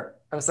Brian. sure.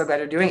 I'm so glad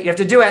you're doing it. You have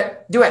to do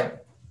it. Do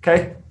it.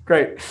 Okay,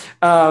 great.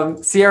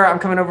 Sierra, I'm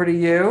coming over to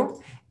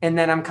you. And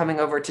then I'm coming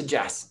over to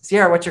Jess.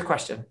 Sierra, what's your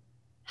question?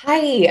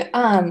 Hi,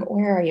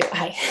 where are you?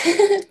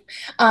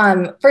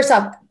 Hi. First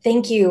off,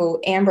 thank you,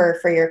 Amber,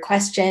 for your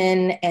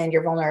question and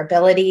your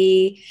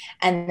vulnerability.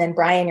 And then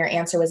Brian, your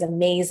answer was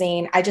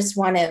amazing. I just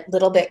want a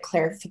little bit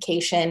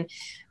clarification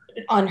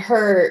on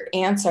her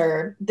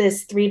answer.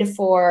 This 3 to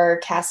 4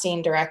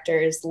 casting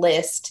directors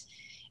list,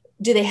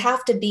 do they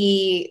have to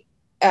be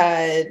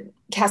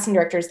casting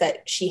directors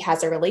that she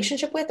has a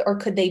relationship with, or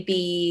could they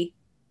be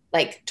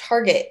like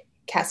target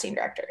casting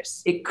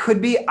directors? It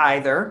could be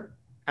either.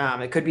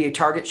 It could be a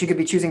target. She could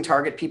be choosing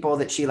target people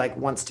that she like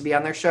wants to be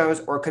on their shows,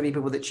 or it could be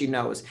people that she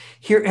knows.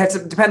 Here,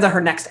 it depends on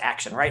her next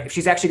action, right? If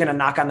she's actually going to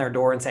knock on their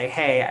door and say,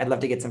 hey, I'd love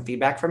to get some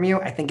feedback from you,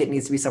 I think it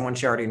needs to be someone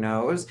she already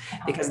knows,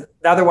 because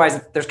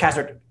otherwise there's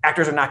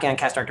actors are knocking on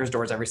cast directors'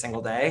 doors every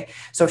single day.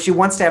 So if she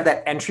wants to have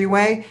that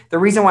entryway, the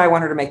reason why I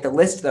want her to make the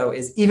list though,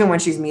 is even when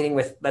she's meeting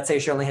with, let's say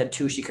she only had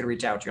 2 she could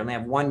reach out to, you only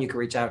have 1 you could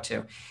reach out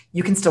to,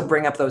 you can still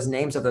bring up those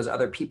names of those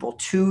other people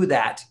to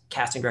that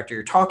casting director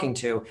you're talking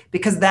to,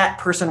 because that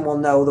person will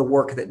know the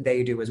work that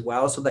they do as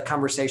well. So the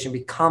conversation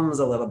becomes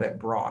a little bit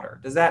broader.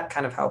 Does that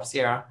kind of help,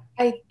 Sierra?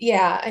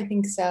 Yeah, I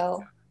think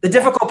so. The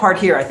difficult part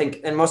here, I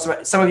think, and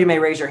some of you may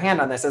raise your hand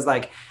on this, is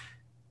like,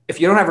 if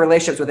you don't have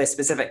relationships with a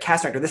specific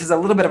cast director, this is a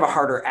little bit of a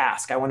harder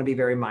ask. I want to be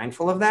very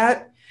mindful of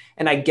that.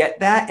 And I get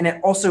that. And it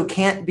also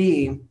can't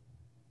be,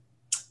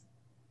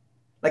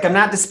 like, I'm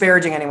not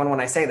disparaging anyone when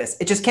I say this.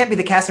 It just can't be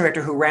the casting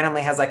director who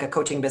randomly has like a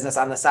coaching business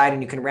on the side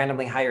and you can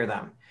randomly hire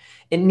them.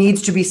 It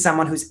needs to be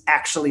someone who's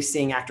actually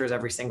seeing actors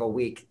every single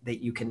week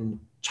that you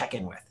can check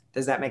in with.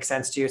 Does that make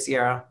sense to you,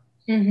 Sierra?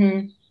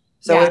 Mm-hmm.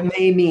 So yeah.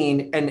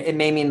 It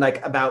may mean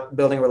like about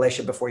building a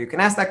relationship before you can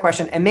ask that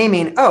question. It may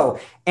mean, oh,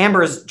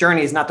 Amber's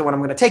journey is not the one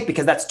I'm going to take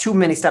because that's too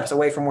many steps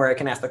away from where I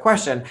can ask the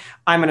question.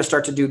 I'm going to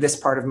start to do this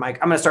part of I'm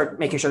going to start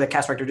making sure the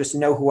cast director just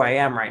know who I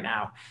am right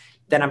now.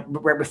 Then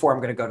right before I'm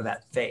going to go to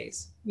that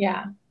phase.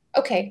 Yeah.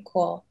 Okay,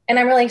 cool. And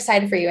I'm really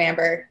excited for you,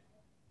 Amber.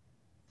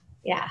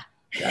 Yeah.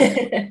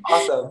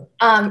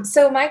 Awesome.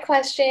 So my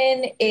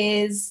question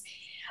is,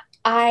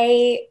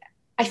 I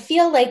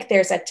feel like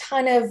there's a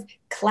ton of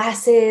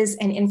classes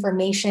and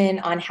information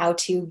on how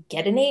to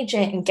get an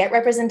agent and get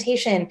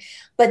representation,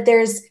 but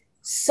there's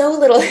so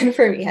little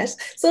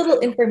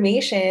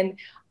information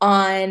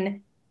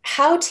on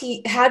how do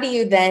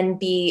you then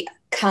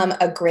become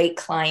a great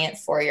client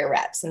for your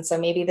reps. And so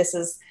maybe this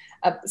is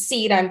a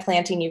seed I'm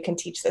planting. You can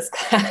teach this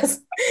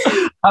class.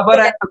 How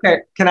about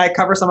okay, can I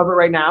cover some of it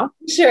right now?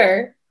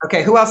 Sure.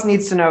 Okay, who else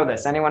needs to know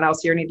this? Anyone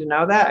else here need to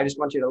know that? I just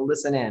want you to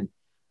listen in.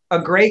 A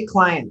great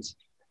client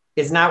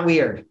is not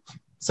weird.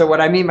 So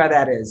what I mean by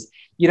that is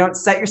you don't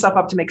set yourself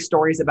up to make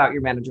stories about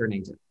your manager and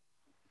agent.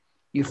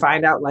 You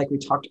find out, like we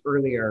talked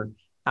earlier,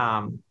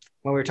 when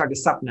we were talking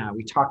to Sapna,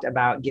 we talked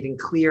about getting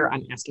clear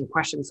on asking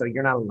questions. So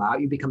you're not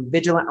allowed, you become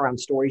vigilant around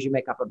stories you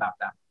make up about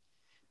them.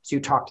 So you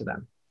talk to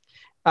them.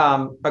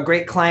 A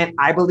great client,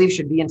 I believe,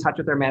 should be in touch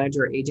with their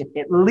manager or agent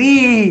at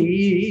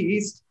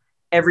least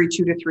every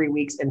 2 to 3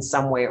 weeks in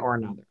some way or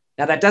another.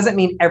 Now, that doesn't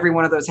mean every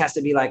one of those has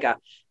to be like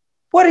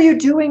what are you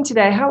doing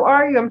today? How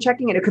are you? I'm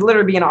checking in. It could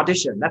literally be an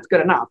audition. That's good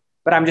enough.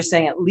 But I'm just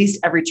saying at least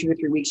every 2 to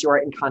 3 weeks, you are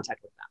in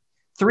contact with them.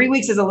 3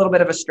 weeks is a little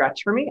bit of a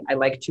stretch for me. I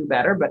like 2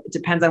 better, but it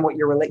depends on what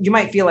you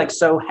might feel like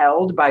so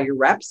held by your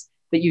reps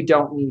that you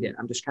don't need it.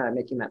 I'm just kind of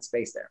making that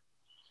space there.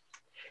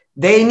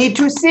 They need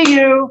to see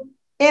you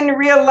in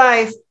real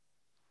life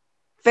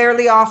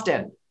fairly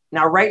often.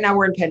 Now, right now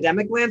we're in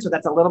pandemic land, so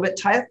that's a little bit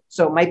tough.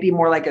 So it might be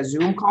more like a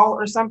Zoom call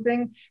or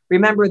something.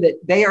 Remember that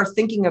they are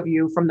thinking of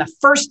you from the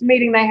first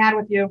meeting they had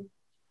with you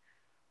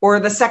or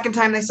the second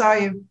time they saw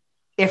you,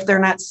 if they're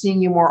not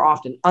seeing you more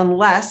often,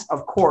 unless,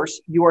 of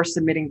course, you are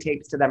submitting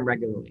tapes to them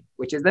regularly,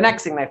 which is the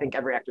next thing that I think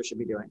every actor should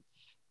be doing.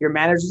 Your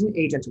managers and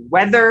agents,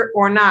 whether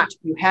or not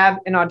you have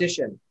an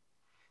audition,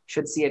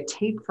 should see a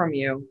tape from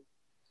you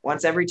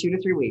once every 2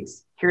 to 3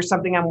 weeks. Here's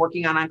something I'm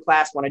working on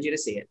class, wanted you to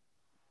see it.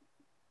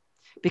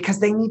 Because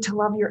they need to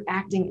love your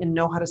acting and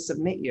know how to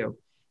submit you.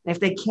 And if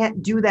they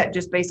can't do that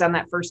just based on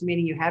that first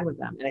meeting you had with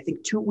them, and I think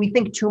we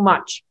think too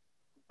much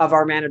of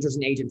our managers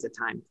and agents at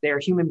times. They are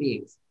human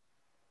beings.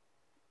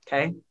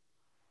 Okay?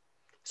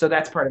 So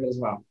that's part of it as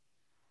well.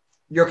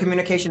 Your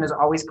communication is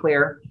always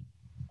clear.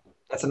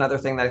 That's another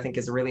thing that I think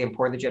is really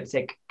important that you have to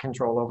take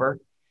control over.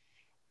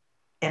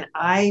 And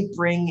I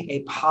bring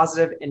a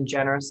positive and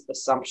generous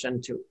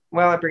assumption to,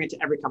 well, I bring it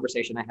to every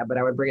conversation I have, but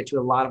I would bring it to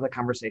a lot of the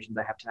conversations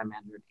I have to my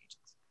manager and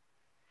agents.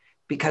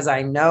 Because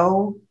I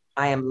know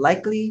I am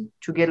likely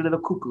to get a little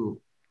cuckoo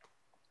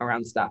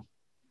around stuff.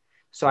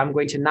 So I'm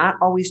going to not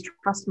always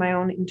trust my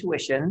own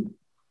intuition,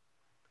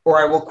 or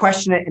I will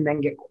question it and then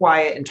get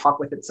quiet and talk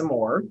with it some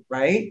more,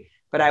 right?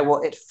 But I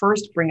will at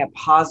first bring a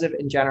positive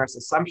and generous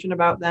assumption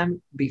about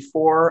them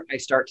before I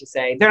start to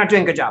say, they're not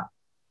doing a good job.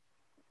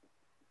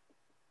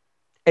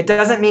 It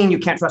doesn't mean you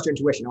can't trust your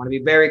intuition. I want to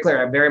be very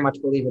clear. I very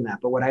much believe in that.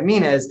 But what I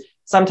mean is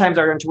sometimes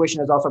our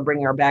intuition is also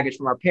bringing our baggage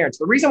from our parents.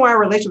 The reason why our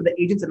relationship with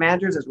the agents and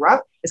managers is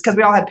rough is because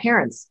we all had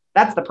parents.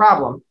 That's the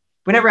problem.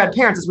 If we never had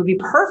parents, this would be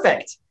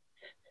perfect,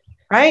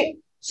 right?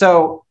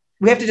 So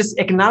we have to just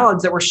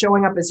acknowledge that we're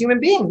showing up as human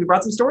beings. We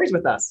brought some stories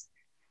with us,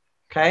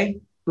 okay?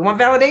 We want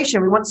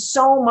validation. We want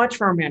so much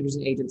from our managers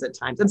and agents at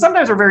times. And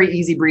sometimes we're very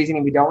easy breezy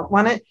and we don't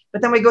want it,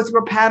 but then we go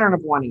through a pattern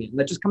of wanting it. And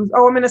that just comes,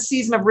 oh, I'm in a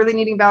season of really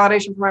needing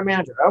validation from my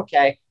manager.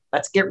 Okay,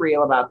 let's get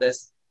real about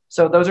this.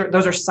 So those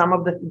are some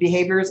of the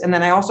behaviors. And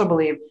then I also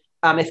believe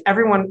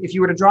if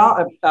you were to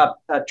draw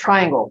a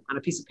triangle on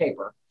a piece of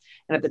paper,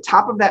 and at the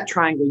top of that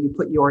triangle, you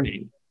put your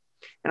name.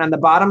 And on the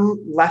bottom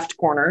left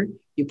corner,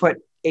 you put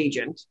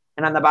agent.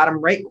 And on the bottom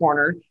right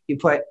corner, you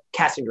put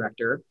casting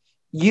director.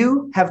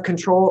 You have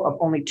control of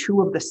only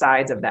two of the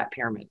sides of that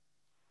pyramid.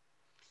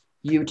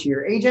 You to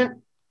your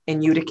agent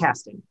and you to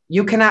casting.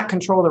 You cannot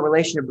control the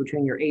relationship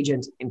between your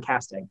agent and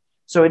casting.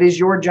 So it is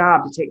your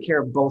job to take care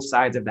of both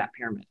sides of that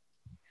pyramid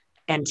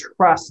and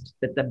trust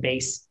that the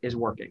base is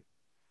working.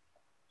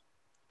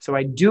 So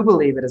I do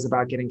believe it is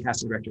about getting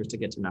casting directors to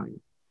get to know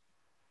you.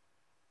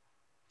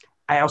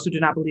 I also do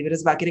not believe it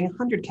is about getting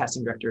 100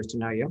 casting directors to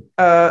know you.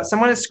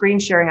 Someone is screen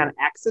sharing on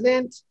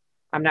accident.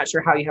 I'm not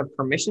sure how you have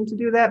permission to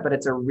do that, but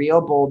it's a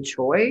real bold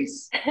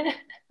choice.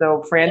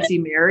 So Francie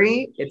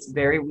Mary, it's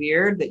very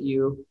weird that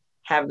you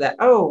have that.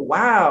 Oh,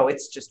 wow,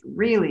 it's just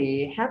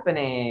really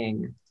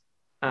happening.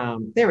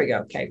 There we go.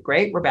 Okay,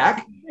 great. We're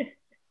back.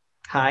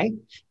 Hi.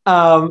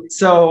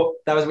 So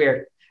that was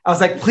weird. I was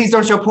like, please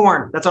don't show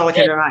porn. That's all that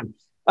came to mind.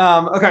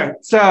 Okay,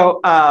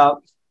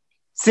 so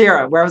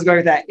Sierra, where I was going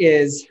with that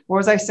is, what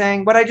was I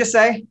saying? What did I just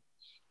say?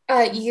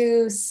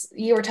 You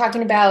were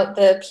talking about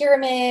the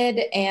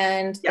pyramid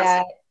and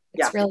that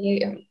it's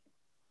really...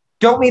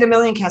 Don't meet 1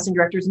 million casting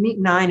directors, meet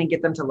 9 and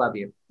get them to love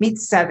you. Meet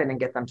 7 and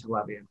get them to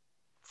love you.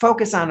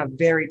 Focus on a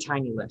very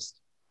tiny list.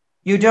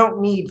 You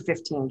don't need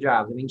 15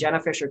 jobs. I mean, Jenna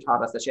Fisher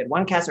taught us that she had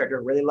one casting director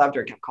who really loved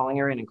her, kept calling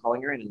her in, and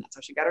that's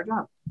how she got her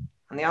job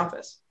in the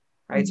office,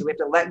 right? Mm-hmm. So we have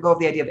to let go of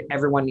the idea that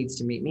everyone needs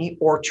to meet me,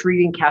 or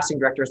treating casting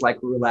directors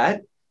like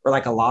roulette or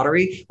like a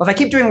lottery. Well, if I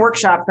keep doing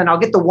workshops, then I'll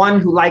get the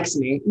one who likes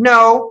me.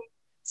 No,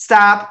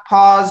 stop,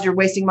 pause, you're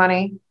wasting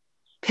money.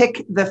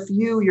 Pick the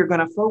few you're going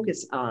to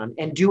focus on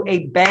and do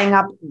a bang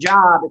up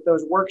job at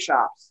those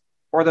workshops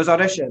or those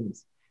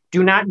auditions.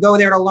 Do not go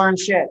there to learn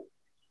shit.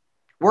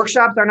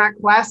 Workshops are not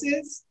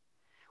classes.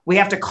 We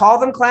have to call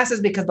them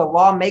classes because the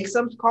law makes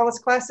them call us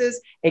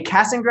classes. A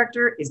casting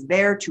director is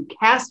there to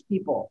cast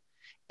people.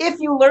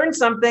 If you learn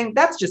something,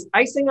 that's just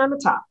icing on the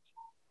top.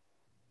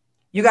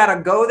 You got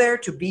to go there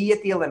to be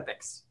at the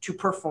Olympics, to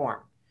perform.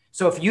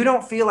 So if you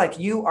don't feel like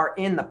you are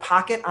in the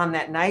pocket on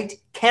that night,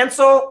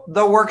 cancel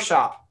the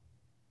workshop.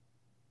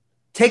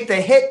 Take the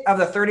hit of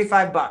the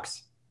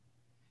 $35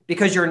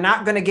 because you're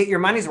not going to get your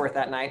money's worth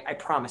that night. I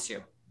promise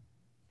you.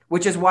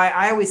 Which is why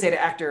I always say to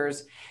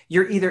actors,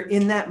 you're either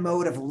in that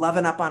mode of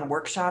loving up on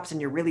workshops and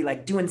you're really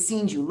like doing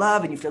scenes you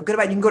love and you feel good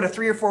about it. You can go to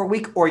 3 or 4 a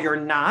week, or you're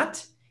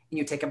not and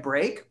you take a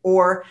break,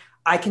 or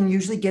I can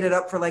usually get it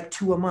up for like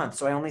 2 a month.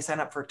 So I only sign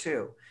up for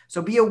 2.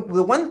 So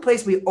the one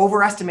place we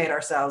overestimate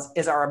ourselves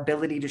is our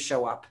ability to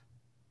show up.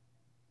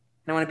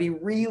 And I want to be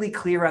really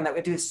clear on that. We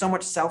have to do so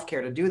much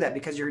self-care to do that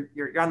because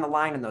you're on the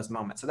line in those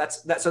moments. So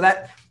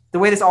that the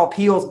way this all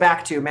peels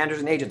back to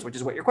managers and agents, which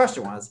is what your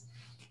question was,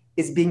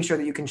 is being sure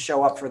that you can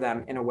show up for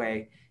them in a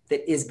way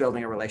that is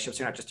building a relationship. So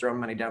you're not just throwing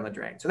money down the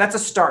drain. So that's a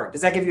start.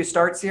 Does that give you a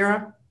start,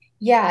 Sierra?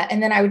 Yeah.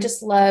 And then I would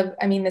just love,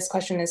 this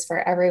question is for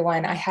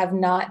everyone. I have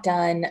not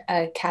done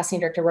a casting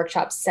director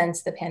workshop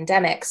since the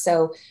pandemic.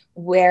 So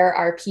where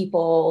are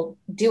people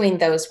doing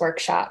those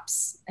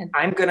workshops?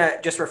 I'm going to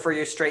just refer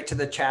you straight to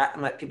the chat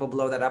and let people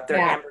blow that up there.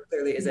 Yeah. Amber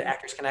clearly is at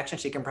Actors Connection.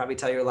 She can probably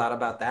tell you a lot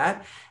about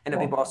that. And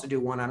if people also do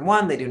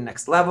one-on-one, they do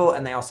Next Level,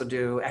 and they also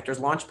do Actors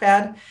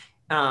Launchpad.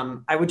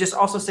 I would just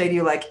also say to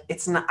you, like,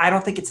 it's not, I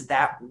don't think it's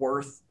that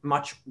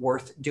much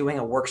worth doing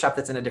a workshop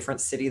that's in a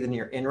different city than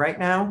you're in right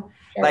now.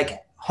 Sure.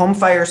 Like, home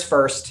fires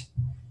first,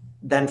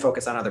 then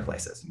focus on other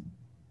places.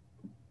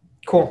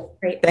 Cool.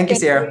 Great. Thank you,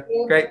 Sierra.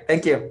 Great.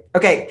 Thank you.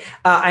 Okay.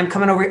 I'm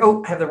coming over.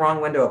 Oh, I have the wrong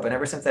window open.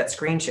 Ever since that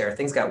screen share,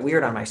 things got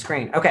weird on my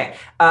screen. Okay.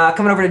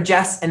 Coming over to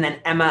Jess, and then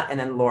Emma, and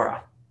then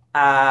Laura.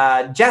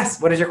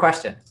 Jess, what is your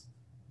question?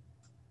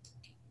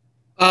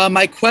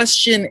 My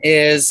question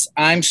is,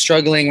 I'm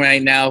struggling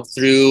right now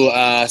through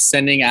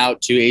sending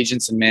out to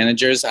agents and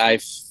managers. I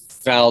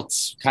felt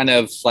kind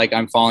of like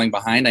I'm falling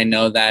behind. I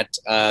know that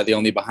the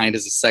only behind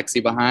is a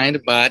sexy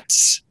behind, but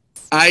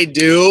I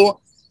do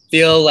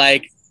feel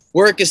like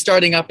work is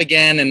starting up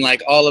again and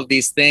like all of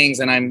these things.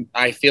 And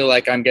I feel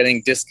like I'm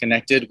getting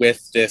disconnected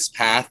with this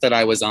path that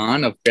I was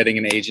on of getting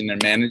an agent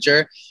and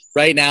manager.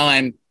 Right now,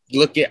 I'm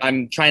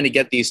trying to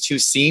get these two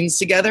scenes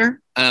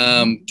together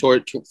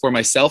for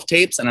my self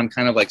tapes. And I'm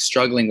kind of like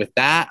struggling with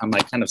that. I'm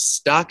like kind of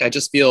stuck. I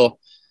just feel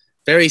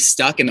very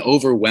stuck and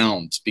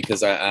overwhelmed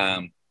because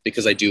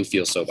I do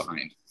feel so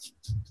behind.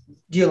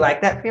 Do you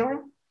like that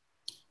feeling?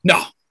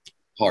 No,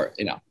 hard,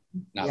 not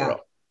at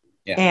all.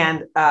 Yeah.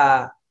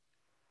 And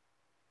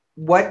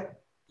what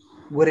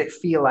would it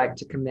feel like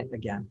to commit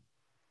again?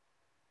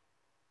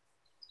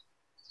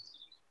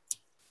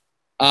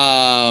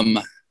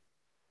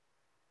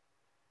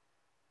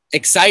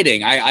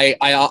 Exciting.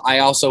 I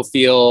also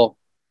feel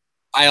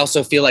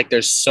like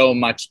there's so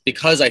much,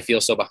 because I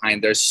feel so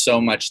behind, there's so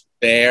much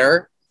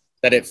there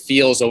that it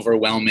feels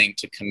overwhelming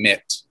to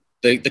commit.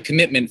 The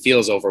commitment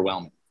feels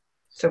overwhelming.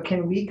 So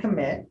can we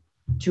commit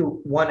to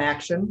one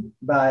action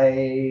by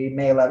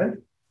May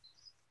 11th?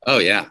 Oh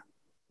yeah.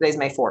 Today's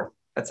May 4th.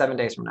 That's 7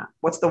 days from now.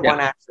 What's the one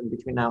action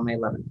between now and May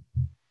 11th?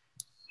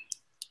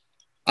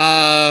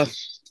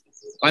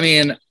 I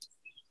mean,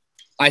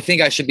 I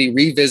think I should be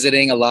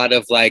revisiting a lot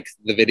of like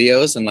the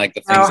videos and like the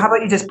things. Oh, how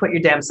about you just put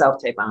your damn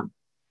self tape on?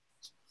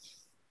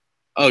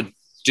 Oh,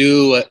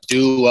 do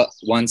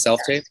one self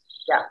tape?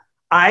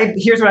 Yeah.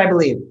 Here's what I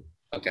believe.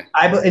 Okay.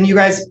 And you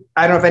guys,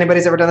 I don't know if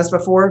anybody's ever done this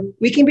before.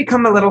 We can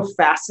become a little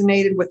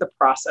fascinated with the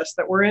process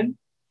that we're in,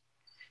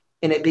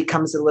 and it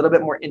becomes a little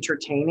bit more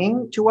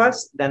entertaining to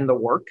us than the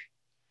work.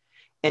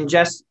 And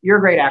Jess, you're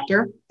a great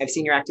actor. I've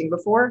seen your acting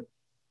before.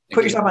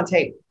 Put yourself on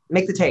tape.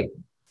 Make the tape.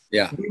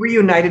 Yeah. Be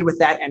reunited with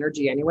that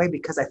energy anyway,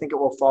 because I think it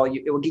will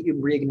get you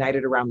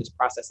reignited around this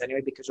process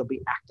anyway, because you'll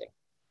be acting.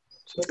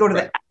 So let's go to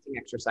the acting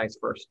exercise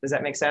first. Does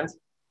that make sense?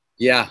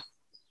 Yeah.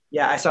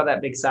 Yeah, I saw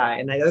that big sigh.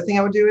 And the other thing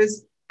I would do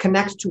is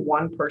connect to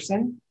one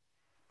person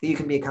that you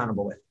can be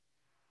accountable with.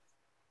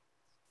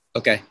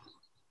 Okay.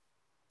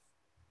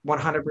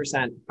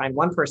 100%. Find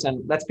one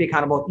person. Let's be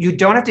accountable. You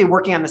don't have to be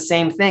working on the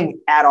same thing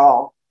at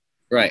all.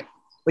 Right.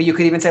 But you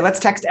could even say, let's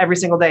text every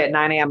single day at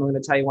 9 a.m. I'm going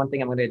to tell you one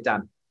thing I'm going to get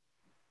done.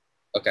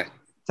 Okay.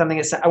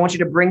 I want you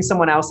to bring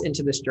someone else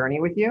into this journey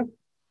with you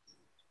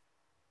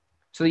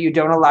so that you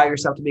don't allow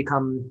yourself to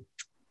become,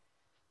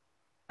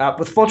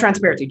 with full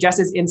transparency, Jess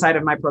is inside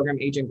of my program,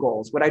 Agent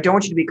Goals. What I don't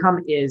want you to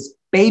become is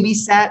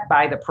babysat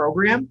by the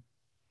program.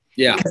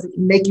 Yeah. Because it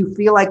can make you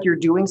feel like you're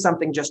doing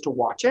something just to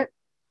watch it.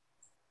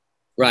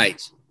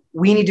 Right.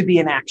 We need to be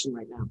in action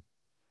right now,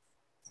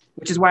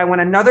 which is why I want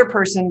another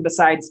person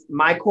besides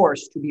my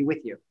course to be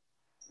with you.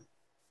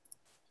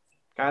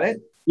 Got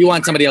it? You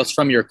want somebody else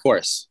from your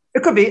course.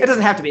 It could be. It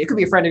doesn't have to be. It could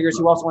be a friend of yours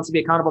who also wants to be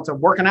accountable to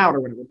working out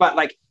or whatever. But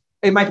like,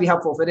 it might be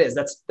helpful if it is.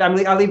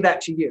 I'll leave that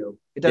to you.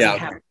 It doesn't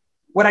have to.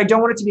 What I don't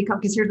want it to become,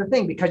 because here's the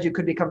thing, because you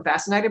could become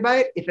fascinated by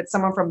it. If it's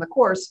someone from the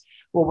course,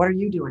 well, what are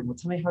you doing? Well,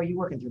 tell me how are you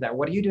working through that?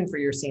 What are you doing for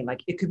your scene?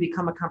 Like, it could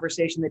become a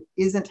conversation that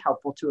isn't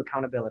helpful to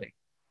accountability.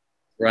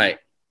 Right. It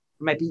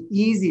might be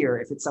easier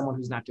if it's someone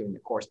who's not doing the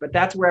course, but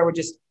that's where I would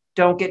just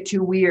don't get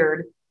too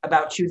weird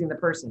about choosing the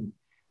person.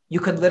 You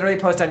could literally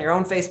post on your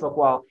own Facebook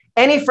wall,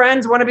 any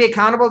friends want to be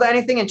accountable to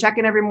anything and check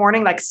in every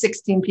morning? Like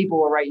 16 people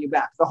will write you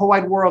back. The whole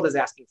wide world is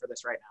asking for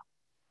this right now.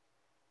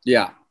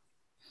 Yeah.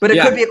 But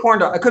it could be a corn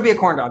dog. It could be a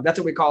corn dog. That's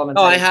what we call them.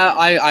 Oh,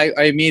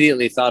 I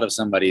immediately thought of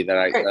somebody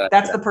that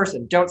that's the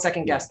person. Don't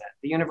second guess that.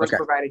 The universe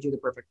provided you the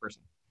perfect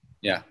person.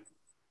 Yeah.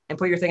 And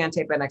put your thing on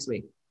tape by next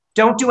week.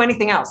 Don't do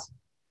anything else.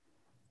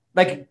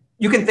 Like,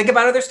 you can think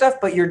about other stuff,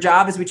 but your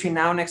job is between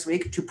now and next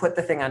week to put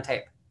the thing on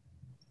tape.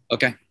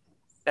 Okay.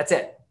 That's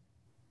it.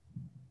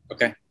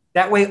 Okay.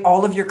 That way,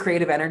 all of your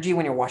creative energy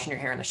when you're washing your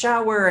hair in the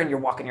shower and you're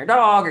walking your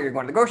dog or you're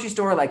going to the grocery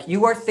store, like,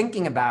 you are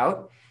thinking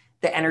about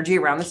the energy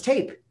around this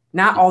tape,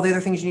 not all the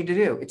other things you need to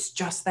do. It's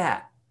just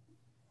that.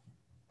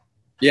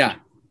 Yeah.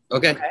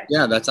 Okay.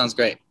 Yeah, that sounds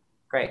great.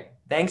 Great.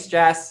 Thanks,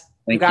 Jess.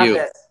 Thank you. Got you.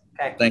 this.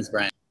 Okay. Thanks,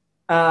 Brian.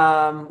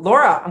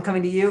 Laura, I'm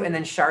coming to you, and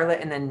then Charlotte,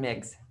 and then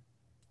Miggs.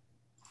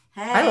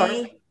 Hey. Hi,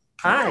 Laura.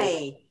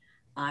 Hi.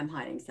 I'm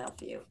hiding self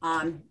view.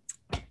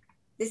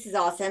 This is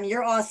awesome.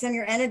 You're awesome.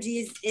 Your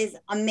energy is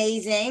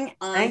amazing.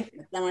 I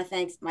want to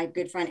thank my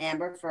good friend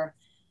Amber for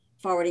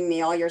forwarding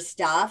me all your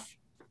stuff.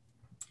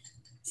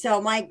 So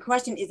my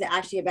question is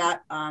actually about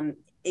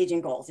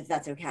agent goals, if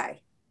that's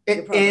okay.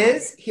 It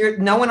is here.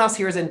 No one else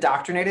here is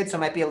indoctrinated, so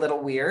it might be a little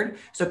weird.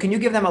 So can you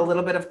give them a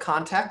little bit of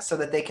context so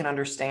that they can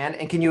understand?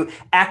 And can you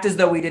act as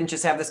though we didn't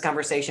just have this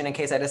conversation in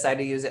case I decide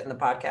to use it in the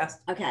podcast?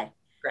 Okay.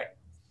 Great.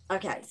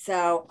 Okay.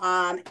 So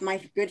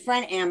my good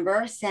friend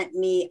Amber sent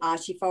me,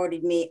 she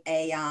forwarded me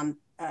the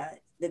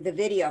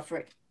video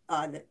for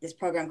this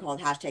program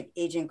called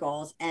 #Agent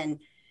Goals. And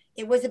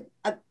it was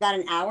about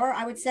an hour,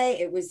 I would say.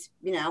 It was,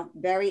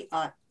 very,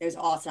 it was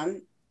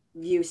awesome.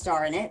 You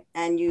star in it,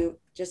 and you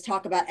just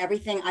talk about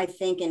everything I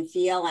think and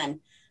feel, and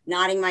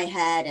nodding my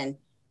head. And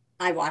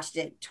I watched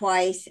it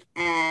twice.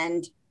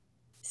 And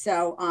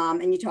so,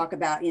 and you talk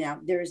about,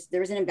 there's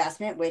an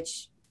investment,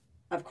 which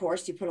of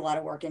course you put a lot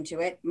of work into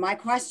it. My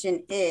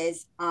question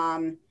is,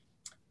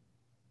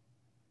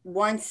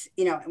 once,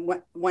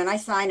 when I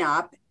sign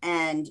up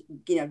and,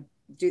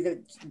 do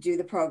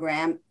the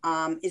program,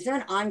 is there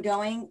an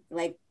ongoing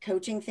like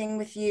coaching thing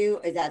with you?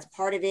 Is that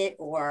part of it,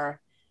 or?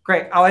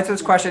 Great. I'll answer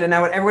this question. And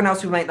now everyone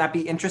else who might not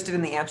be interested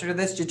in the answer to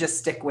this, just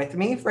stick with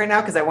me right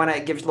now, because I want to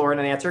give Lauren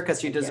an answer, because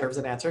she deserves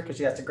an answer, because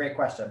she asked a great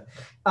question.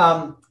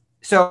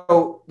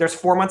 So there's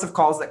 4 months of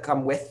calls that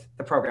come with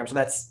the program. So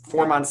that's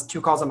 4 months,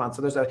 2 calls a month.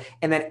 So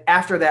and then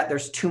after that,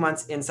 there's 2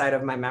 months inside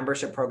of my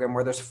membership program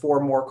where there's 4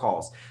 more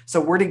calls.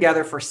 So we're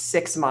together for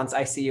 6 months.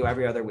 I see you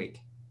every other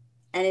week.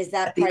 And is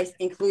that price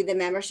include the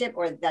membership,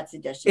 or that's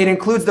additional? It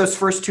includes those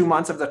first 2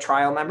 months of the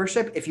trial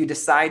membership. If you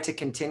decide to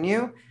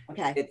continue,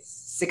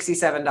 it's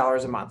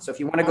 $67 a month. So if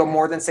you want to go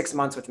more than 6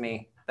 months with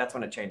me, that's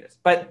when it changes.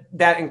 But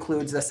that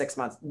includes the 6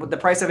 months. The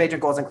price of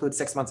Agent Goals includes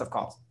 6 months of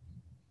calls.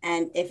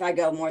 And if I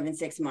go more than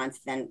 6 months,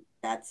 then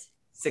that's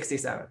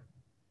 67.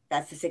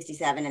 That's the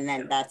 67, and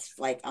then that's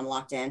like I'm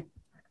locked in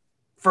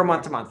for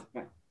month to month.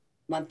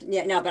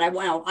 Yeah, no, but I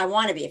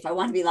want to be. If I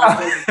want to be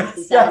locked in,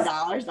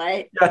 $67,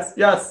 right?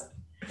 Yes.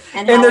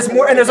 And there's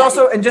more, and there's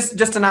also, and just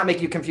to not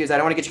make you confused, I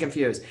don't want to get you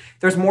confused.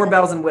 There's more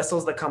bells and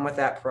whistles that come with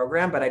that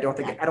program, but I don't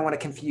want to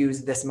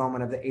confuse this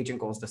moment of the Agent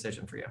Goals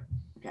decision for you.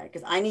 Okay,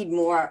 because I need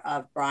more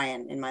of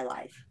Brian in my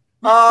life.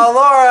 Oh,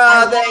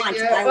 Laura, thank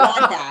you. I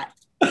want that.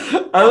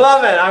 I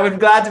love it. I would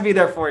glad to be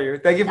there for you.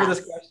 Thank you for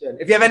this question.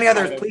 If you have any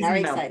others, please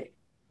email me.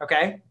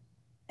 Okay.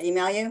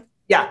 Email you?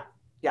 Yeah.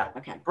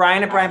 Okay.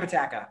 Brian at Brian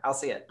Patacca. I'll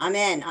see it. I'm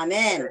in.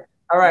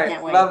 All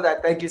right. Love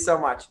that. Thank you so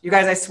much. You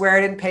guys, I swear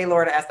I didn't pay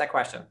Laura to ask that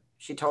question.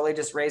 She totally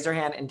just raised her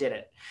hand and did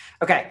it.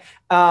 Okay.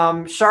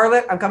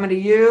 Charlotte, I'm coming to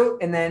you,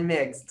 and then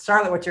Miggs.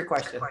 Charlotte, what's your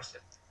question?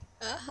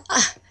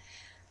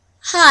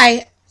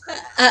 Hi.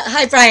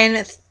 Hi,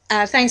 Brian.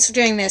 Thanks for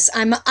doing this.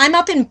 I'm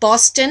up in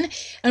Boston,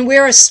 and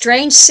we're a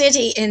strange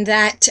city in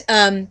that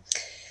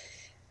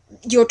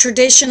your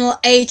traditional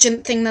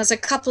agent thing, there's a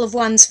couple of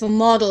ones for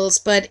models,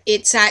 but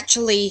it's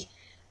actually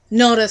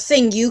not a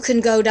thing. You can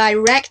go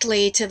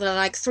directly to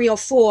the 3 or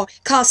 4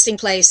 casting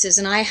places,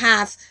 and I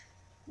have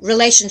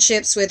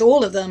relationships with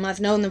all of them. I've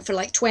known them for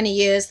 20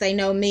 years. They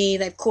know me.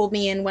 They've called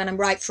me in when I'm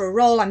right for a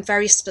role. I'm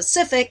very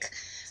specific.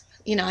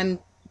 I'm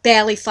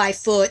barely 5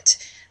 foot.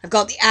 I've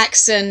got the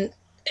accent.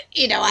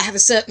 I have a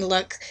certain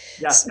look.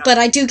 But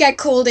I do get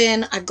called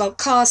in. I've got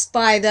cast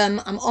by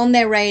them. I'm on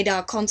their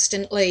radar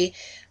constantly.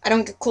 I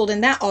don't get called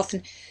in that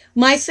often.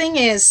 My thing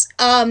is,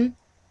 I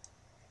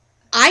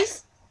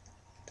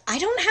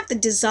don't have the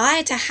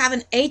desire to have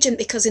an agent,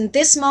 because in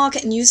this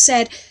market, and you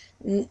said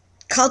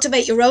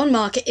cultivate your own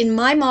market. In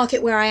my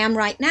market where I am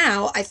right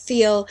now, I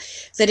feel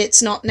that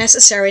it's not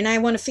necessary, and I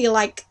want to feel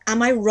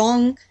am I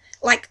wrong?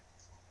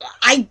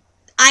 I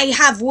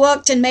have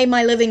worked and made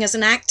my living as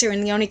an actor,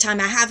 and the only time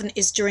I haven't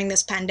is during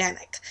this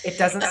pandemic. It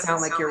doesn't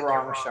sound like you're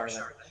wrong,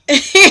 Charlotte.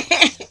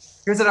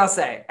 Here's what I'll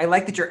say. I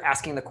like that you're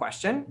asking the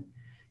question.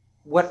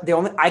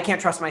 I can't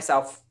trust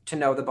myself to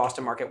know the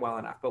Boston market well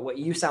enough, but what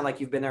you sound like,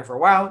 you've been there for a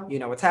while, you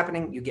know what's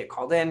happening, you get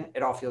called in,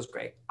 it all feels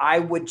great. I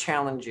would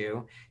challenge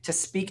you to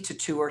speak to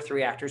 2 or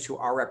 3 actors who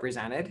are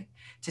represented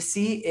to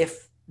see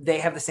if they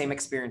have the same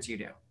experience you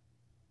do,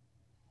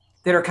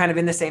 that are kind of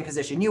in the same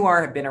position you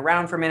are, have been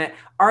around for a minute.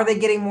 Are they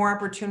getting more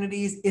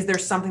opportunities? Is there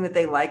something that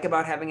they like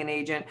about having an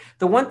agent?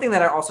 The one thing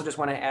that I also just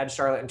want to add,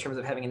 Charlotte, in terms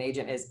of having an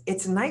agent is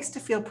it's nice to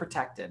feel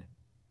protected,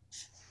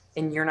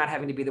 and you're not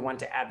having to be the one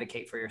to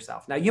advocate for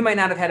yourself. Now, you might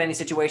not have had any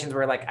situations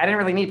where I didn't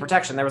really need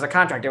protection. There was a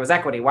contract, it was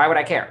equity. Why would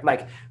I care?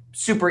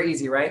 Super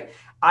easy, right?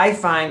 I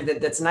find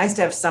that it's nice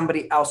to have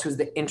somebody else who's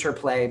the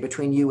interplay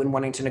between you and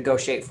wanting to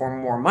negotiate for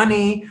more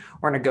money,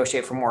 or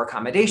negotiate for more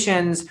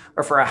accommodations,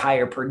 or for a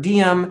higher per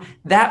diem.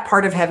 That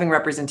part of having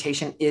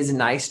representation is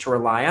nice to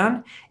rely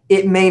on.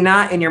 It may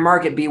not in your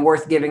market be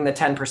worth giving the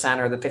 10%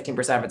 or the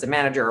 15% if it's a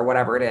manager or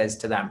whatever it is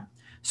to them.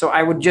 So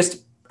I would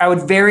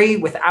vary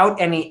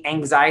without any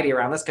anxiety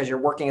around this, because you're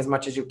working as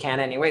much as you can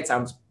anyway. It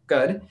sounds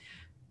good.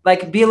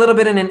 Be a little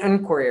bit in an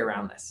inquiry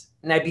around this.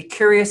 And I'd be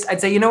curious.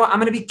 I'd say, you know what? I'm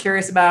going to be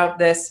curious about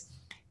this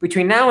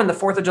between now and the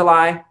 4th of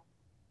July.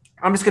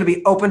 I'm just going to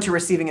be open to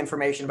receiving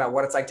information about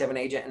what it's like to have an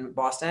agent in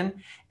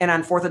Boston. And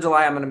on 4th of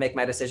July, I'm going to make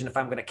my decision if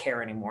I'm going to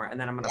care anymore. And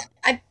then I'm going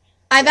to...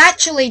 I've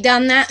actually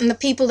done that. And the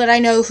people that I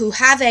know who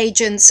have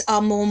agents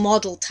are more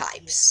model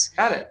types.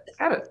 Got it.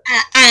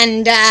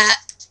 And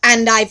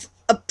I've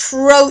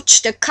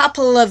approached a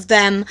couple of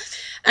them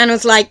and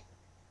was like,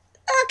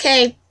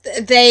 okay,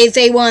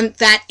 they weren't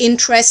that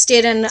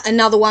interested, and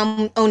another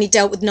one only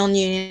dealt with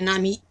non-union.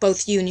 I'm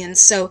both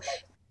unions, so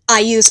I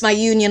use my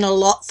union a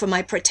lot for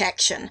my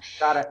protection.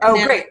 Got it.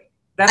 Oh, great.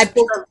 That's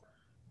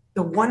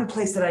the one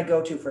place that I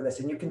go to for this,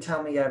 and you can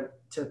tell me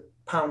to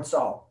pound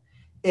salt,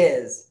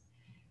 is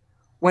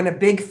when a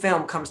big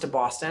film comes to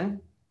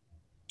Boston,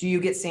 do you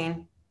get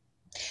seen?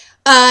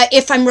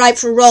 If I'm right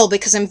for a role,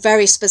 because I'm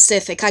very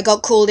specific. I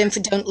got called in for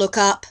Don't Look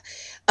Up.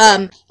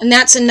 And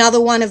that's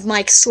another one of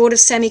my sort of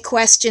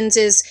semi-questions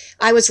is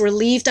I was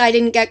relieved I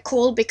didn't get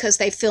called because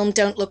they filmed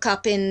Don't Look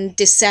Up in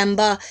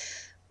December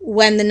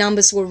when the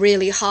numbers were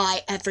really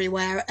high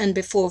everywhere and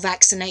before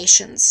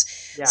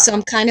vaccinations. Yeah. So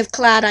I'm kind of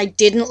glad I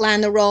didn't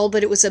land the role,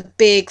 but it was a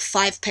big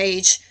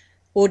 5-page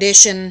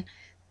audition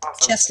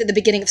just at the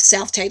beginning of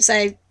self-tapes.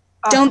 I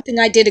don't think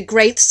I did a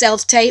great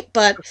self-tape,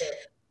 but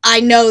I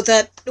know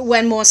that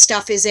when more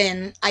stuff is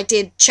in, I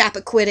did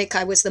Chappaquiddick,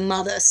 I was the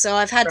mother. So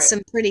I've had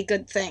some pretty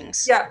good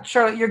things. Yeah,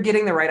 Charlotte, you're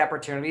getting the right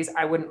opportunities.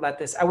 And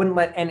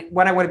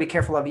what I want to be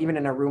careful of, even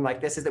in a room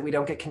like this, is that we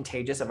don't get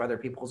contagious of other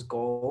people's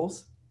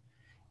goals.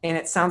 And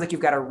it sounds like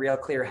you've got a real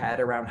clear head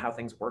around how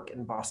things work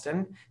in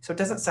Boston. So it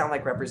doesn't sound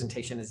like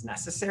representation is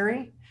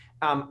necessary.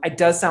 It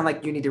does sound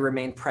like you need to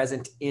remain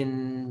present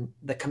in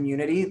the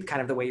community,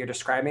 kind of the way you're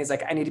describing. It's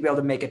like, I need to be able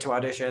to make it to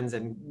auditions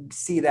and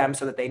see them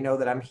so that they know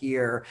that I'm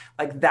here.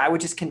 Like that, I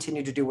would just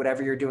continue to do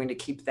whatever you're doing to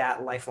keep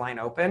that lifeline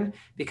open,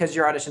 because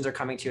your auditions are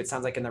coming to you. It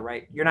sounds like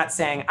you're not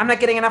saying, I'm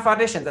not getting enough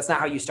auditions. That's not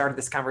how you started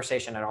this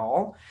conversation at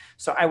all.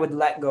 So I would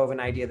let go of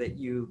an idea that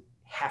you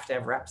have to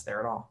have reps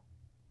there at all.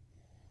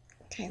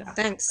 Okay,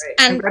 thanks.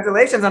 And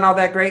congratulations on all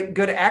that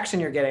good action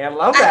you're getting. I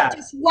love that.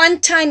 Just one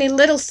tiny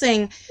little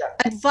thing,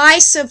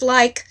 advice of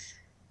like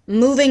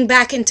moving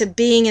back into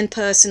being in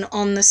person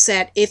on the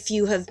set if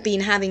you have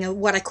been having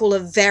what I call a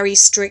very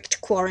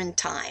strict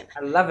quarantine. I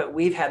love it.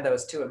 We've had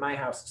those too at my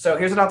house. So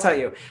here's what I'll tell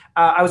you.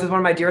 I was with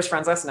one of my dearest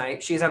friends last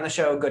night. She's on the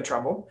show Good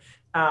Trouble.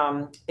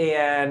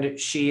 And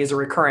she is a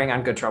recurring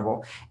on Good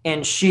Trouble,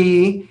 and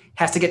she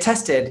has to get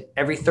tested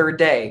every 3rd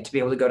day to be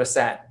able to go to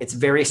set. It's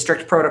very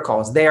strict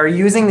protocols. They are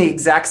using the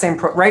exact same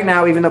right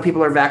now, even though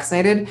people are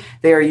vaccinated,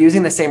 they are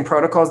using the same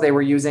protocols they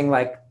were using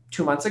like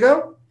 2 months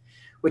ago,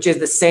 which is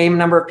the same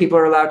number of people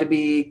are allowed to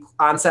be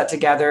on set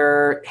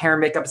together. Hair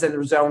and makeup's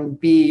in zone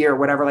B or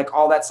whatever, like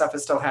all that stuff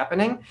is still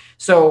happening.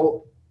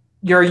 So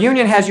your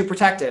union has you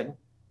protected.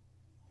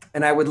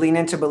 And I would lean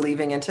into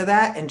believing into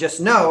that and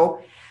just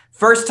know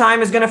first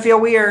time is going to feel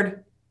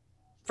weird.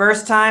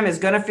 First time is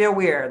going to feel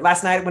weird.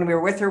 Last night when we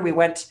were with her, we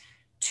went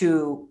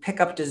to pick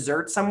up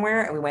dessert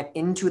somewhere, and we went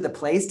into the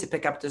place to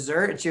pick up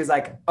dessert. And she was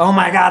like, oh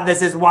my God,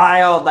 this is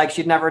wild. Like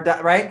she'd never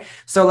done, right?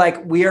 So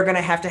like, we are going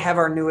to have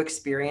our new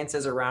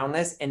experiences around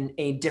this, and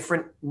a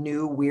different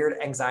new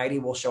weird anxiety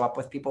will show up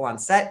with people on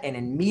set and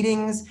in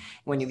meetings.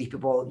 When you meet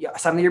people,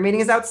 some of your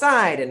meeting is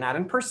outside and not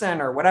in person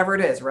or whatever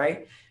it is,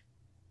 right?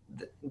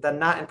 The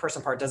not in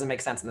person part doesn't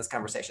make sense in this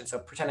conversation. So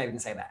pretend I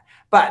didn't say that.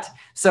 But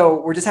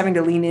so we're just having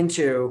to lean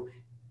into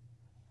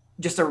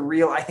just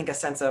a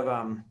sense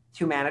of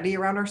humanity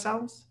around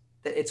ourselves,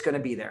 that it's going to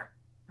be there,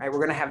 right? We're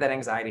going to have that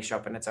anxiety show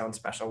up in its own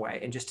special way.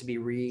 And just to be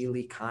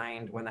really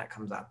kind when that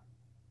comes up,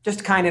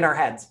 just kind in our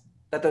heads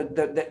that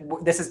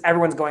this is,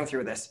 everyone's going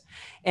through this.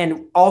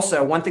 And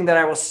also one thing that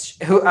I will,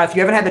 if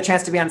you haven't had the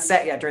chance to be on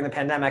set yet during the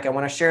pandemic, I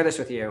want to share this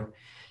with you.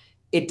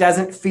 It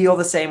doesn't feel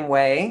the same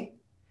way.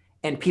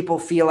 And people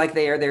feel like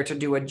they are there to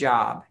do a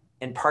job.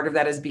 And part of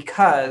that is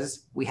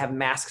because we have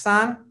masks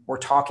on, we're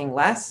talking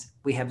less,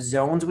 we have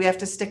zones we have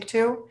to stick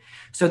to.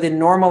 So the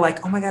normal,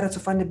 like, oh my God, it's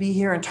so fun to be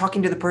here and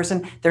talking to the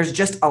person, there's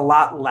just a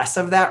lot less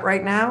of that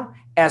right now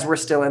as we're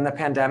still in the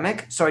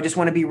pandemic. So I just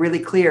want to be really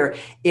clear.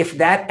 If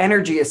that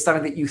energy is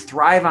something that you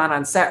thrive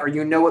on set, or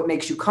you know what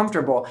makes you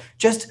comfortable,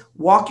 just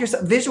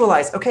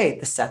visualize, okay,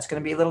 the set's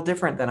going to be a little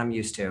different than I'm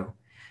used to.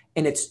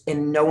 And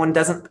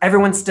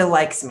everyone still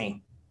likes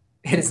me.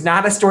 It is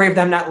not a story of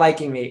them not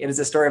liking me. It is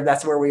a story of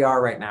that's where we are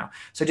right now.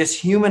 So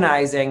just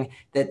humanizing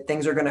that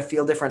things are going to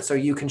feel different so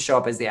you can show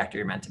up as the actor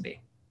you're meant to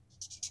be.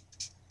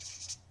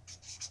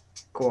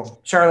 Cool.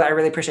 Charlotte, I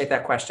really appreciate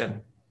that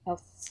question. Well,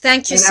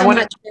 thank you so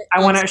much.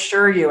 I want to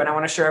assure you, and I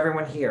want to assure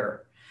everyone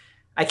here,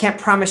 I can't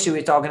promise you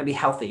it's all going to be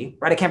healthy,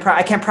 right?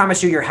 I can't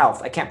promise you your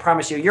health. I can't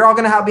promise you you're all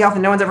going to be healthy.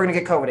 No one's ever going to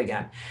get COVID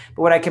again.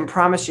 But what I can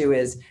promise you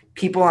is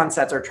people on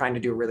sets are trying to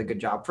do a really good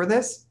job for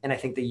this. And I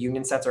think the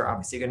union sets are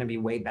obviously going to be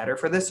way better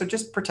for this. So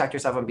just protect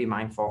yourself and be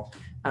mindful.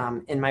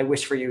 And my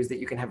wish for you is that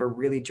you can have a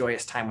really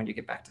joyous time when you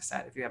get back to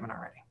set, if you haven't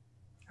already.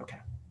 Okay.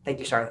 Thank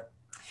you, Charlotte.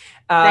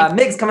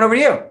 Migs, coming over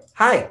to you.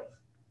 Hi.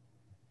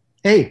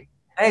 Hey.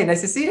 Hey,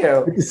 nice to see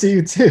you. Good to see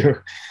you too.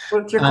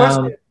 What's your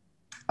question?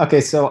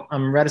 Okay, so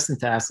I'm reticent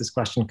to ask this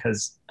question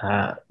because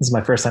this is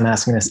my first time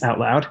asking this out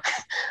loud.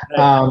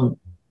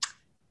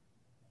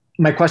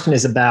 My question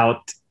is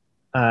about,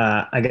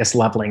 I guess,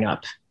 leveling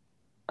up.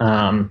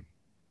 I'm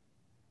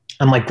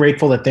like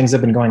grateful that things have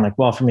been going like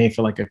well for me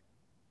for like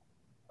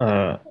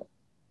for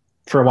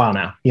a while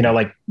now. You know,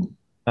 like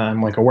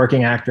I'm like a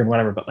working actor and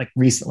whatever, but like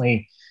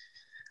recently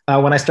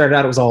when I started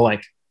out, it was all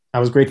like, I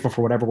was grateful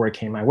for whatever work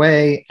came my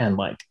way. And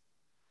like,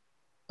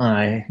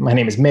 my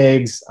name is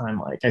Migs.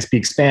 I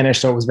speak Spanish.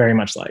 So it was very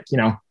much like,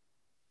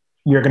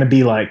 you're going to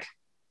be like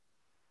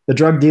the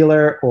drug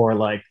dealer or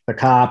like the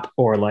cop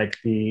or like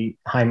the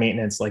high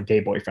maintenance, like gay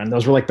boyfriend.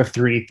 Those were like the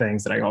three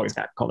things that I always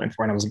got called in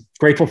for. And I was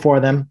grateful for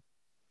them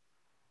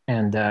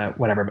and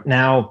whatever. But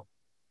now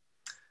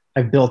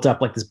I've built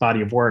up like this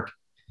body of work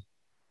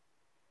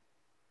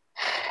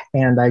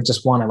and I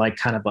just want to like,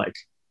 kind of like,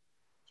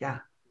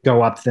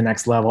 go up to the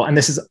next level. And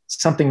this is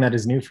something that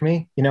is new for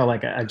me,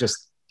 like I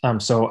just,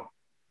 so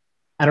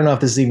I don't know if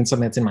this is even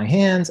something that's in my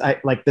hands.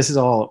 This is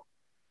all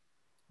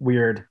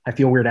weird. I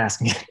feel weird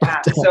asking it.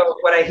 So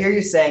what I hear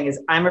you saying is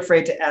I'm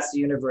afraid to ask the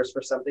universe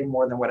for something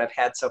more than what I've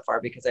had so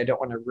far because I don't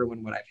want to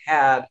ruin what I've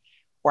had,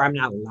 or I'm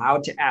not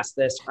allowed to ask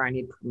this, or I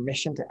need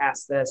permission to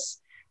ask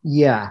this.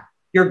 Yeah.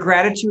 Your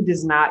gratitude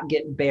does not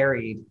get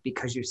buried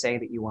because you say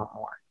that you want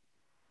more.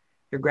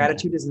 Your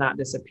gratitude does not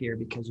disappear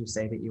because you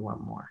say that you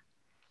want more.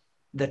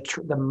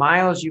 The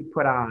miles you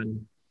put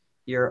on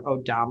your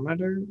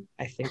odometer,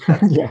 I think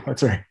that's yeah,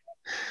 that's right.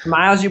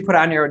 Miles you put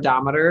on your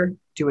odometer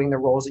doing the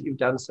roles that you've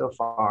done so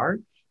far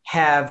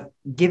have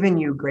given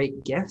you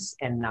great gifts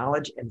and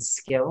knowledge and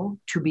skill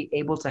to be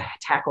able to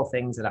tackle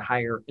things at a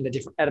higher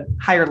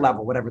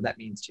level, whatever that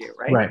means to you,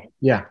 right? Right.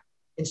 Yeah.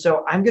 And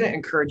so I'm going to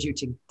encourage you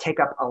to take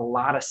up a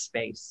lot of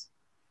space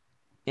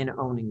in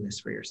owning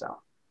this for yourself.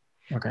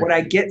 Okay. What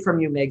I get from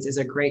you, Migs, is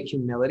a great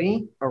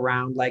humility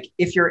around like,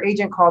 if your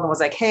agent called and was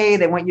like, hey,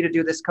 they want you to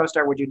do this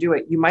co-star, would you do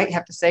it? You might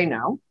have to say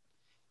no.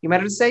 You might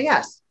have to say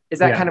yes. Is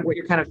that kind of what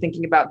you're kind of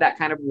thinking about, that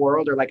kind of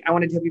world? Or like, I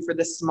want to help you for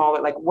this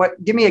small, like what,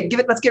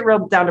 let's get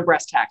real down to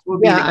brass tacks.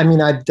 I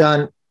mean, I've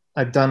done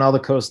all the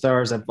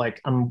co-stars. I've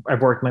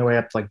worked my way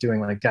up to like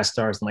doing like guest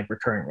stars and like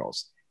recurring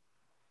roles.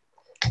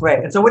 Right.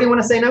 And so what do you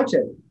want to say no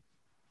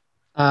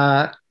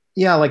to?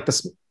 Yeah, like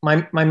this,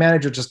 my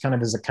manager just kind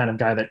of is a kind of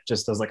guy that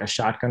just does like a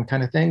shotgun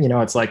kind of thing.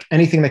 It's like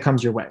anything that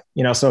comes your way,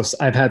 so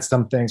I've had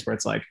some things where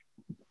it's like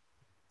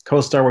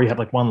co-star where you have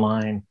like one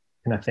line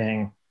in a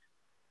thing.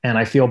 And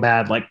I feel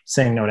bad like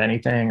saying no to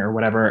anything or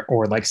whatever,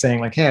 or like saying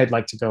like, hey, I'd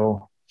like to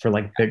go for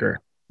like bigger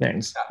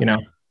things, Yeah.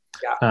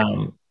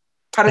 How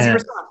does he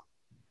respond?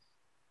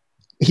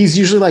 He's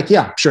usually like,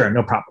 yeah, sure,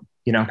 no problem,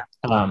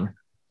 So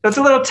it's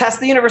a little test.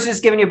 The universe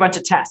is giving you a bunch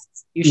of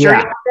tests. You sure you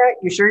want that?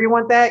 You sure you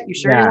want that? You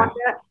sure you want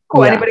that?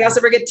 Cool. Yeah. Anybody else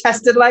ever get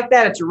tested like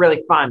that? It's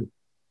really fun.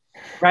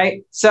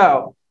 Right?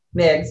 So,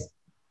 Migs,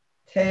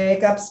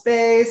 take up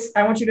space.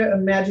 I want you to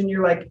imagine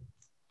you're like,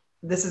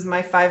 this is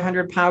my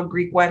 500-pound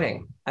Greek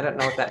wedding. I don't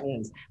know what that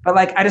means. But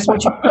like, I just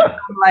want you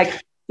to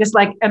just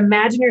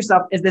imagine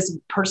yourself as this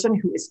person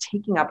who is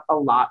taking up a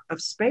lot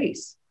of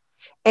space.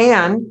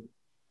 And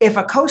if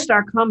a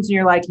co-star comes and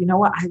you're like, you know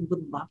what, I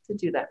would love to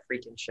do that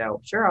freaking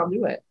show. Sure, I'll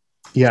do it.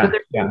 Yeah. So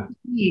there's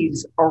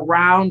ease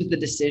around the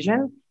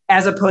decision,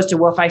 as opposed to,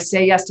 well, if I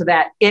say yes to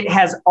that, it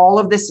has all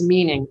of this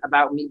meaning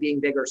about me being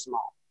big or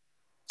small.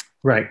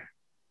 Right.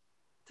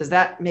 Does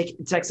that make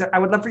sense? I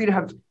would love for you to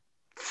have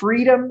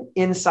freedom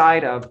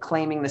inside of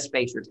claiming the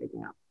space you're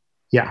taking up.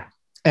 Yeah.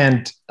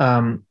 And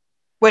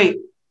wait,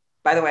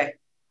 by the way,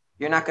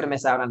 you're not going to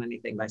miss out on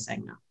anything by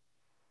saying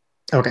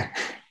no. Okay.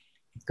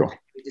 Cool.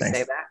 You just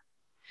say that.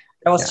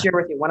 I will share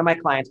with you, one of my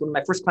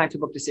first clients who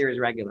booked a series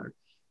regular,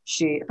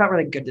 it felt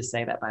really good to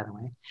say that, by the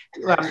way.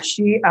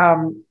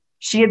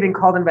 She had been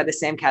called in by the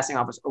same casting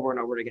office over and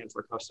over again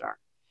for a co-star.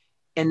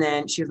 And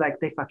then she was like,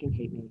 they fucking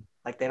hate me.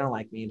 Like, they don't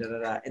like me. Da, da,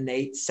 da. And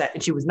they said,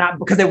 and she was not,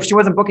 because she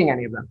wasn't booking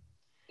any of them.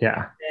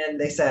 Yeah. And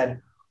they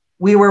said,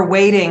 we were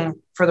waiting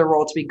for the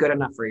role to be good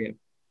enough for you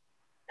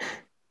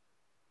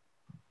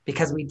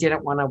because we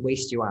didn't want to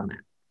waste you on that.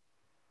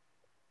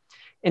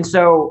 And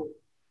so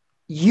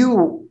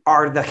you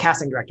are the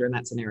casting director in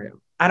that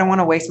scenario. I don't want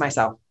to waste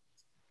myself.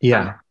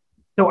 Yeah.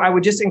 So I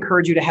would just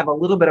encourage you to have a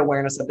little bit of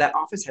awareness of that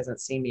office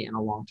hasn't seen me in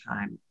a long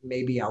time.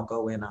 Maybe I'll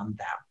go in on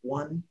that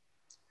one.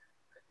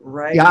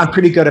 Right. Yeah, I'm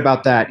pretty good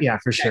about that. Yeah,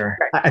 for sure.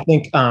 Right. I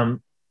think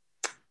I'm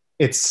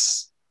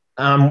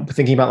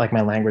thinking about like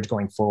my language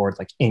going forward,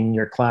 like in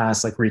your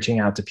class, like reaching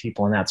out to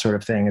people and that sort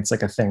of thing. It's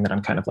like a thing that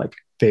I'm kind of like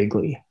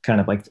vaguely kind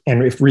of like,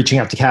 and if reaching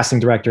out to casting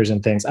directors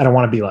and things, I don't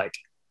want to be like,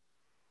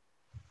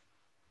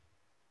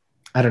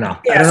 I don't know.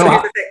 Yeah, I don't know.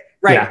 Here's the thing.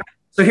 Right. Yeah.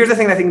 So here's the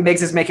thing that I think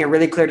Migs is making a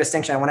really clear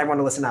distinction. I want everyone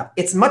to listen up.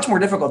 It's much more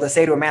difficult to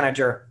say to a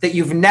manager that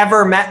you've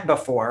never met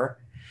before,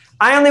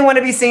 I only want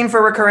to be seen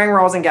for recurring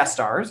roles and guest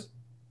stars.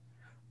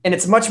 And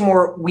it's much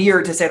more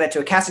weird to say that to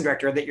a casting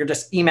director that you're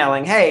just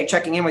emailing, hey,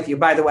 checking in with you.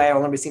 By the way, I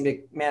want to be seen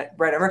to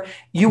whatever.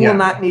 You will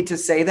not need to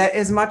say that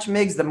as much,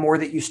 Migs, the more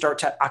that you start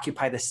to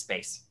occupy this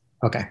space.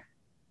 Okay.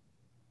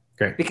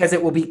 Great. Because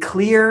it will be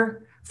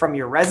clear from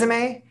your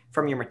resume,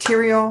 from your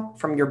material,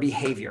 from your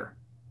behavior.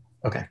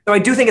 Okay. So I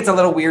do think it's a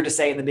little weird to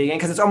say in the beginning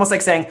because it's almost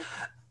like saying,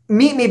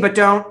 meet me, but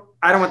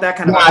I don't want that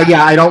kind of.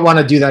 Yeah, I don't want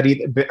to do that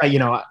either. But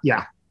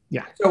yeah.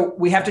 So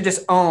we have to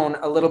just own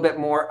a little bit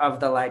more of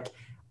the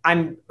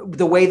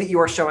the way that you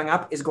are showing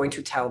up is going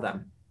to tell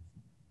them.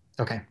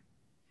 Okay.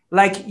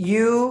 Like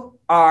you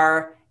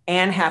are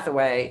Anne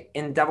Hathaway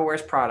in Devil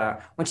Wears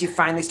Prada when she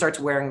finally starts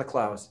wearing the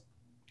clothes.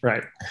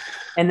 Right.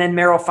 And then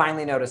Meryl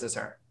finally notices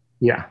her.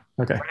 Yeah.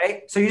 Okay.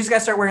 Right? So you just got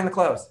to start wearing the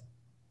clothes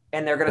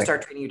and they're going to Okay.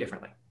 start treating you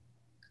differently.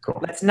 Cool.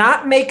 Let's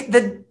not make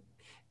the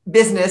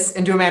business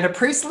into Amanda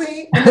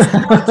Priestley in this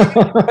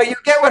analogy, but you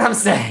get what I'm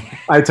saying.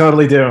 I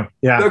totally do.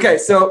 Yeah. Okay,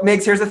 so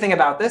Migs, here's the thing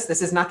about this.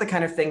 This is not the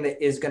kind of thing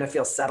that is going to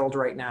feel settled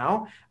right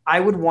now. I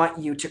would want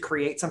you to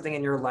create something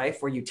in your life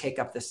where you take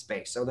up this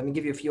space. So let me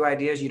give you a few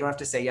ideas. You don't have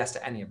to say yes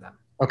to any of them.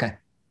 Okay.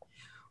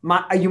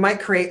 You might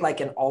create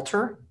like an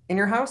altar in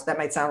your house. That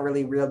might sound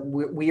really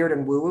weird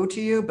and woo-woo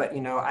to you, but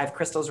you know, I have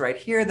crystals right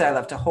here that I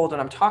love to hold when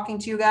I'm talking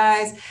to you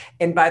guys.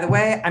 And by the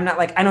way, I'm not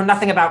like, I know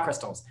nothing about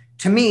crystals.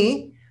 To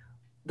me,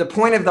 the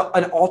point of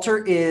an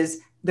altar is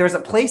there's a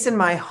place in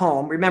my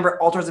home. Remember,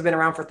 altars have been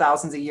around for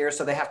thousands of years,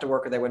 so they have to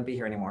work or they wouldn't be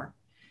here anymore.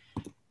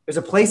 There's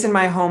a place in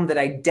my home that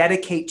I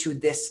dedicate to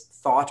this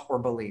thought or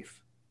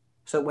belief.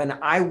 So when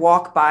I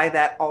walk by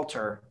that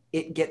altar,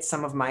 it gets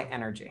some of my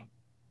energy.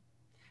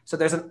 So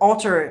there's an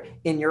altar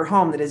in your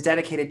home that is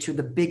dedicated to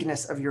the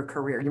bigness of your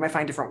career. You might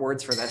find different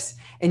words for this.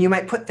 And you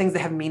might put things that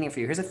have meaning for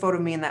you. Here's a photo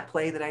of me in that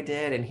play that I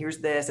did. And here's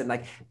this. And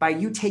like by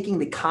you taking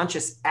the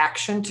conscious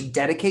action to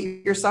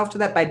dedicate yourself to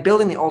that, by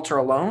building the altar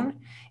alone,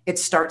 it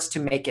starts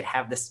to make it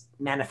have this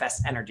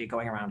manifest energy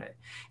going around it.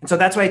 And so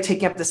that's why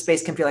taking up the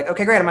space can feel like,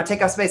 okay, great, I'm gonna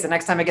take up space. The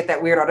next time I get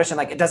that weird audition,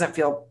 like it doesn't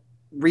feel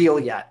real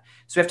yet.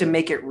 So we have to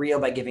make it real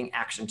by giving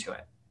action to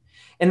it.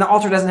 And the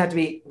altar doesn't have to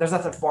be, there's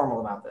nothing formal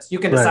about this. You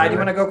can decide you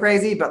want to go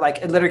crazy, but like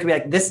it literally could be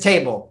like this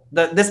table,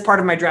 this part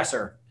of my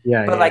dresser.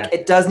 But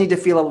it does need to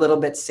feel a little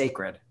bit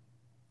sacred.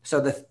 So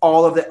that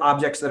all of the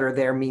objects that are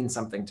there mean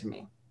something to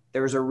me.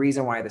 There's a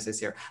reason why this is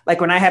here.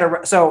 Like when I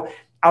had so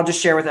I'll just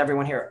share with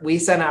everyone here. We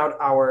sent out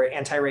our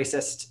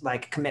anti-racist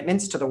like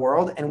commitments to the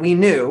world, and we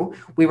knew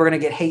we were going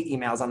to get hate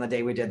emails on the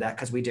day we did that,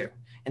 because we do.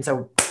 And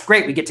so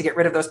great, we get to get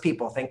rid of those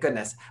people, thank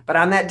goodness. But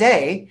on that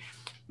day,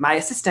 my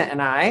assistant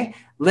and I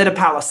lit a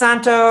Palo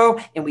Santo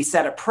and we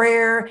said a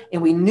prayer,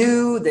 and we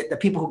knew that the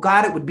people who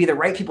got it would be the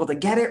right people to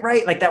get it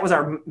right. Like that was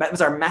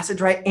our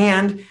message, right?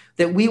 And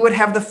that we would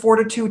have the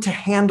fortitude to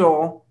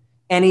handle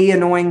any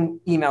annoying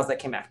emails that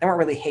came back. They weren't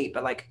really hate,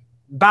 but like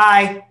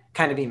bye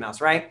kind of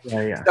emails, right?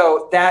 Yeah.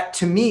 So that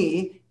to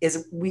me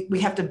is we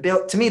have to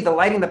build, to me, the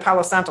lighting the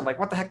Palo Santo, like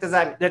what the heck does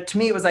that mean? To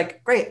me, it was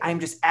like, great, I'm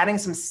just adding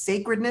some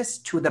sacredness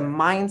to the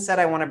mindset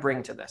I want to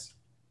bring to this.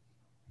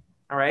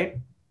 All right.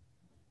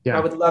 Yeah. I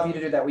would love you to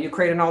do that. Will you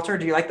create an altar?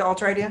 Do you like the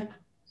altar idea?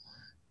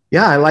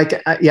 Yeah, I like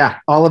it. Yeah.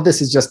 All of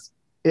this is just,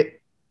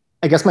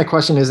 I guess my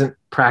question isn't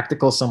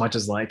practical so much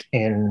as like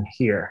in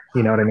here,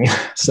 you know what I mean?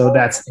 So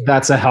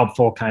that's a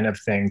helpful kind of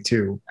thing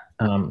to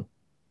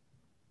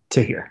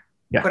hear.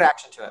 Yeah. Put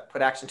action to it.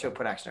 Put action to it.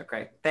 Put action to it.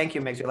 Great. Thank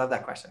you, Migs. We love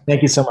that question.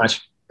 Thank you so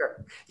much.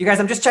 Sure. You guys,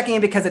 I'm just checking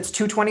in because it's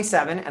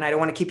 2:27 and I don't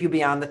want to keep you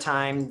beyond the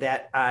time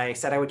that I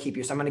said I would keep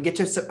you. So I'm going to get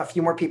to a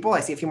few more people. I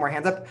see a few more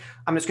hands up.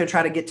 I'm just going to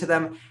try to get to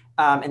them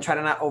and try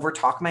to not over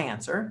talk my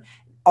answer.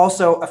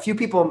 Also, a few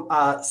people,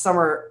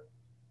 Summer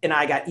and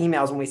I got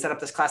emails when we set up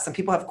this class. Some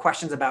people have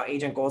questions about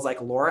agent goals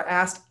like Laura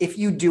asked. If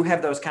you do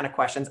have those kind of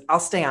questions, I'll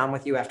stay on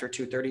with you after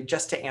 2:30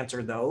 just to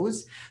answer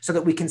those so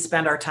that we can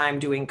spend our time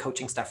doing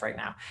coaching stuff right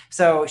now.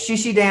 So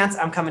Shishi Dance,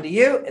 I'm coming to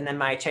you, and then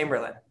my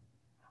Chamberlain.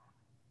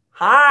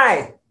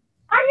 Hi.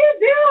 How you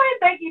doing?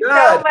 Thank you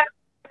so much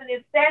for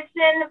this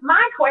session.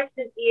 My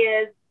question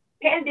is,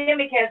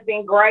 pandemic has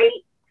been great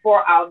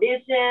for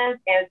auditions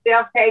and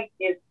self-tape.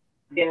 It's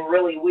been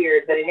really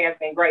weird, but it has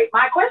been great.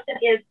 My question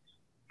is,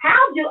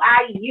 how do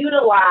I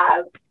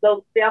utilize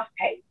those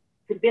self-tapes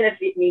to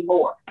benefit me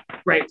more?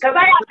 Right. Because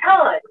I got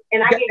tons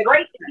and I get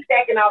great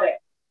feedback and all that.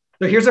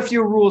 So here's a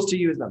few rules to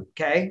use them,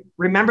 okay?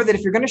 Remember that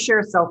if you're going to share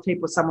a self-tape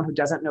with someone who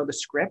doesn't know the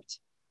script,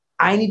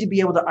 I need to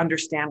be able to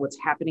understand what's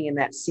happening in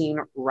that scene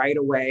right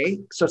away.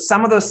 So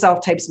some of those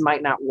self-tapes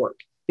might not work,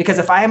 because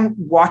if I'm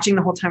watching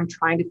the whole time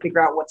trying to figure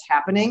out what's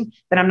happening,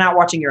 then I'm not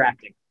watching your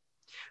acting.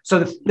 So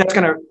that's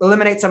going to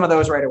eliminate some of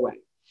those right away.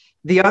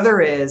 The other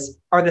is,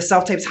 are the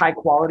self-tapes high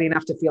quality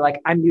enough to feel like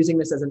I'm using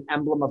this as an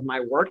emblem of my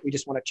work? We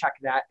just want to check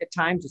that at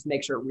times, just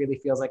make sure it really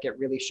feels like it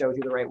really shows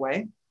you the right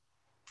way.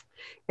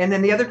 And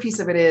then the other piece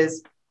of it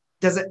is,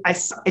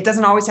 it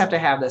doesn't always have to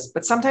have this,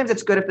 but sometimes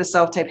it's good if the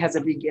self-tape has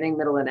a beginning,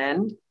 middle, and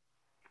end,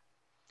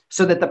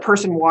 so that the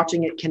person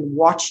watching it can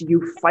watch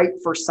you fight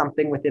for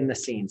something within the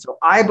scene. So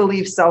I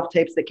believe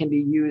self-tapes that can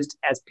be used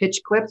as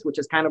pitch clips, which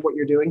is kind of what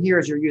you're doing here,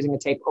 is you're using a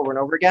tape over and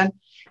over again.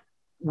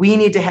 We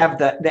need to have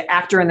the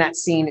actor in that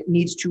scene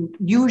needs to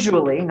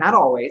usually, not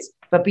always,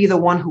 but be the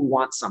one who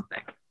wants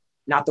something,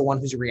 not the one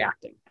who's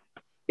reacting.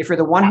 If you're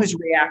the one who's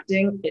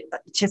reacting, it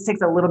just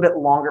takes a little bit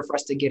longer for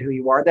us to get who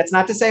you are. That's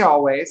not to say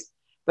always,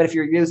 but if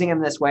you're using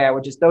them this way,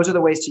 those are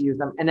the ways to use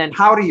them. And then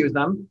how to use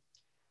them.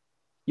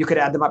 You could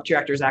add them up to your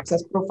Actors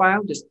Access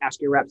profile. Just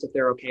ask your reps if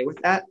they're okay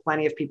with that.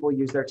 Plenty of people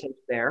use their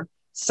tapes there.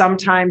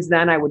 Sometimes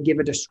then I would give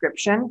a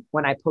description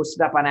when I post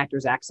it up on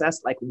Actors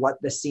Access, like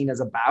what the scene is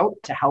about,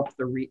 to help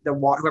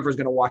whoever's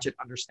going to watch it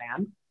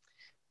understand.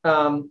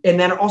 And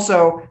then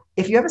also,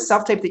 if you have a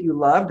self-tape that you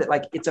love that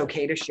like it's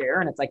okay to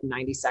share and it's like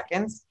 90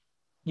 seconds,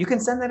 you can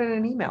send that in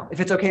an email. If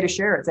it's okay to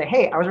share it, say,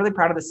 hey, I was really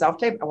proud of the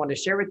self-tape. I wanted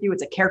to share with you.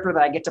 It's a character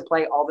that I get to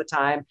play all the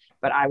time,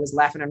 but I was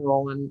laughing and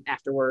rolling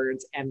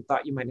afterwards and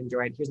thought you might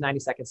enjoy it. Here's 90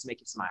 seconds to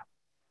make you smile.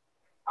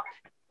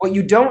 What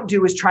you don't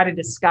do is try to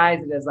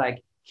disguise it as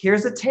like,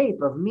 here's a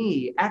tape of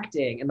me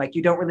acting. And like,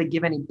 you don't really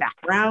give any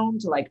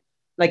background to like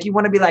you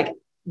want to be like,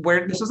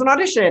 where this was an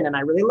audition and I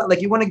really like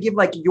you want to give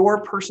like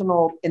your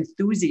personal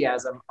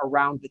enthusiasm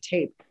around the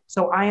tape.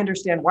 So I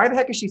understand why the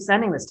heck is she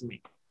sending this to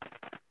me?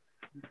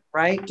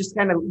 Right? Just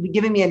kind of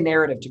giving me a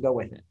narrative to go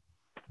with it.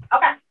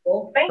 Okay.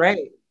 Cool.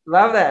 Great.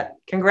 Love that.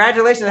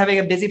 Congratulations on having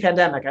a busy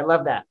pandemic. I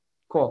love that.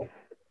 Cool.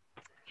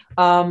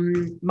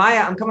 Maya,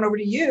 I'm coming over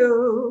to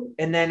you.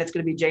 And then it's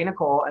going to be Jay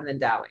Nicole and then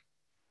Dally.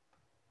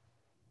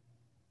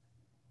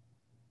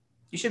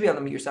 You should be able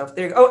to mute yourself.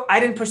 There you go. Oh, I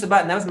didn't push the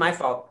button. That was my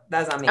fault. That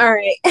was on me. All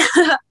right.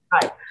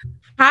 Hi.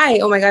 Hi.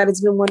 Oh my God.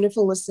 It's been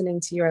wonderful listening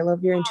to you. I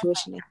love your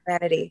intuition and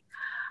humanity.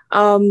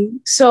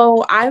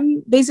 So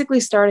I'm basically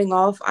starting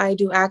off. I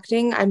do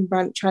acting. I'm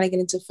trying to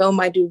get into film.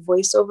 I do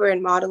voiceover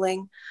and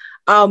modeling.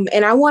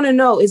 And I want to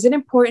know, is it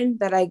important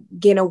that I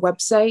get a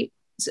website?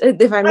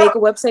 If I make a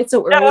website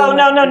so early?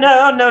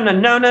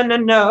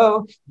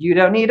 No. You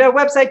don't need a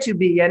website to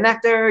be an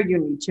actor. You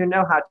need to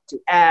know how to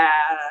act.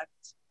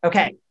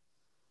 Okay.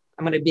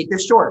 I'm going to make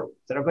this short.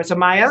 So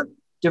Maya,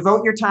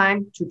 devote your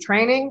time to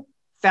training,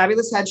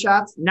 fabulous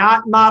headshots,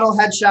 not model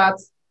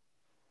headshots.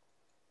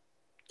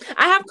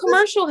 I have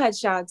commercial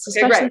headshots,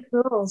 especially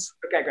girls.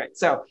 Okay, great.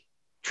 So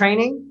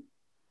training,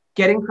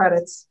 getting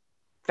credits,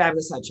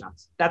 fabulous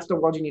headshots. That's the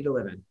world you need to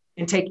live in.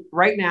 And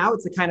right now,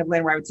 it's the kind of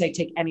land where I would say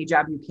take any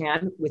job you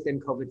can within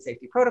COVID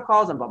safety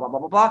protocols and blah, blah, blah,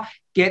 blah, blah.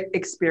 Get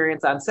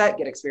experience on set,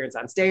 get experience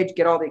on stage,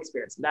 get all the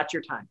experience. And that's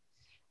your time.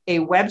 A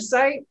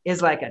website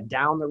is like a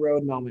down the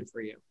road moment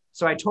for you.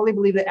 So I totally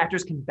believe that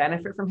actors can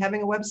benefit from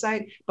having a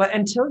website, but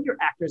until your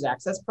actor's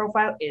access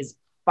profile is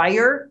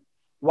fire,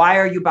 why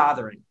are you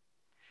bothering?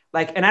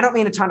 Like, and I don't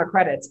mean a ton of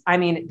credits. I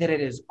mean that it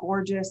is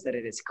gorgeous, that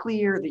it is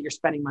clear, that you're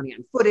spending money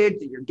on footage,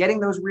 that you're getting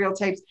those real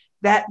tapes,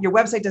 that your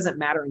website doesn't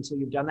matter until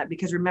you've done that.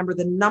 Because remember,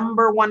 the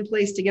number one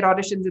place to get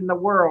auditions in the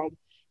world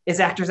is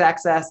Actors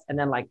Access, and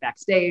then like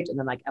Backstage, and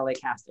then like LA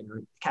Casting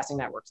or casting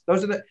networks.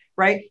 Those are the,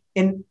 right?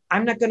 And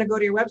I'm not going to go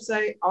to your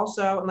website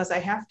also unless I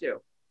have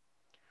to.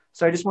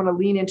 So I just want to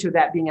lean into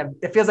that being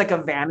it feels like a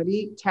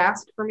vanity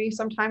task for me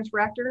sometimes for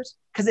actors,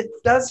 because it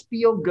does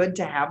feel good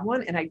to have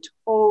one. And I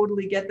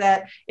totally get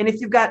that. And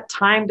if you've got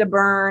time to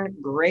burn,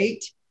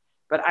 great.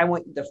 But I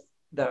want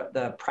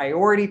the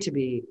priority to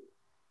be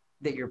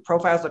that your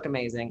profiles look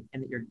amazing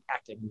and that you're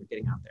acting and you're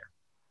getting out there,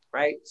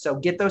 right? So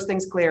get those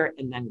things clear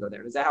and then go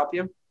there. Does that help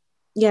you?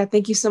 Yeah,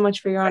 thank you so much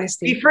for your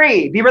honesty. Be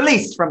free, be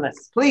released from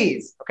this,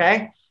 please.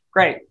 Okay,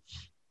 great.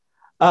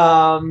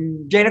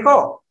 Jay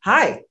Nicole,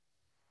 hi.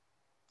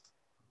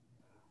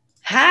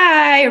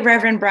 Hi,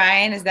 Reverend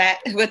Brian. Is that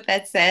what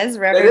that says?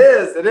 Reverend?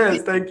 It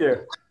is. Thank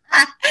you.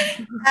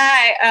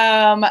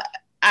 Hi.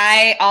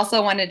 I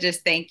also want to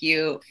just thank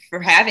you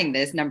for having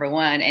this, number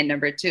one, and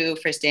number two,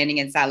 for standing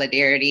in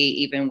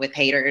solidarity, even with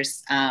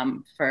haters,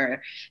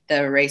 for the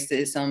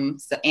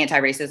racism,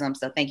 anti-racism.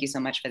 So thank you so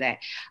much for that.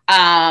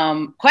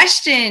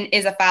 Question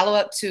is a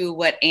follow-up to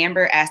what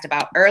Amber asked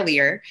about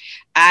earlier.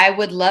 I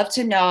would love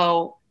to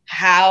know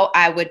how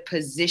I would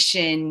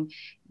position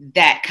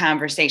that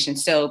conversation.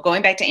 So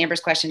going back to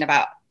Amber's question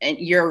about, and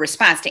your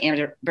response to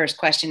Amber's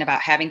question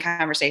about having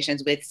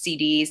conversations with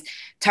CDs,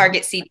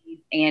 target CDs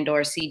and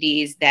or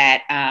CDs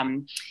that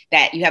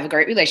that you have a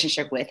great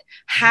relationship with.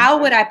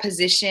 How would I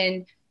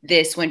position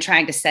this when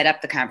trying to set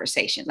up the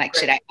conversation? Like,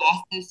 should I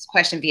ask this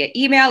question via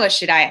email, or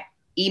should I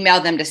email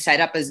them to set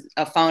up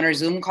a phone or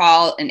Zoom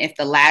call? And if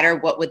the latter,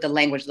 what would the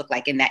language look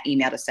like in that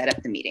email to set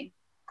up the meeting?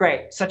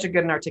 Great. Such a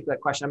good and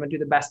articulate question. I'm going to do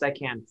the best I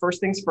can.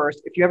 First things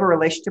first, if you have a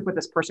relationship with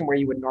this person where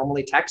you would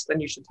normally text, then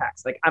you should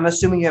text. Like, I'm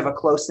assuming you have a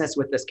closeness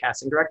with this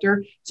casting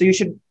director, so you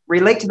should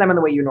relate to them in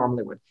the way you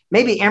normally would.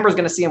 Maybe Amber's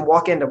going to see him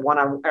walk into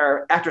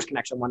or Actors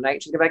Connection one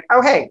night. She's going to be like,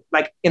 oh, hey,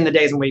 like in the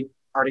days when we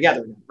are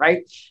together,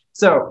 right?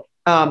 So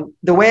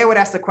the way I would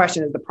ask the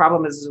question is the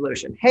problem is the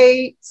solution.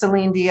 Hey,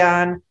 Celine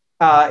Dion.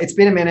 It's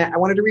been a minute. I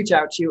wanted to reach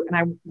out to you, and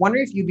I wonder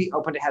if you'd be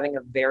open to having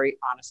a very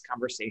honest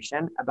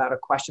conversation about a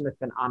question that's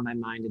been on my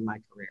mind in my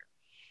career.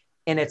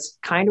 And it's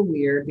kind of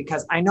weird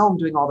because I know I'm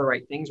doing all the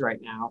right things right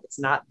now. It's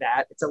not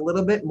that. It's a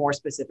little bit more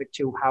specific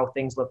to how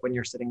things look when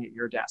you're sitting at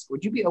your desk.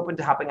 Would you be open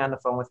to hopping on the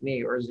phone with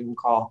me or a Zoom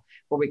call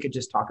where we could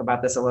just talk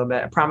about this a little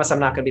bit? I promise I'm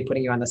not going to be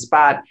putting you on the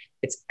spot.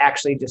 It's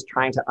actually just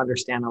trying to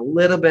understand a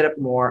little bit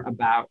more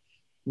about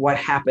what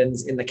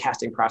happens in the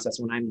casting process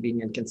when I'm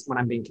being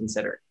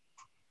considered.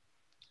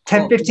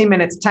 10, 15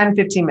 minutes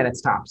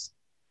tops.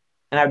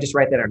 And I would just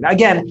write that down. Now,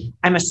 again,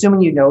 I'm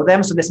assuming you know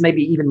them, so this may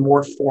be even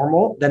more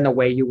formal than the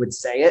way you would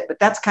say it, but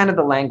that's kind of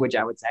the language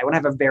I would say. I want to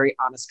have a very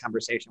honest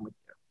conversation with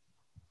you.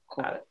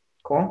 Cool. Got it.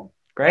 Cool.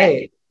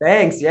 Great.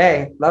 Thanks.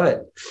 Yay. Love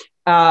it.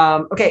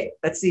 Okay,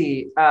 let's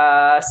see.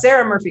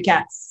 Sarah Murphy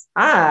Katz.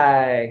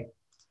 Hi.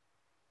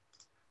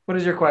 What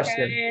is your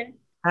question? Hey.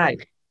 Hi.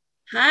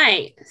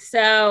 Hi.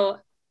 So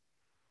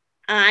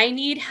I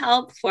need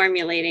help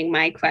formulating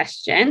my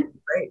question.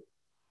 Great.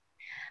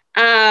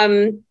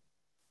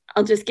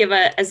 I'll just give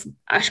as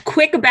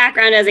quick a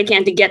background as I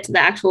can to get to the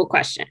actual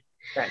question.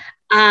 Okay.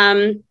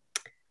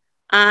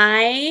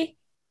 I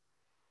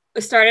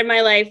started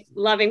my life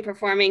loving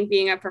performing,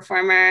 being a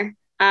performer.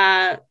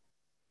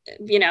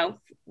 You know,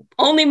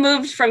 only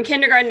moved from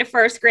kindergarten to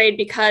first grade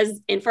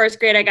because in first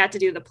grade I got to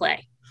do the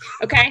play.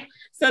 Okay,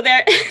 so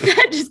there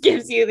that just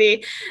gives you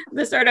the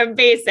sort of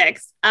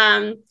basics.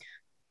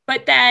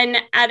 But then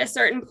at a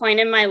certain point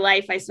in my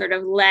life, I sort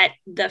of let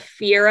the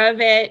fear of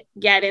it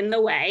get in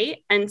the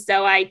way. And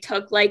so I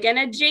took like an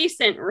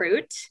adjacent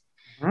route,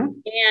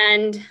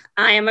 and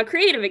I am a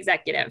creative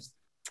executive.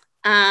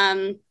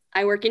 I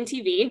work in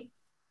TV,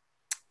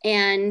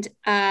 and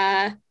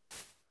I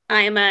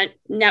am a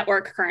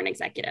network current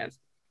executive.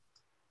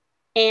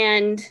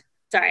 And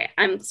sorry,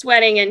 I'm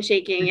sweating and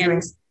shaking.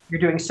 You're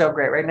doing so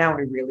great right now.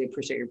 We really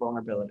appreciate your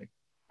vulnerability.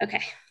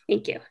 Okay,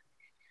 thank you.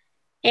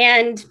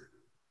 And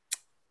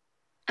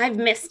I've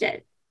missed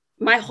it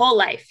my whole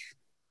life.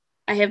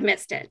 I have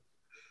missed it.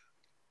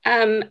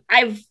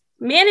 I've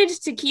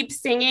managed to keep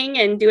singing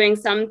and doing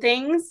some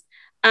things.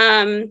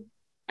 I've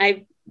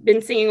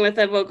been singing with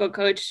a vocal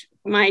coach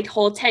my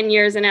whole 10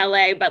 years in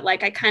LA, but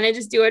like I kind of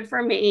just do it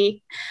for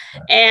me.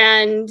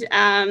 And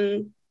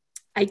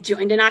I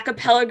joined an a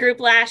cappella group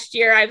last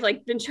year. I've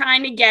like been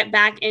trying to get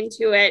back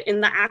into it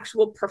in the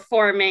actual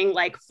performing,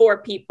 like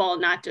for people,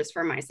 not just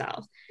for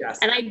myself. Yes.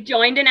 And I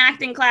joined an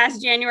acting class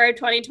January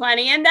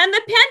 2020, and then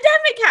the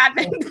pandemic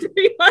happened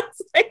 3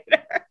 months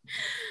later.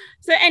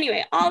 So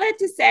anyway, all that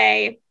to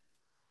say,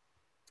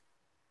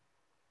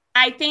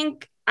 I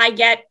think I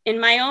get in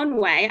my own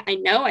way. I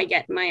know I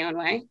get in my own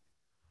way.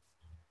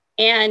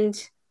 And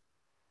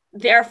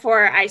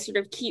therefore, I sort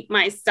of keep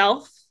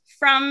myself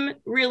from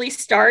really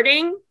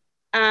starting.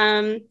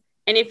 And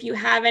if you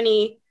have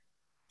any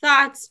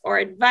thoughts or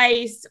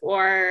advice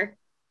or,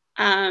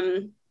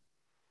 you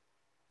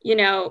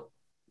know,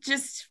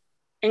 just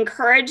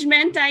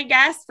encouragement, I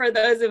guess, for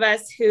those of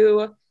us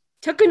who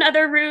took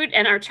another route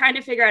and are trying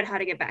to figure out how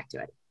to get back to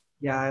it.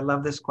 Yeah, I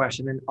love this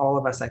question. And all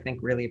of us, I think,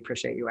 really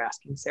appreciate you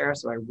asking, Sarah.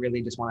 So I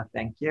really just want to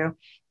thank you.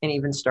 And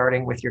even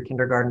starting with your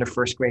kindergarten to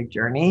first grade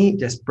journey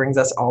just brings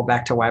us all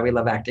back to why we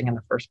love acting in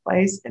the first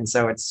place. And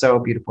so it's so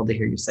beautiful to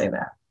hear you say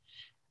that.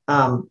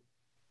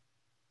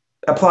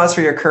 Applause for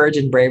your courage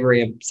and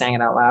bravery of saying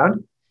it out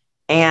loud,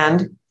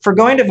 and for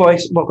going to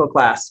vocal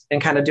class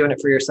and kind of doing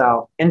it for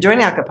yourself, and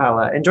joining a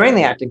cappella and joining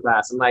the acting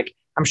class. And like,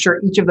 I'm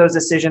sure each of those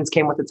decisions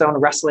came with its own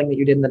wrestling that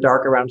you did in the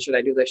dark around, should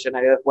I do this? Shouldn't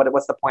I do this?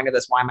 What's the point of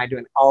this? Why am I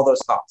doing all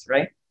those thoughts,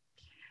 right?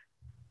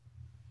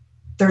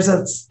 There's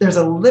a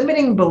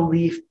limiting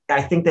belief,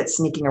 I think, that's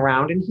sneaking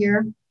around in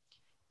here.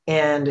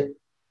 And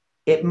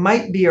it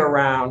might be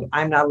around,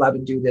 I'm not allowed to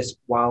do this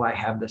while I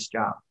have this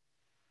job.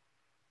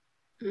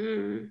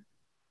 Mm-hmm.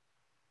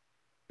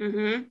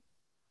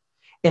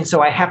 And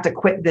so I have to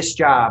quit this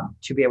job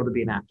to be able to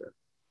be an actor.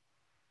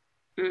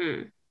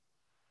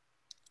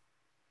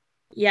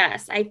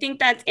 Yes, I think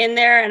that's in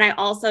there. And I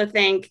also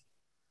think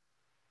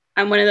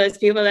I'm one of those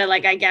people that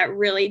like, I get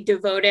really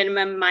devoted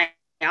and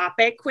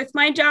myopic with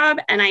my job.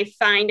 And I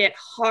find it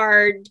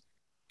hard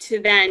to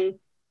then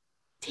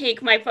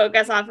take my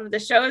focus off of the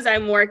shows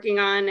I'm working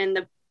on and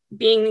the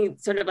being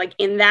sort of like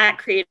in that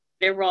creative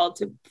role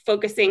to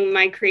focusing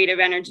my creative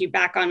energy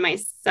back on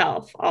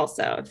myself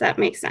also, if that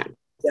makes sense.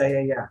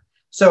 Yeah.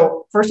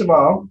 So first of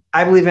all,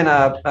 I believe in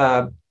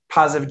a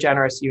positive,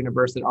 generous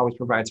universe that always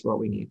provides for what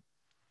we need.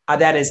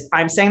 That is,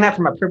 I'm saying that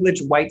from a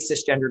privileged, white,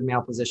 cisgendered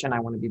male position.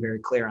 I want to be very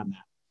clear on that.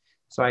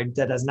 So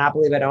that does not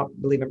believe I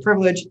don't believe in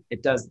privilege.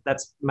 It does.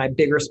 That's my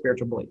bigger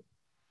spiritual belief.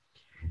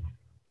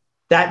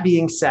 That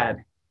being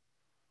said,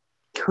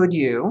 could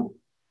you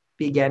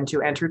begin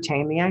to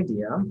entertain the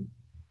idea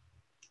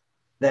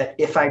that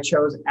if I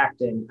chose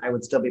acting, I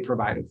would still be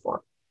provided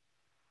for?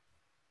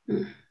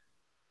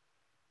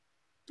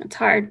 It's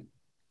hard.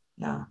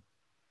 Yeah.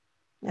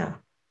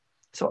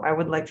 So I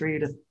would like for you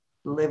to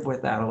live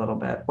with that a little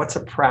bit. What's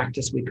a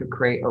practice we could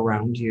create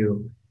around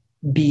you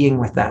being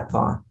with that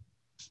thought?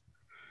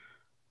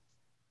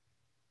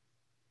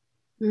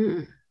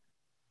 I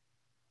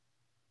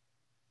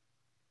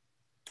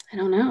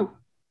don't know.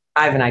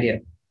 I have an idea.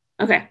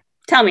 Okay,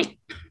 tell me.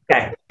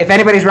 Okay, if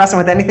anybody's wrestling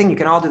with anything, you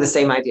can all do the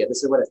same idea.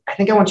 This is what it is. I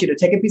think I want you to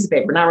take a piece of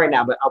paper, not right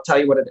now, but I'll tell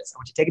you what it is. I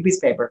want you to take a piece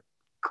of paper.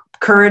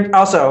 Courage,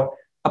 also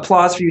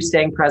applause for you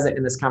staying present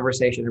in this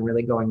conversation and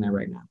really going there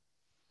right now.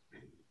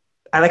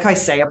 I like how I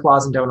say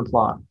applause and don't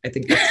applaud. I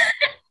think that's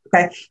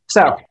okay.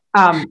 So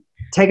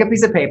take a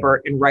piece of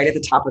paper and write at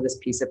the top of this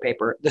piece of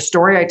paper the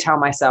story I tell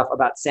myself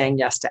about saying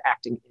yes to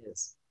acting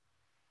is.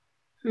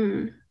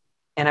 And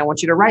I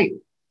want you to write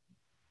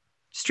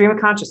stream of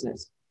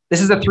consciousness. This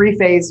is a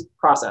 3-phase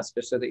process,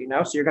 just so that you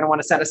know. So you're going to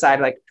want to set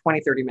aside like 20,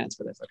 30 minutes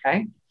for this,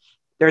 okay?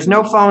 There's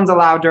no phones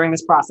allowed during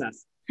this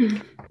process.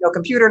 No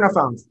computer, no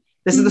phones.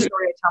 This is the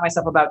story I tell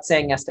myself about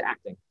saying yes to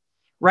acting.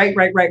 Write,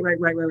 let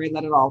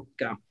it all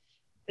go.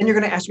 Then you're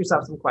going to ask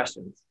yourself some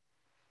questions.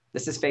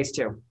 This is phase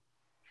 2.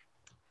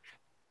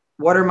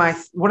 What are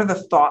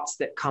the thoughts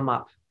that come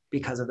up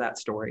because of that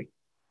story?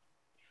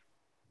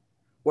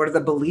 What are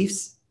the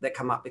beliefs that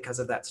come up because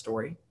of that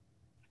story?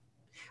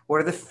 What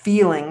are the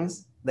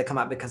feelings that come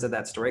up because of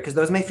that story? Because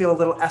those may feel a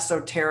little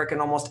esoteric and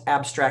almost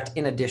abstract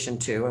in addition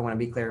to, I want to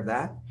be clear of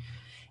that.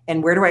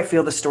 And where do I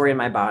feel the story in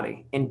my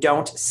body? And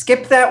don't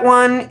skip that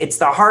one. It's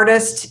the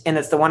hardest, and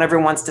it's the one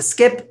everyone wants to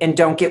skip. And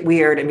don't get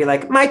weird and be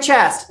like, my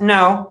chest.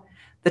 No,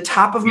 the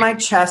top of my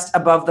chest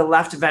above the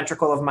left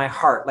ventricle of my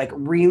heart. Like,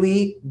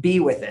 really be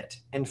with it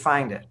and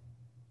find it.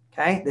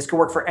 Okay? This could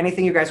work for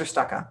anything you guys are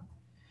stuck on.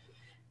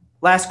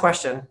 Last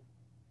question.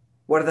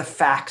 What are the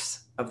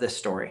facts of this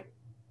story?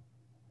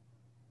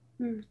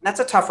 That's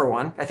a tougher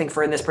one. I think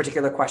for in this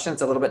particular question,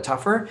 it's a little bit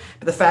tougher.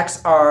 But the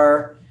facts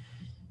are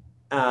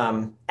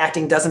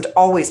acting doesn't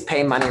always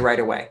pay money right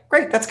away.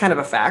 Great. That's kind of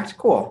a fact.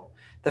 Cool.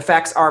 The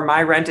facts are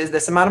my rent is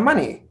this amount of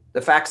money.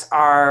 The facts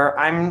are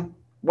I'm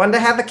one to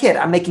have a kid.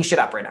 I'm making shit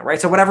up right now,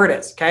 right? So whatever it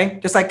is, okay?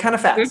 Just like kind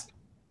of facts.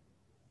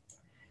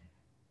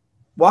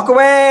 Walk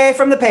away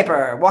from the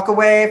paper. Walk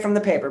away from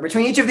the paper.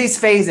 Between each of these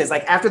phases,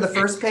 like after the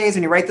first phase,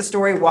 when you write the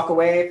story, walk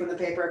away from the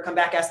paper, come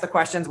back, ask the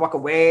questions, walk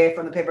away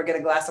from the paper, get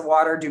a glass of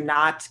water. Do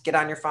not get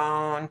on your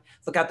phone.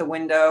 Look out the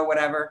window,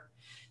 whatever.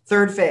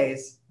 Third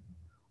phase.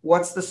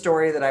 What's the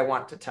story that I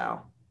want to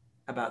tell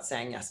about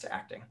saying yes to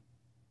acting?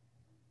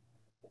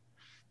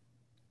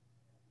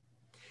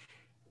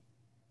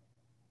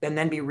 And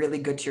then be really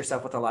good to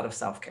yourself with a lot of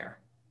self-care.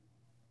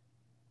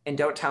 And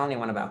don't tell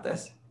anyone about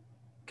this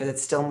because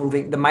it's still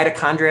moving. The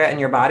mitochondria in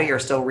your body are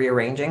still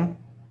rearranging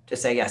to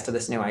say yes to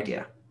this new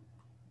idea.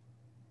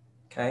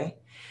 Okay.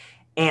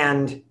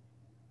 And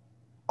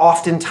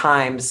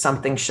oftentimes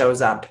something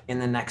shows up in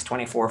the next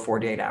 24,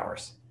 48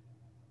 hours.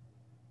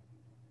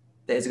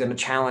 That is going to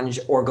challenge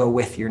or go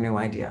with your new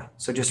idea.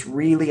 So just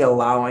really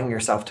allowing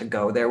yourself to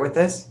go there with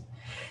this.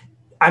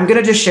 I'm going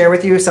to just share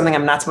with you something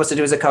I'm not supposed to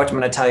do as a coach. I'm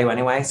going to tell you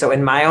anyway. So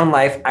in my own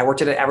life, I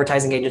worked at an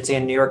advertising agency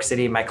in New York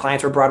City. My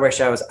clients were Broadway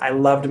shows. I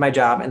loved my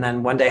job. And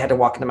then one day I had to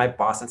walk into my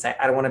boss and say,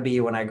 I don't want to be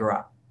you when I grow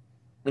up.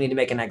 We need to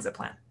make an exit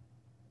plan.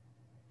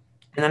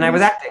 And then I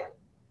was acting.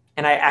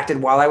 And I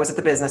acted while I was at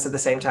the business at the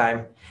same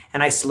time.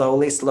 And I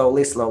slowly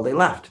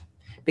left.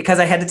 Because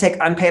I had to take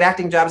unpaid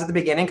acting jobs at the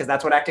beginning, because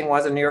that's what acting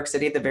was in New York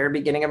City at the very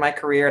beginning of my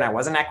career. And I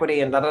was in equity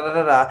and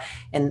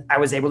And I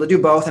was able to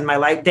do both. And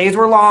my days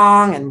were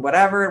long and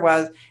whatever it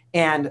was.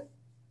 And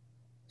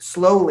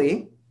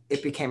slowly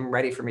it became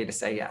ready for me to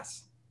say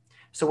yes.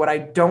 So what I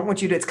don't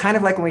want you to, it's kind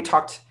of like when we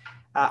talked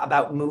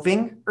about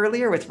moving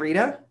earlier with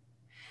Rita.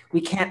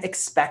 We can't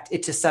expect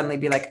it to suddenly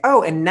be like,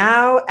 oh, and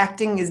now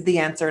acting is the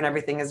answer and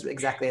everything is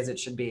exactly as it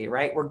should be,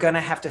 right? We're going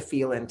to have to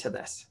feel into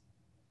this.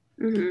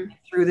 Mm-hmm.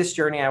 Through this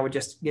journey, I would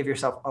just give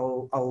yourself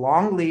a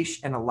long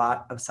leash and a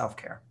lot of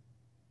self-care.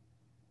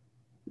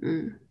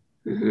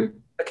 Mm-hmm.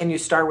 But can you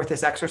start with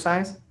this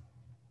exercise?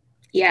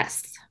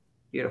 Yes.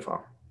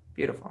 Beautiful.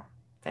 Beautiful.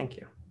 Thank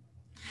you.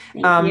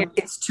 Thank you.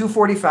 It's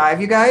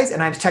 2:45, you guys,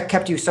 and I've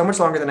kept you so much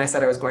longer than I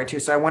said I was going to.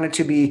 So I wanted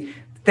to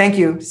thank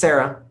you,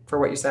 Sarah, for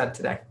what you said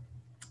today.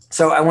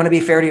 So I want to be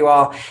fair to you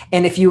all.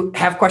 And if you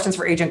have questions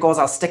for Agent Goals,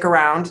 I'll stick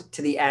around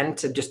to the end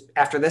to just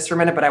after this for a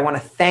minute, but I want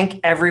to thank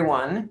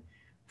everyone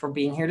for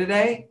being here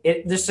today.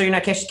 Just so you're not,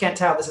 in case you can't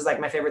tell, this is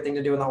like my favorite thing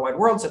to do in the whole wide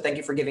world. So thank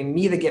you for giving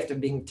me the gift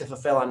of being to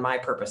fulfill on my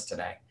purpose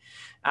today.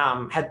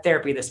 Had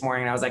therapy this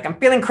morning and I was like, I'm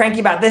feeling cranky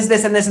about this,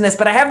 this, and this, and this,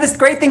 but I have this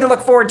great thing to look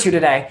forward to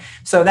today.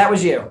 So that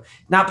was you.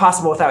 Not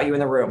possible without you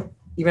in the room,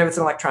 even if it's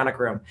an electronic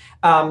room.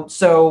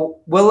 So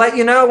we'll let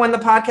you know when the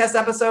podcast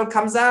episode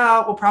comes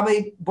out. We'll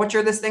probably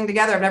butcher this thing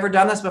together. I've never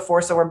done this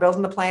before, so we're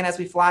building the plane as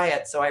we fly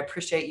it. So I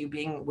appreciate you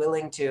being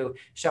willing to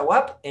show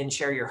up and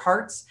share your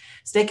hearts.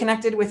 Stay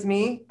connected with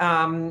me.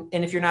 And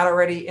if you're not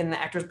already in the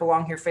Actors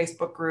Belong Here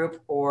Facebook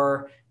group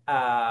or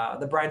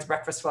the Brian's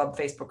Breakfast Club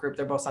Facebook group,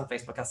 they're both on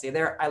Facebook. I'll see you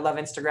there. I love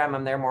Instagram.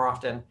 I'm there more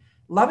often.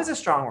 Love is a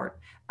strong word.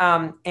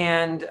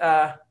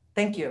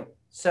 Thank you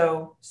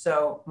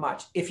so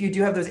much. If you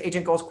do have those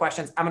Agent Goals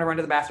questions, I'm going to run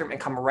to the bathroom and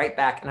come right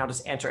back and I'll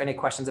just answer any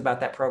questions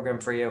about that program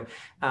for you.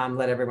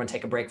 Let everyone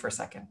take a break for a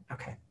second.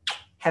 Okay.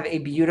 Have a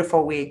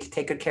beautiful week.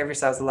 Take good care of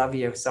yourselves. Love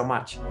you so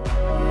much.